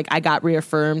and then like I got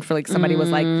reaffirmed for like somebody was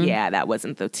like, yeah, that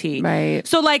wasn't the tea. Right.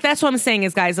 So like, that's what I'm saying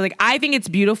is guys, like I think it's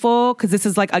beautiful because this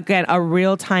is like, again, a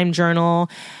real-time journal.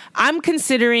 I'm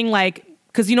considering like,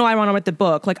 because you know I want to write the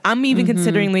book, like I'm even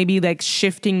considering maybe like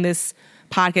shifting this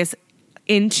podcast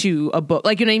into a book,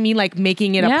 like, you know what I mean, like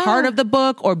making it a part of the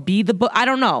book or be the book. I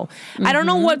don't know. I don't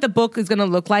know what the book is going to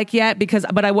look like yet,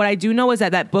 but what I do know is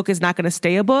that book is not going to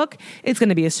stay a book. It's going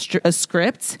to be a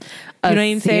script. You know what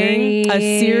I'm saying?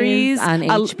 A series on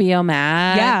HBO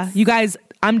Max. Yeah, you guys,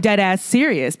 I'm dead ass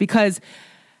serious because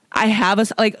I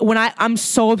have I'm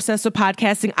so obsessed with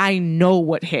podcasting. I know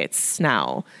what hits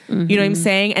now. You know what I'm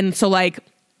saying? And so like,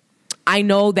 I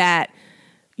know that,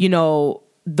 you know,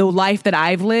 the life that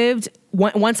I've lived,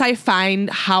 once I find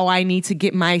how I need to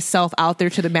get myself out there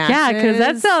to the masses. Yeah, because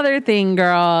that's the other thing,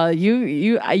 girl.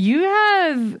 You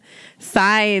have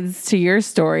sides to your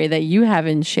story that you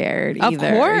haven't shared either.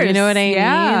 Of course. You know what I mean?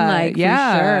 Like,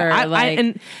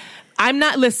 for sure. I'm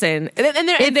not, listen,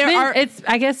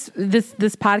 I guess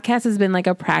this podcast has been like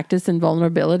a practice in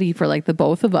vulnerability for like the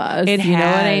both of us. You know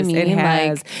what I mean? It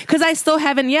has. Like, because I still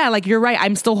haven't, like you're right.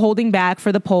 I'm still holding back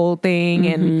for the poll thing.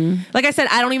 And like I said,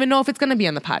 I don't even know if it's going to be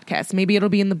on the podcast. Maybe it'll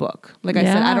be in the book. Like I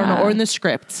said, I don't know. Or in the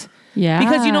script. Yeah.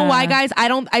 Because you know why, guys?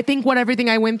 I think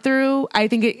everything I went through, I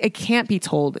think it can't be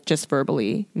told just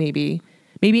verbally, maybe.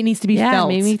 Maybe it needs to be felt.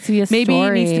 Maybe it needs to be a story. Maybe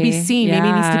it needs to be seen. Yeah. Maybe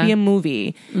it needs to be a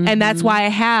movie. And that's why I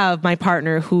have my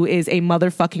partner who is a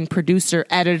motherfucking producer,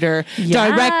 editor,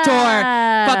 director,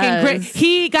 fucking great.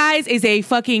 He, guys, is a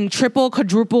fucking triple,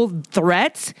 quadruple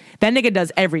threat. That nigga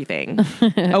does everything.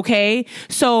 Okay?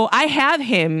 So I have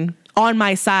him on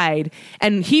my side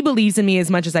and he believes in me as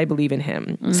much as I believe in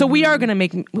him. So we are going to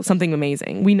make something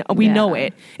amazing. We know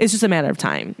it. It's just a matter of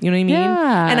time. You know what I mean?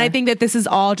 Yeah. And I think that this is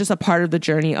all just a part of the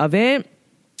journey of it.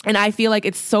 And I feel like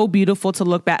it's so beautiful to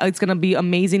look back. It's going to be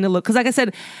amazing to look. Because like I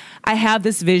said, I have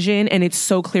this vision and it's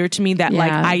so clear to me that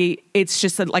it's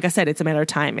just, like I said, it's a matter of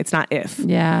time. It's not if.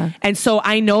 Yeah. And so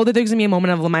I know that there's going to be a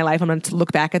moment of my life I'm going to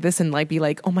look back at this and like be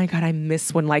like, oh my God, I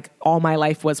miss when like all my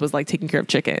life was like taking care of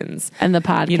chickens. And the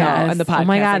podcast. You know, and the podcast. Oh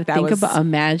my God, like,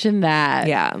 imagine that.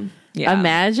 Yeah.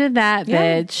 Imagine that,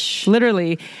 bitch.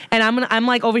 Literally. And I'm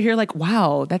like over here like,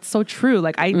 wow, that's so true.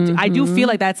 Like I do feel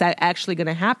like that's actually going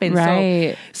to happen.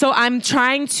 Right. So I'm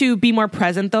trying to be more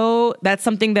present though. That's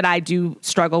something that I do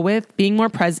struggle with. Being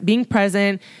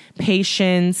present,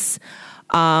 patience,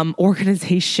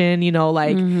 organization, you know,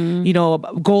 like, you know,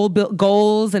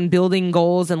 goals and building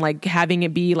goals and like having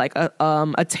it be like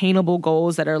attainable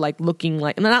goals that are like looking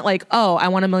like, and they're not like, oh, I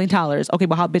want $1 million. Okay,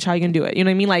 but how are you gonna do it? You know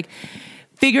what I mean? Like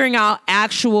figuring out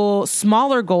actual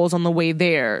smaller goals on the way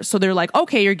there. So they're like,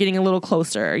 okay, you're getting a little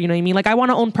closer. You know what I mean? Like I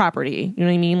want to own property. You know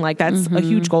what I mean? Like that's a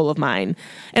huge goal of mine.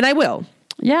 And I will.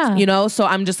 Yeah. You know, so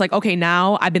I'm just like, okay,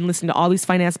 now I've been listening to all these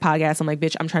finance podcasts. I'm like,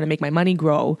 bitch, I'm trying to make my money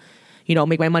grow. You know,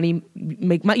 use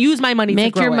my money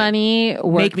make to grow your it. money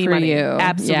work make me for money. you.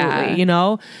 Absolutely. You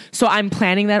know, so I'm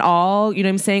planning that all. You know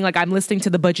what I'm saying? Like I'm listening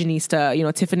to the Budgetnista, you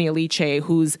know, Tiffany Aliche,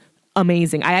 who's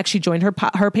amazing. I actually joined her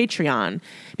Patreon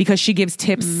because she gives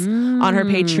tips on her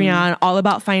Patreon all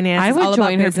about finance. I would all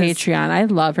join about her business. Patreon. I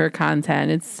love her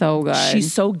content. It's so good.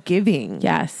 She's so giving.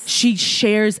 Yes. She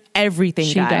shares everything,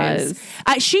 she guys.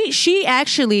 does. She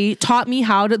actually taught me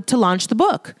how to launch the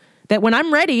book. that when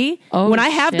I'm ready, when I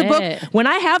have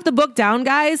the book down,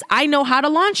 guys, I know how to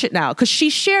launch it now because she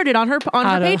shared it on her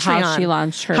Patreon.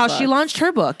 How she launched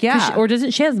her book. Yeah. Or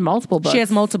doesn't she has multiple books? She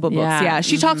has multiple books. Yeah.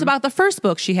 She talks about the first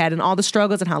book she had and all the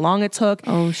struggles and how long it took.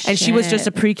 Oh, shit. And she was just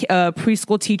a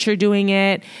preschool teacher doing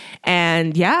it.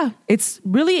 And yeah, it's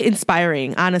really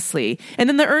inspiring, honestly. And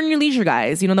then the Earn Your Leisure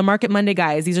guys, the Market Monday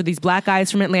guys, these are these black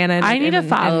guys from Atlanta. I need to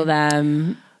follow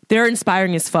them. They're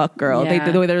inspiring as fuck, girl.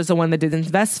 Yeah. There's the one that did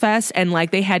Invest Fest, and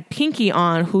like they had Pinky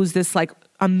on, who's this like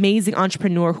amazing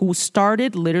entrepreneur who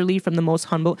started literally from the most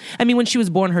humble. I mean, when she was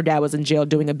born, her dad was in jail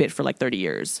doing a bit for like 30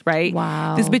 years, right?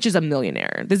 Wow. This bitch is a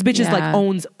millionaire. This bitch is like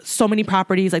owns so many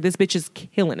properties. Like this bitch is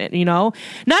killing it,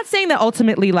 Not saying that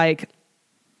ultimately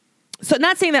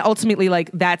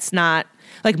that's not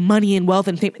like money and wealth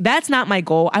and fame. That's not my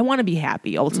goal. I want to be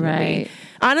happy ultimately. Right.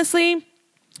 Honestly,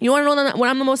 you want to know when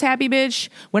I'm the most happy, bitch?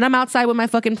 When I'm outside with my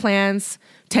fucking plants,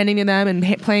 tending to them and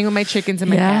playing with my chickens and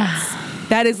my cats.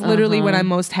 That is literally when I'm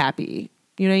most happy.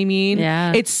 You know what I mean?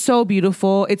 Yeah. It's so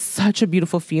beautiful. It's such a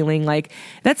beautiful feeling. Like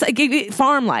that's like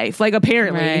farm life, like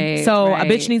apparently. Right, so a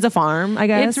bitch needs a farm, I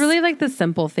guess. It's really like the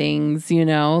simple things,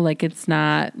 like it's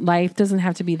not, life doesn't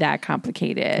have to be that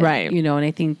complicated. Right. And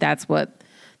I think that's what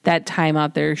that time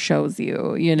out there shows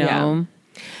you, Yeah.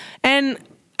 And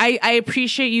I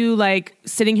appreciate you like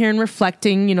sitting here and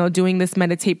reflecting, doing this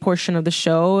meditate portion of the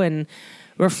show and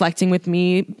reflecting with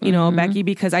me, Becky,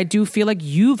 because I do feel like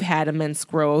you've had immense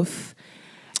growth.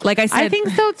 Like I said, I think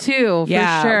so too.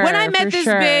 Yeah. For sure. When I met this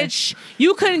bitch,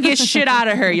 you couldn't get shit out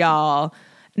of her, y'all.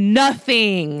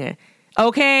 Nothing.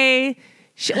 Okay.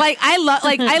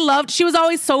 I loved, she was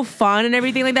always so fun and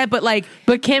everything like that,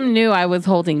 but Kim knew I was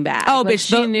holding back. Oh, like, bitch,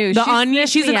 she knew. The onion,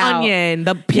 she's an onion.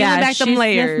 The peeling back them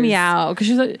layers. She sniffed me out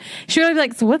because she would be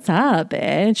like, so what's up,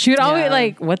 bitch? She would always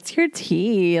like, what's your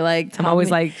tea? Like, I'm always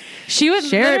like, she would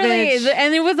share literally, it, bitch.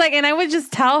 and it was like, and I would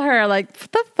just tell her like,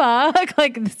 what the fuck?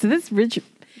 Like, this rich,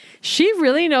 she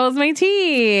really knows my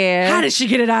tea. How did she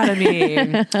get it out of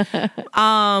me?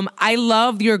 I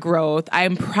love your growth.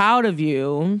 I'm proud of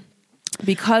you.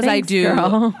 Because Thanks, I do.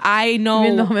 Girl. I know.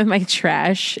 Even though I'm in my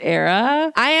trash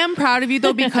era. I am proud of you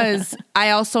though, because I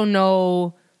also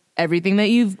know everything that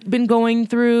you've been going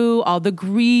through, all the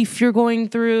grief you're going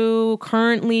through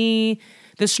currently,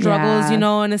 the struggles, in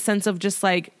a sense of just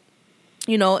like,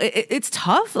 it's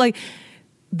tough. Like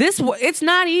it's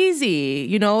not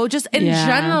easy, just in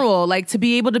general, like to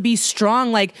be able to be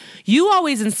strong. Like you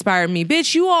always inspire me,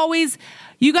 bitch.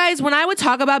 You guys, when I would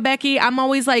talk about Becky, I'm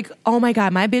always like, oh my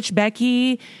God, my bitch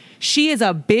Becky, she is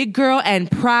a big girl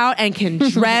and proud and can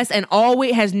dress and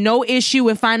always has no issue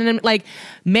with finding them. Like,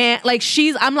 man, like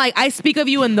I'm like, I speak of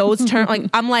you in those terms. Like,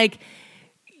 I'm like,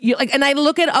 and I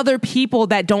look at other people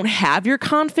that don't have your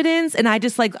confidence and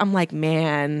I'm like,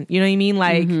 man, you know what I mean?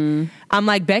 Like, I'm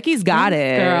like, Becky's got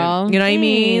it. Girl. You know what I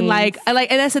mean? Like, and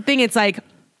that's the thing. It's like,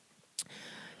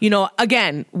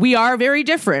 again, we are very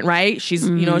different, right? She's,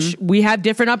 we have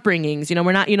different upbringings.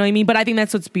 We're not, you know what I mean? But I think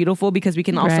that's what's beautiful because we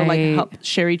can also like help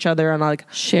share each other and like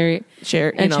share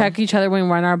and check each other when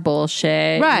we're on our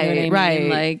bullshit. Right, right. Mean?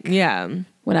 Like, yeah.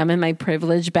 When I'm in my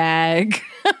privilege bag.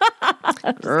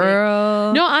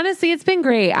 Girl. No, honestly, it's been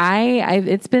great.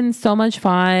 It's been so much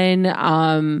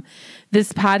fun.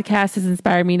 This podcast has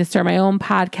inspired me to start my own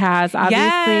podcast.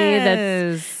 Obviously,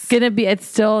 that's gonna be. It's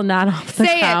still not off the ground.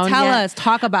 Say it. Tell yet. us.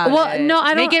 Talk about it. Well, no,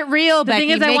 I don't. Make it real, Becky.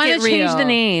 The thing is, I want to change the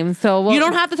name. So you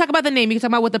don't have to talk about the name. You can talk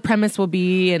about what the premise will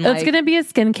be. And it's gonna be a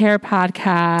skincare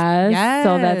podcast. Yes.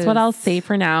 So that's what I'll say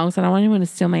for now. So I don't want anyone to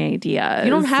steal my ideas. You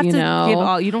don't have to give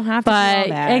all. You don't have to. But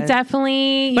do all that. It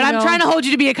definitely. But I'm trying to hold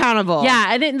you to be accountable.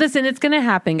 Yeah. And listen, it's gonna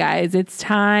happen, guys. It's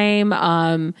time.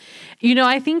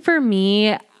 I think for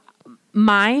me,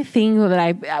 my thing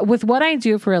that with what I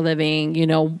do for a living,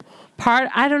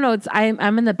 I don't know,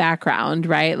 I'm in the background,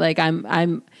 right? Like I'm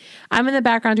in the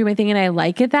background doing my thing and I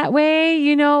like it that way,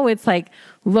 it's like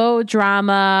low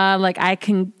drama, like I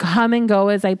can come and go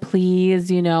as I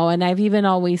please, and I've even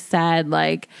always said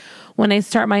like when I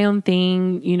start my own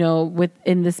thing,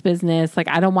 within this business, like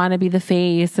I don't want to be the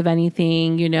face of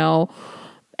anything,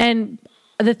 and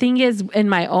the thing is, in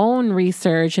my own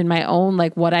research and my own,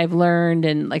 like what I've learned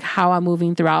and like how I'm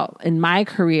moving throughout in my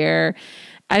career,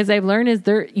 as I've learned is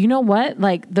there,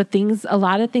 like a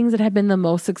lot of things that have been the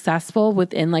most successful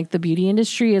within like the beauty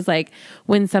industry is like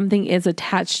when something is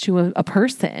attached to a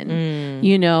person,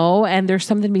 and there's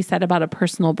something to be said about a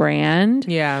personal brand.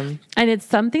 Yeah. And it's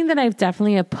something that I've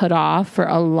definitely put off for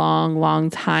a long,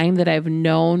 long time, that I've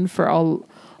known for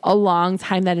a long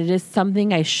time that it is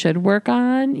something I should work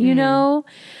on,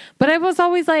 But I was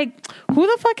always like, who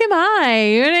the fuck am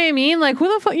I? You know what I mean? Like,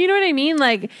 who the fuck, you know what I mean?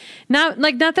 Like, not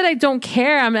that I don't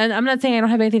care. I'm not saying I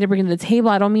don't have anything to bring to the table.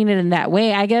 I don't mean it in that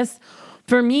way. I guess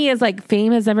for me, it's like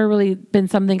fame has never really been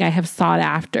something I have sought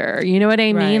after. You know what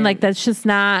I mean? Right. Like, that's just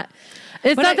not.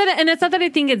 It's not that I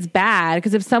think it's bad,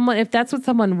 because if that's what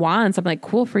someone wants, I'm like,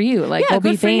 cool for you. Like, go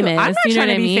be famous. I'm not you know trying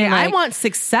what to be I mean? famous. Like, I want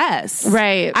success.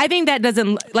 Right. I think that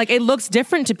doesn't, like, it looks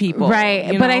different to people.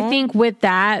 Right. But I think with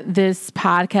that, this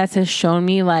podcast has shown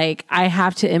me, like, I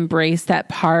have to embrace that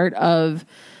part of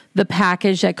the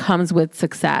package that comes with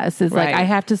success. Is like, I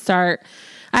have to start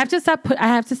putting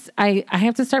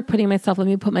myself, let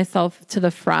me put myself to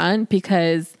the front,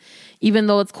 because even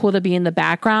though it's cool to be in the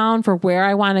background for where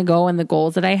I want to go and the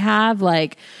goals that I have,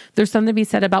 like, there's something to be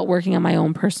said about working on my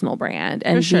own personal brand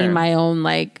and being my own,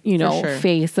 like, you know,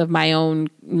 face of my own,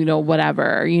 you know,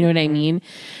 whatever, you know what I mean?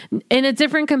 In a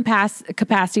different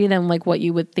capacity than like what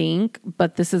you would think.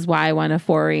 But this is why I want to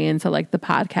foray into like the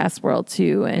podcast world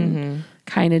too, and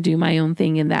kind of do my own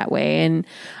thing in that way. And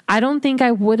I don't think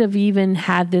I would have even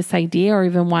had this idea or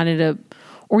even wanted to,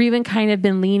 or even kind of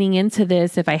been leaning into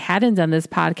this if I hadn't done this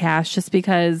podcast, just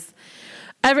because,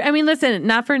 I mean, listen,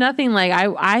 not for nothing. Like,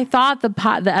 I thought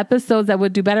the episodes that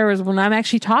would do better was when I'm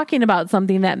actually talking about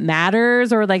something that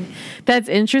matters or like that's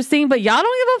interesting, but y'all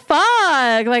don't give a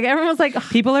fuck. Like, everyone's like,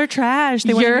 people are trash.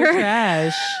 They want to be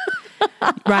trash.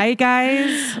 Right,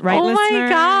 guys? Right, oh listener? my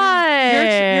God.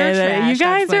 You're trash. You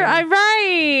guys are, I'm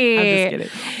right. I'm just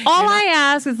kidding. All I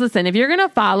ask is, listen, if you're going to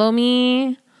follow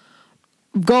me,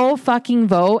 go fucking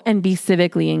vote and be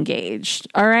civically engaged.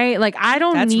 All right? Like, I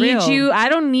don't need you. I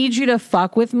don't need you to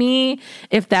fuck with me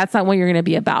if that's not what you're going to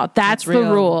be about. That's the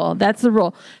rule. That's the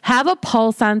rule. Have a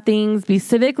pulse on things. Be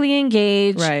civically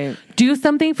engaged. Right. Do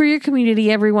something for your community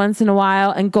every once in a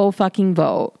while and go fucking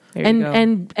vote.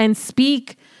 And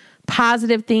speak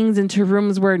positive things into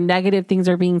rooms where negative things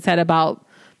are being said about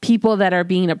people that are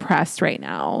being oppressed right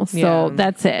now. So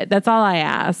that's it. That's all I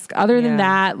ask. Other than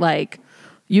that, like,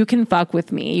 you can fuck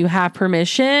with me. You have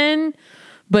permission,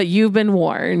 but you've been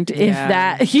warned. If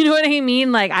that, you know what I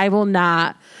mean? Like, I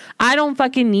don't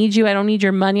fucking need you. I don't need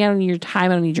your money. I don't need your time.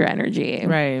 I don't need your energy.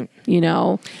 Right. You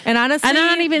know? And honestly, I'm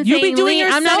not even you'll saying be doing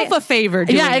yourself a favor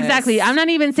doing Yeah, exactly. this. I'm not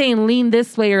even saying lean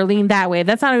this way or lean that way.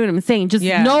 That's not what I'm saying. Just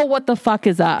know what the fuck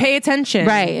is up. Pay attention.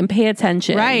 Right. And pay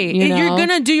attention. Right. You know? You're going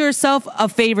to do yourself a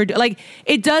favor. Like,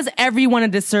 it does everyone a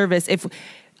disservice. If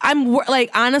I'm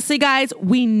like, honestly, guys,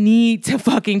 we need to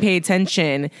fucking pay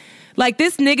attention. Like,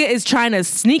 this nigga is trying to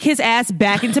sneak his ass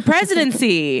back into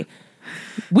presidency.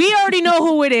 We already know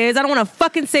who it is. I don't want to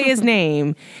fucking say his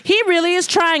name. He really is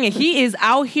trying it. He is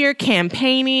out here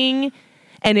campaigning.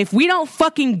 And if we don't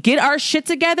fucking get our shit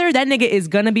together, that nigga is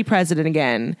going to be president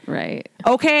again. Right.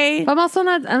 Okay? But I'm also,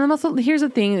 here's the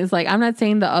thing, is like, I'm not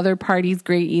saying the other party's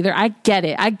great either. I get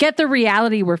it. I get the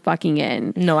reality we're fucking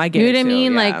in. No, I get it. You know what I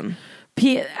mean? Yeah. Like,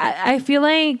 I feel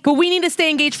like, but we need to stay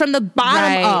engaged from the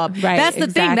bottom up. Right, that's the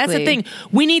thing. That's the thing.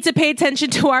 We need to pay attention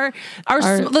to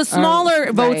the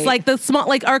smaller votes, like the small,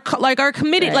 like our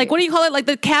committee, like, what do you call it? Like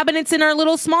the cabinets in our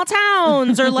little small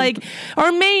towns, or like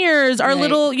our mayors, our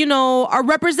little, you know, our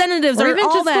representatives, or or even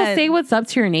all just that. go say what's up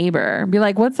to your neighbor. Be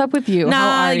like, what's up with you? Nah,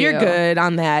 how are you're you? good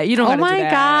on that. You don't. Oh my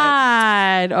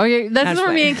God. Oh, that's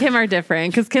where me and Kim are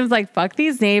different, because Kim's like, fuck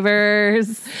these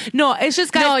neighbors. No, it's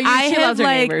just, guys. She loves her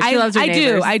neighbors. She loves her neighbors.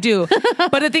 I do.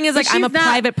 But the thing is, like, I'm a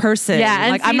private person. Yeah,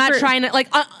 like, I'm not trying to, like,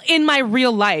 in my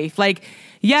real life, like,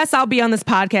 yes, I'll be on this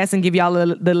podcast and give y'all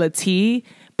the tea,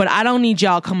 but I don't need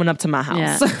y'all coming up to my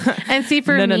house. Yeah. And see,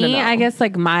 for me, I guess,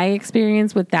 like, my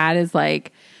experience with that is,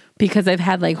 like, because I've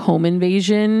had like home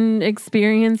invasion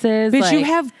experiences. Bitch, like, you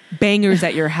have bangers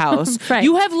at your house. Right.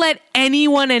 You have let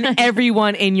anyone and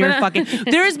everyone in your fucking...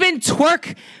 There's been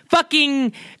twerk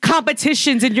fucking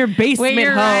competitions in your basement, Wait,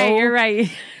 you're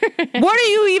right. What are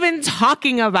you even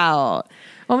talking about?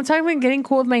 Well, I'm talking about getting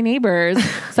cool with my neighbors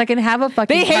so I can have a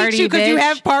fucking They hate party, you because you bitch.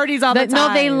 have parties all the time.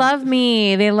 No, they love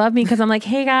me. They love me because I'm like,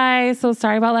 hey guys, so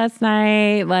sorry about last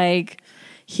night. Like,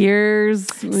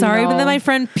 here's sorry that my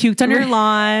friend puked on your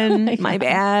lawn. My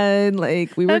bad.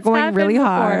 Like, we were going really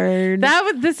hard.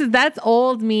 That's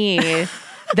old me.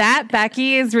 That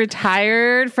Becky is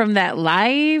retired from that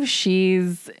life.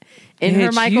 She's in her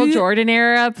Bitch, Michael Jordan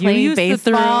era playing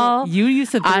baseball. You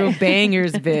used to throw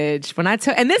bangers, bitch.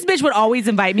 And this bitch would always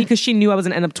invite me because she knew I was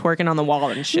gonna end up twerking on the wall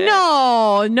and shit.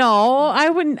 No, I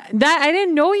wouldn't. I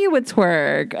didn't know you would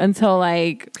twerk until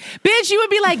like, bitch, you would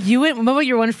be like, remember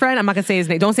your one friend? I'm not gonna say his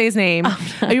name. Don't say his name.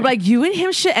 You'd be like, you and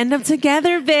him should end up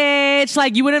together, bitch.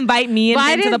 Like you would invite me and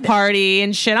him to the party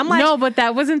and shit. I'm like, no, but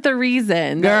that wasn't the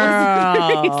reason. Girl,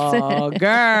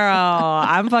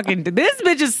 I'm fucking. This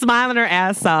bitch is smiling her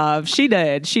ass off. She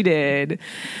did.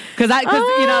 Because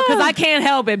I can't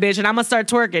help it, bitch, and I'm gonna start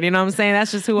twerking. You know what I'm saying?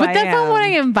 That's just who I am. But that's not what I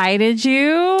invited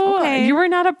you. Okay. You were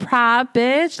not a prop,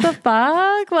 bitch. The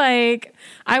fuck? Like,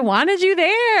 I wanted you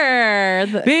there.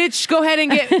 Bitch, go ahead.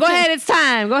 It's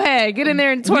time. Go ahead, get in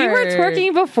there and twerk. We were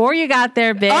twerking before you got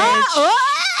there, bitch.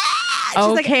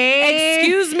 Okay. Like,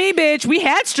 excuse me, bitch. We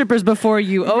had strippers before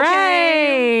you.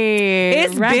 Okay.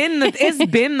 Right. It's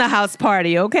been the house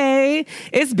party. Okay.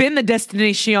 It's been the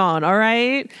destination. All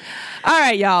right. All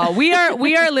right, y'all. We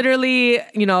are literally,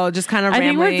 just kind of rambling. I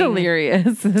think we're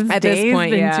delirious. At this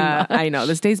point, yeah. I know.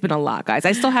 This day's been a lot, guys.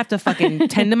 I still have to fucking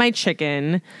tend to my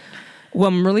chicken. Well,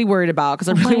 I'm really worried about because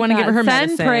I really want to give her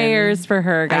medicine. Send prayers for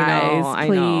her, guys. I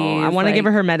please. know. I want to give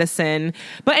her love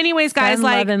anyways, guys, send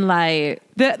love and light.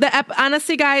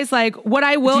 Honestly, guys, like what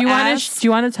I will ask. Do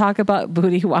you want to talk about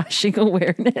booty washing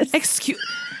awareness?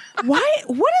 Why?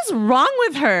 What is wrong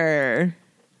with her?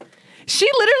 She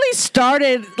literally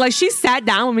started, like, she sat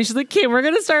down with me. She's like, Kim, we're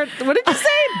going to start, what did you say?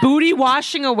 Booty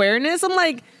washing awareness? I'm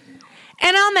like,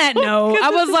 and on that note,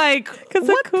 I was like, because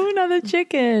the coon on the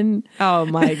chicken. Oh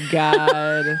my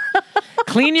God.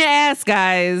 Clean your ass,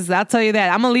 guys. I'll tell you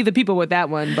that. I'm going to leave the people with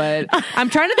that one, but I'm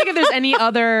trying to think if there's any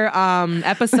other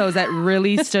episodes that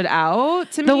really stood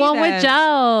out to me. The one with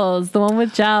gels.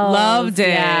 Loved it.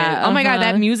 Yeah, Oh my God,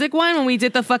 that music one when we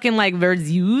did the fucking like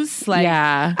Verzeus. Like,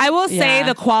 yeah. I will say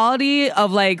the quality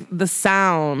of like the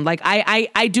sound. Like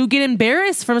I do get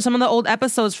embarrassed from some of the old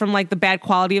episodes from like the bad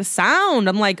quality of sound.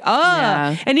 I'm like,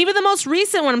 Yeah. And even the most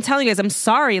recent one, I'm telling you guys, I'm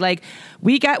sorry. Like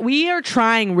we are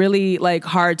trying really like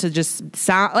hard to just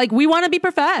sound like we want to be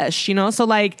profesh, so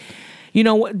like,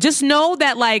 just know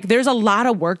that like there's a lot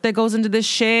of work that goes into this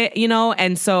shit,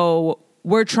 and so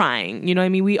we're trying, you know what I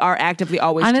mean? We are actively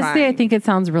always Honestly, trying. I think it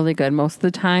sounds really good most of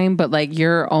the time, but like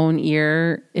your own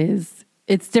ear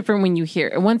it's different when you hear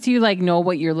it. Once you like know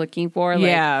what you're looking for,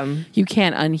 like you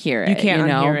can't unhear it. You can't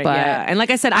unhear it, but And like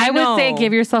I said, I would say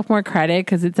give yourself more credit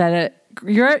because it's at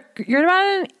you're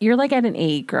like at an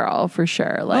 8, girl, for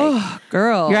sure. Like,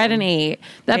 girl, you're at an 8.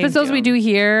 The episodes we do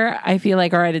here, I feel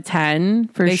like are at a 10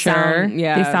 for sure.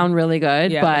 They sound really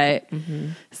good, but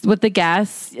with the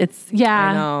guests, it's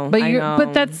I know.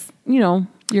 But that's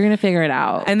you're gonna figure it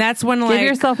out, and that's when like give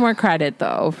yourself more credit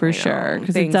though, for sure,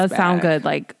 because it does sound good.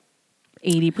 Like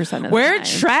 80% of the time. We're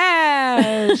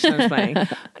trash. I'm playing.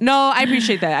 No, I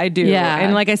appreciate that. I do. Yeah.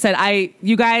 And like I said,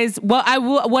 you guys, what I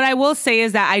will say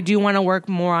is that I do want to work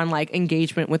more on like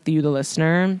engagement with you, the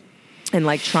listener, and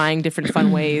like trying different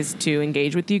fun ways to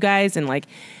engage with you guys and like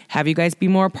have you guys be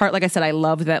more a part. Like I said, I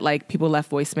love that like people left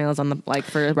voicemails on the like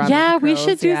for around. Yeah, we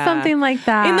should do something like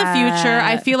that in the future.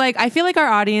 I feel like our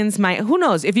audience might. Who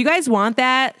knows? If you guys want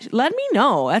that, let me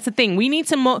know. That's the thing. We need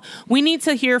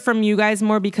to hear from you guys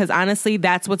more because honestly,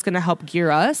 that's what's going to help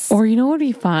gear us. Or what would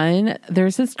be fun?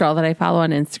 There's this girl that I follow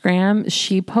on Instagram.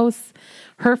 She posts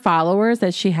her followers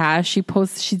that she has. She's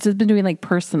just been doing like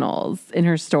personals in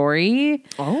her story.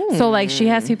 Oh, so like she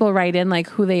has people write in like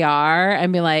who they are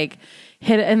and be like.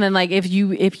 Hit it, and then like if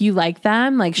you like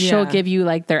them, like she'll give you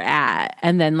like their @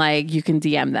 and then like you can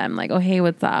DM them like, oh hey,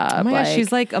 what's up? Oh my gosh,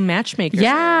 she's like a matchmaker.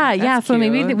 Yeah, That's so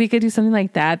cute. maybe we could do something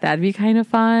like that. That'd be kind of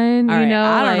fun. All right,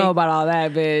 I don't like, know about all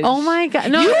that, bitch. Oh my God,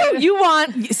 no, you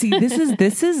want see this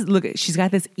is look. She's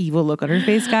got this evil look on her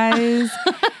face, guys.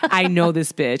 I know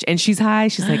this bitch, and she's high.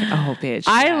 She's like, oh bitch.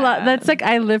 I love that's like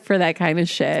I live for that kind of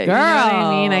shit. Girl, you know what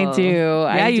I mean? I do.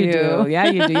 Yeah, you do. Yeah,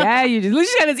 you do. Yeah, you do. Look,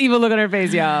 she's got this evil look on her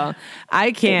face, y'all.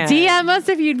 I can't. DM us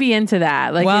if you'd be into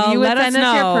that. Like if you would send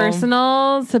us your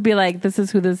personals to be like, this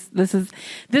is who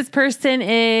this person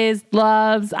is,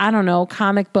 loves, I don't know,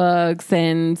 comic books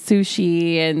and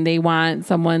sushi, and they want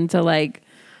someone to like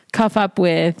cuff up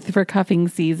with for cuffing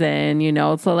season,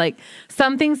 so like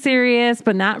something serious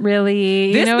but not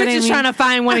really. This bitch is trying to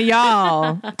find one of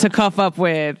y'all to cuff up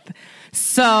with.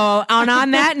 So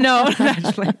on that note,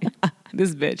 actually,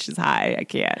 this bitch is high. I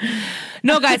can't.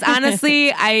 No, guys,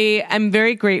 honestly, I'm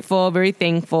very grateful, very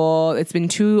thankful. It's been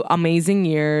 2 amazing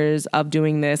years of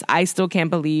doing this. I still can't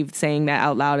believe saying that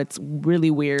out loud. It's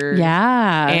really weird.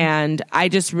 Yeah. And I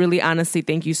just really honestly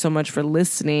thank you so much for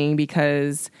listening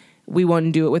because we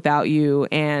wouldn't do it without you.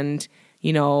 And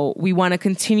You know, we want to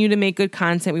continue to make good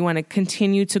content. We want to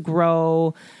continue to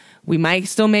grow. We might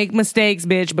still make mistakes,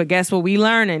 bitch, but guess what? We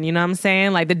learning, you know what I'm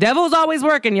saying? Like, the devil's always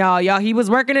working, y'all. He was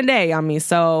working today on me.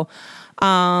 So,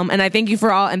 and I thank you for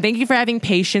having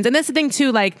patience. And that's the thing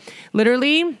too, like,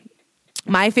 literally,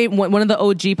 my favorite, one of the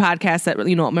OG podcasts that,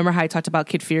 you know, remember how I talked about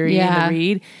Kid Fury and the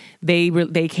Read?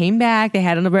 They came back. They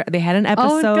had an episode.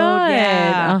 Oh, good.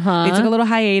 Yeah. Uh-huh. They took a little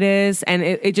hiatus, and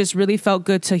it just really felt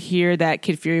good to hear that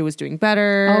Kid Fury was doing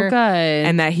better. Oh, good.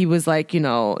 And that he was like, you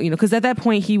know, because at that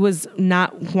point he was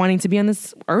not wanting to be on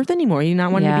this earth anymore. He did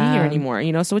not want to be here anymore.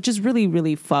 You know, so it just really,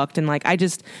 really fucked. And like, I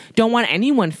just don't want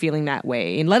anyone feeling that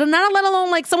way, and let alone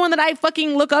like someone that I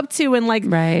fucking look up to and like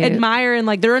admire, and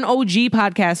like they're an OG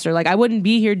podcaster. Like, I wouldn't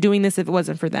be here doing this if it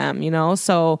wasn't for them. You know,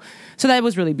 so that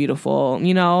was really beautiful.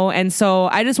 You know. And so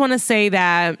I just want to say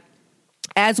that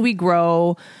as we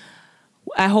grow,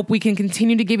 I hope we can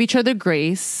continue to give each other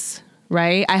grace,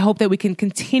 right? I hope that we can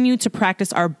continue to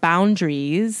practice our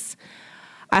boundaries.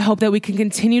 I hope that we can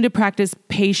continue to practice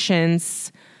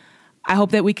patience. I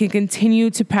hope that we can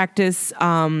continue to practice,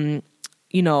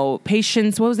 you know,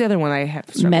 patience. What was the other one I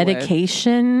have?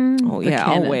 Medication. With? Oh, yeah,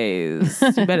 always.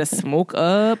 You better smoke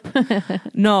up.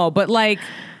 No, but like,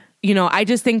 you know, I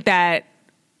just think that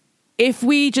if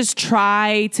we just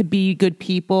try to be good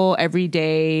people every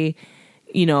day,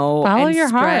 you know, follow your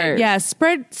heart. Yeah,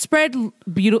 spread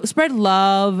love. You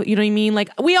know what I mean? Like,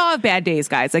 we all have bad days,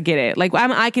 guys. I get it. Like,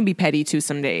 I can be petty too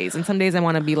some days, and some days I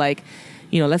want to be like,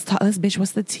 you know, let's bitch,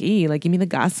 what's the tea? Like, give me the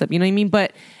gossip. You know what I mean?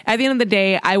 But at the end of the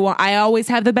day, I always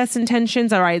have the best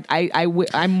intentions. Or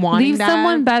I'm wanting leave that.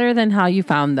 someone better than how you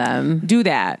found them. Do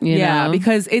that. You know?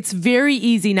 Because it's very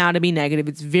easy now to be negative.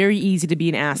 It's very easy to be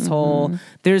an asshole. Mm-hmm.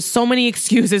 There's so many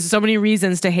excuses, so many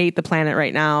reasons to hate the planet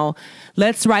right now.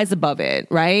 Let's rise above it,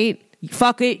 right?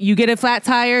 Fuck it. You get a flat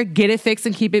tire, get it fixed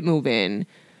and keep it moving.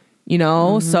 You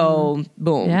know? Mm-hmm. So,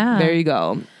 boom. Yeah. There you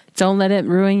go. Don't let it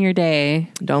ruin your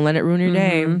day. Don't let it ruin your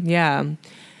day. Yeah.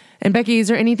 And Becky, is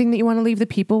there anything that you want to leave the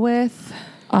people with?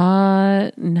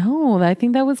 No, I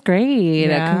think that was great.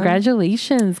 Yeah.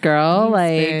 Congratulations, girl. Thanks,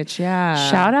 like, bitch. Yeah.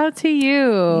 Shout out to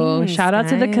you. Thanks, shout out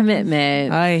to the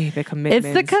commitment. Ay, the commitment.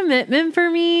 It's the commitment for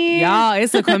me. Y'all,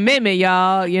 it's a commitment,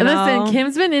 y'all. You know? Listen,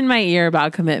 Kim's been in my ear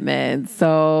about commitment.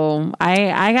 So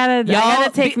I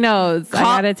gotta take notes. I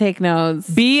gotta take notes.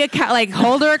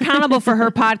 Hold her accountable for her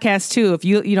podcast too. If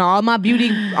you know, all my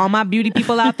beauty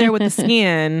people out there with the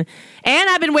skin. And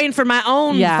I've been waiting for my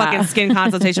own fucking skin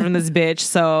consultation from this bitch.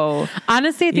 So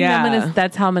honestly, I think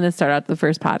that's how I'm gonna start out the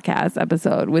first podcast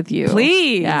episode with you.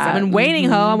 Please. Yeah. I've been waiting,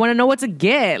 ho. I want to know what to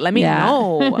get. Let me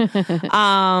know.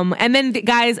 And then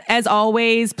guys, as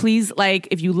always, please, like,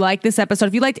 if you like this episode,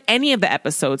 if you liked any of the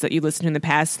episodes that you listened to in the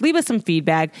past, leave us some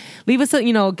feedback. Leave us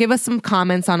give us some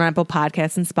comments on Apple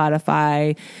Podcasts and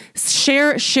Spotify.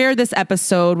 Share this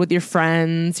episode with your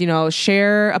friends. You know,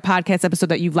 share a podcast episode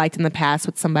that you've liked in the past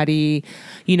with somebody.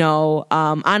 You know,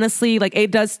 honestly, like,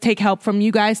 it does take help from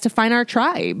you guys to find our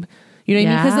tribe. You know what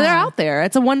I mean? Because they're out there.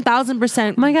 It's a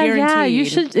 1,000% oh my God, guaranteed. yeah. You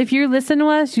should, if you listen to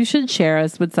us, you should share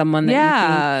us with someone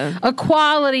that you think, a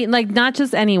quality, like, not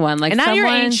just anyone. Like, and not someone, your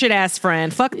ancient ass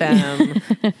friend. Fuck them.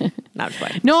 Not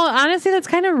just No, honestly, that's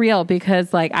kind of real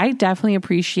because, like, I definitely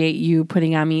appreciate you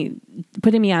putting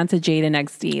me onto Jade and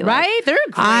XD. Like, right? They're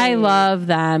great. I love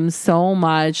them so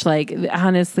much. Like,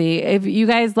 honestly, if you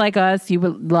guys like us, you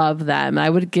would love them. I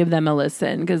would give them a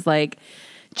listen because, like,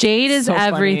 Jade is so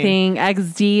everything. Funny.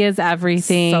 XD is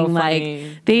everything. So like,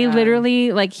 they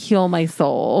literally, like, heal my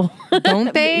soul.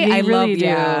 Don't they? They I really love, do.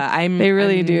 Yeah, they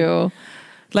really do.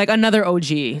 Like another OG,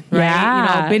 right?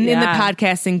 Yeah, you know, been in the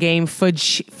podcasting game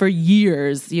for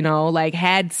years, you know, like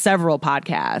had several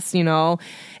podcasts, you know,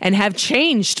 and have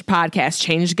changed podcasts,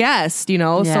 changed guests, you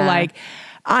know. Yeah. So like,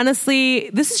 honestly,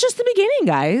 this is just the beginning,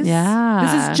 guys. Yeah.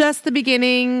 This is just the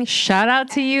beginning. Shout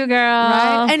out to you, girl.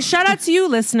 Right? And shout out to you,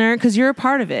 listener, because you're a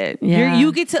part of it. Yeah.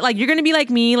 You get to, like, you're going to be like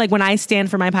me, like, when I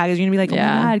stand for my podcast, you're going to be like, oh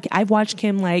my God, I've watched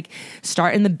Kim, like,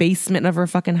 start in the basement of her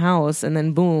fucking house, and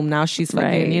then boom, now she's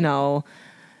fucking, you know,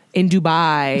 in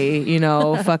Dubai, you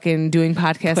know, fucking doing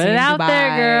podcasting Put it in out Dubai.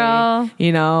 there, girl.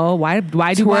 You know, why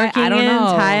Dubai? I don't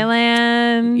know.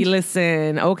 Thailand. You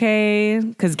listen, okay?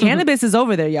 Because cannabis is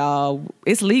over there, y'all.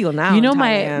 It's legal now. You know,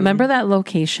 remember that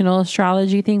locational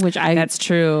astrology thing, that's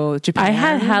true. Japan. I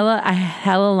had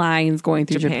hella lines going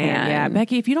through Japan. Yeah,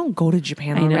 Becky, if you don't go to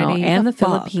Japan I know, already, and the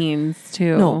Philippines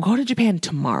too. No, go to Japan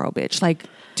tomorrow, bitch. Like,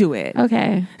 do it.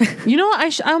 Okay. You know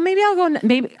what? Maybe I'll go.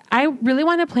 Maybe I really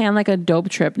want to plan like a dope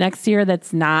trip next year.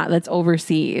 That's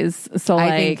overseas. So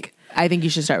I think you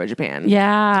should start with Japan.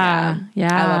 Yeah.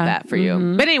 I love that for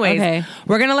you. But anyways,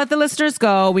 we're going to let the listeners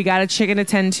go. We got a chicken to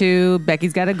tend to.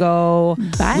 Becky's got to go.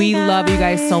 Bye, we guys. love you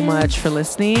guys so much for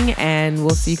listening, and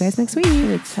we'll see you guys next week.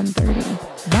 It's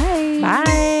 10:30.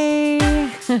 Bye.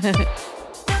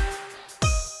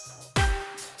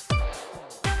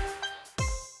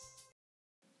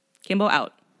 Kimbo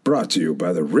out. Brought to you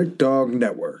by the Rick Dog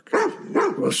Network.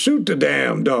 Well, shoot the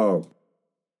damn dog.